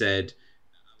he said,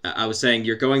 I was saying,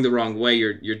 you're going the wrong way.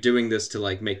 You're doing this to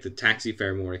like make the taxi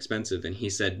fare more expensive. And he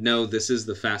said, no, this is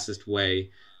the fastest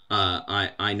way.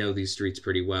 I know these streets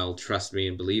pretty well. Trust me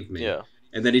and believe me. Yeah.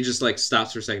 And then he just like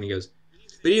stops for a second. He goes,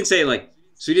 but he didn't say like,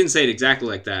 So he didn't say it exactly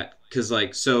like that because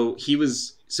like so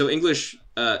English.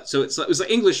 It was like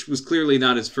English was clearly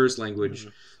not his first language.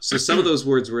 So some of those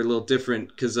words were a little different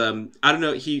because I don't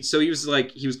know. He was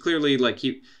clearly like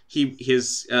he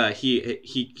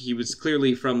was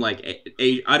clearly from like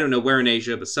I don't know where in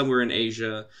Asia, but somewhere in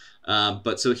Asia.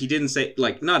 But so he didn't say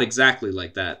like not exactly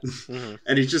like that,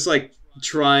 and he's just like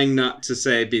trying not to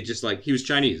be just like he was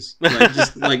Chinese. Like,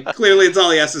 just like clearly it's all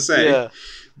he has to say. Yeah.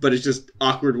 But it's just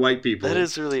awkward white people. That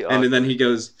is really awkward. And then he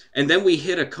goes, and then we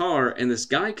hit a car, and this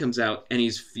guy comes out, and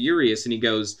he's furious, and he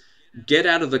goes, "Get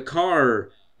out of the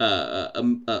car,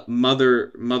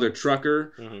 mother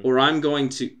trucker, or I'm going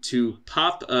to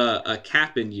pop a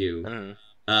cap in you."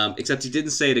 Except he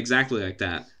didn't say it exactly like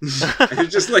that. It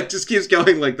just keeps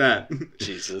going like that.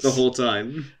 Jesus. The whole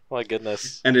time. My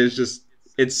goodness. And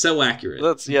it's so accurate.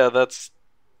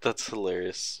 That's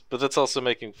hilarious. But that's also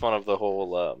making fun of the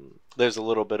whole there's a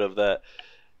little bit of that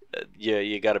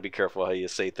you got to be careful how you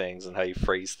say things and how you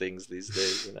phrase things these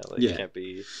days, you can't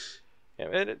be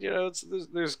and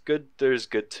there's good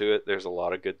to it. There's a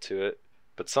lot of good to it.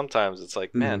 But sometimes it's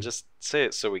like, man, just say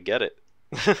it so we get it.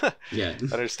 Yeah.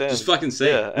 I understand. Just fucking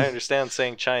say it. I understand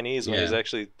saying Chinese when he's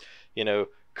actually,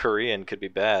 Korean could be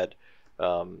bad.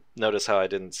 Notice how I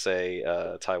didn't say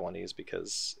Taiwanese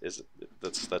because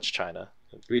that's China.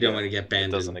 We don't want to get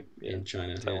banned in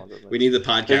China. We need the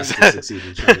podcast Exactly. to succeed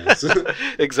in China. So.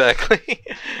 Exactly.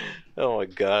 Oh my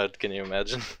God, can you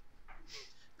imagine?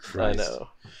 Christ. I know.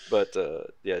 But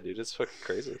yeah, dude, it's fucking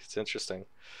crazy. It's interesting.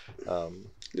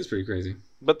 It's pretty crazy.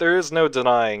 But there is no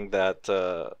denying that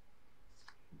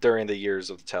during the years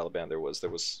of the Taliban there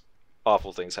was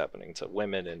awful things happening to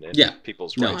women and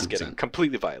people's rights getting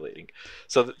completely violating.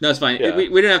 So no, it's fine. Yeah.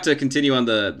 We don't have to continue on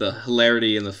the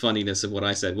hilarity and the funniness of what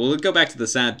I said. We'll go back to the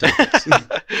sad topics.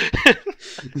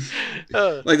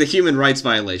 Like the human rights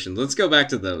violations. Let's go back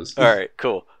to those. All right,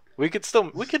 cool. We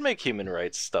could make human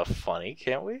rights stuff funny,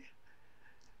 can't we?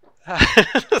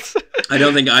 I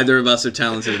don't think either of us are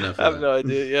talented enough for I have no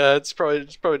idea. Yeah, it's probably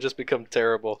just become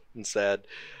terrible and sad.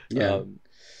 Yeah.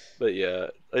 But yeah,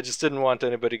 I just didn't want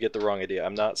anybody to get the wrong idea.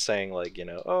 I'm not saying like,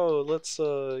 let's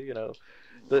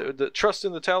the trust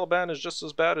in the Taliban is just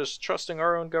as bad as trusting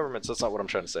our own governments. That's not what I'm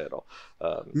trying to say at all.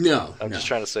 I'm just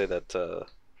trying to say that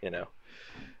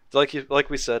like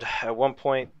we said, at one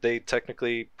point they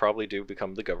technically probably do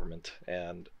become the government,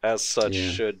 and as such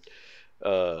should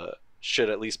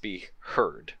at least be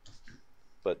heard,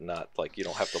 but not like you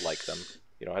don't have to like them.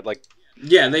 I'd like.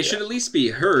 Yeah, they should at least be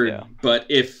heard. Yeah. But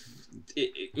if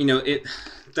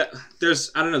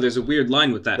there's I don't know, there's a weird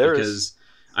line with that because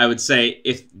I would say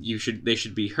they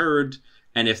should be heard,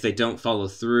 and if they don't follow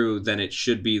through, then it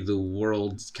should be the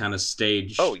world's kind of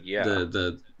stage. Oh yeah.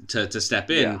 To step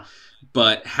in. Yeah.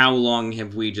 But how long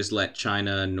have we just let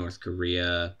China, North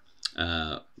Korea,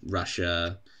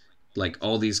 Russia, like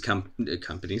all these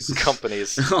companies?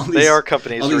 They are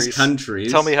companies. All these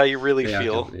countries. Tell me how you really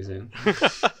feel.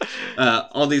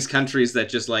 All these countries that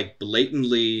just like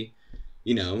blatantly,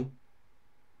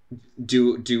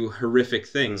 do horrific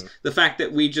things. The fact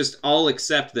that we just all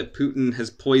accept that Putin has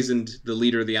poisoned the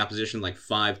leader of the opposition like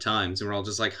 5 times, and we're all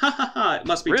just like, ha ha ha, it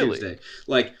must be Tuesday.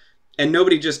 Like, and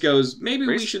nobody just goes, maybe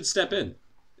we should step in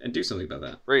and do something about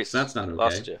that. Reese, that's not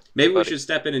okay. Maybe we should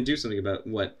step in and do something about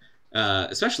what,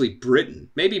 especially Britain.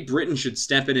 Maybe Britain should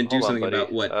step in and do something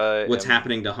about what's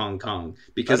happening to Hong Kong,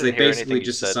 because they basically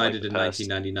just decided in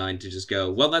 1999 to just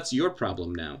go, well, that's your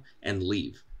problem now, and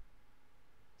leave.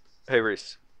 Hey,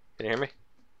 Reese, can you hear me?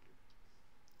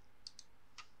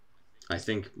 I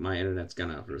think my internet's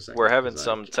gone out for a second. We're having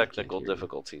some technical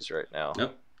difficulties right now.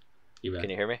 Nope. Can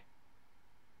you hear me?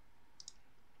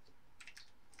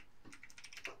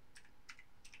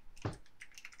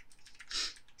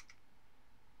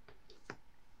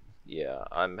 Yeah,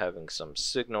 I'm having some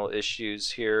signal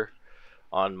issues here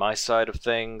on my side of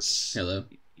things. Hello.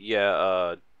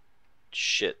 Yeah,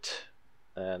 shit.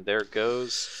 And there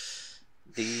goes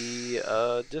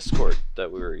the Discord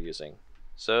that we were using.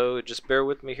 So just bear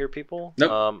with me here, people.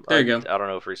 Nope. There you go. I don't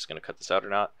know if Reese is going to cut this out or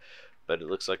not, but it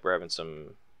looks like we're having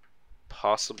some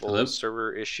possible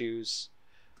server issues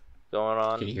going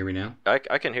on. Can you hear me now?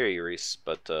 I can hear you, Reese,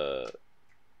 but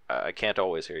I can't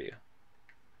always hear you.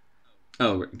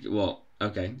 Oh, well,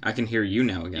 okay. I can hear you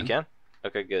now again. You can?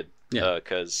 Okay, good. Yeah.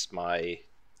 Because my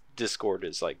Discord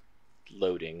is, like,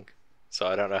 loading, so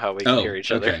I don't know how we can hear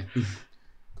each other. Okay.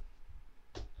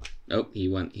 Oh, he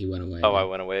went away. Oh, I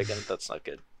went away again? That's not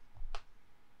good.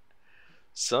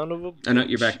 Son of a bitch. Oh, no,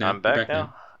 you're back now. I'm back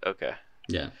now? Okay.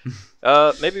 Yeah.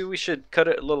 Maybe we should cut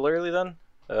it a little early then,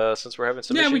 since we're having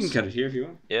some issues. Yeah, we can cut it here if you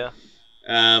want. Yeah.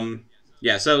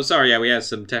 Yeah, so sorry, yeah, we had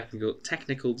some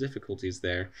technical difficulties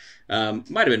there. Might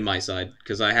have been my side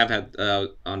because I have had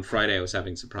on Friday I was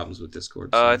having some problems with Discord.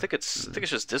 So, I think it's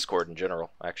just Discord in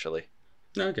general, actually.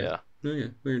 Okay. Yeah.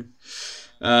 Okay. Weird.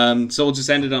 So we'll just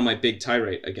end it on my big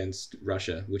tirade against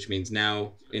Russia, which means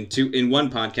now in one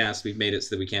podcast we've made it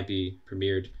so that we can't be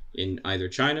premiered in either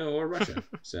China or Russia.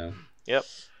 So. Yep.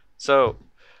 So,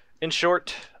 in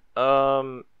short,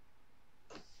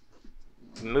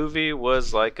 movie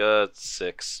was like a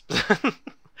 6.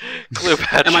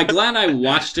 Cleopatra. Am I glad I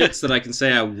watched it so that I can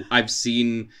say I've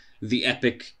seen the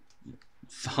epic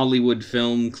Hollywood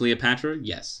film Cleopatra?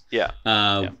 Yes. Yeah.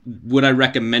 Would I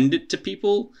recommend it to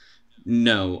people?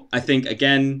 No. I think,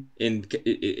 again, in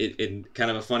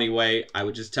kind of a funny way, I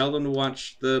would just tell them to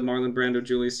watch the Marlon Brando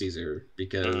Julius Caesar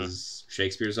because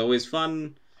Shakespeare's always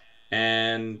fun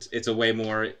and it's a way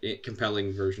more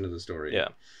compelling version of the story. Yeah.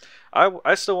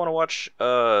 I still want to watch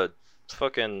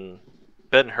fucking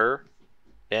Ben-Hur,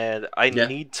 and I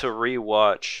need to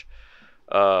rewatch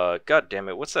God damn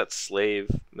it, what's that slave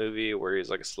movie where he's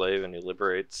like a slave and he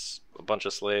liberates a bunch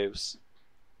of slaves?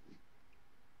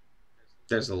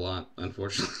 There's a lot,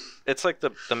 unfortunately. It's like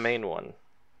the main one.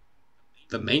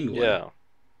 The main one? Yeah.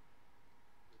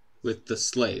 With the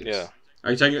slaves? Yeah.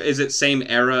 Are you talking, is it same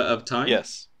era of time?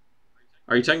 Yes.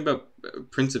 Are you talking about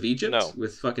Prince of Egypt? No.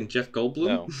 With fucking Jeff Goldblum?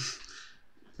 No.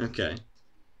 Okay.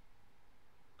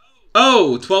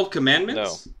 Oh, 12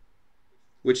 Commandments? No.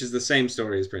 Which is the same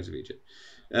story as Prince of Egypt.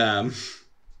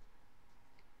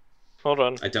 Hold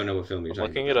on. I don't know what film you're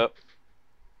talking looking about.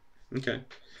 It up. Okay.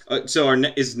 So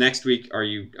is next week? Are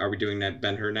we doing that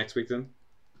Ben-Hur next week then?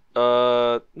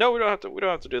 No, we don't have to. We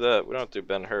don't have to do that. We don't have to do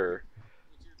Ben-Hur.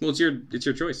 Well, it's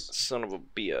your choice. Son of a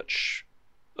bitch.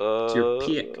 It's your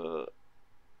pick.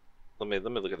 Let me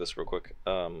look at this real quick.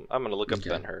 I'm gonna look up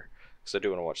Ben-Hur because I do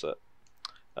want to watch that.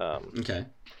 Okay.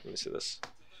 Let me see this.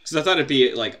 Because I thought it'd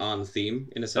be like on theme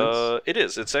in a sense. It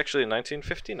is. It's actually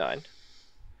 1959.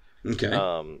 Okay.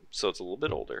 So it's a little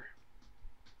bit older,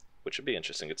 which would be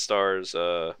interesting. It stars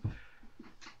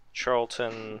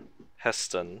Charlton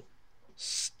Heston,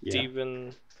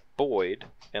 Stephen Boyd,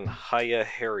 and Haya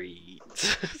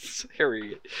Harriet.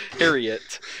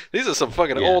 Harriet. These are some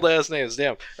fucking old ass names.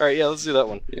 Damn. All right, yeah, let's do that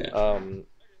one. Yeah.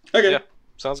 Okay. Yeah,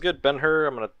 sounds good. Ben-Hur.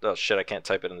 I'm gonna. Oh shit, I can't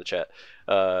type it in the chat.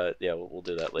 Yeah, we'll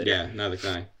do that later. Yeah, neither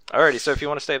can I. Alrighty, so if you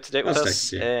want to stay up to date with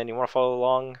us and you want to follow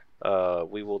along,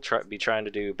 we will be trying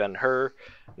to do Ben-Hur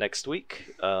next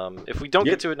week. If we don't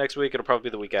get to it next week, it'll probably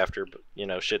be the week after,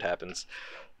 but shit happens.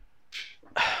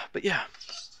 But yeah.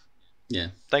 Yeah.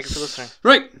 Thank you for listening.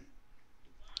 Right.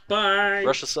 Bye.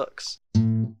 Russia sucks.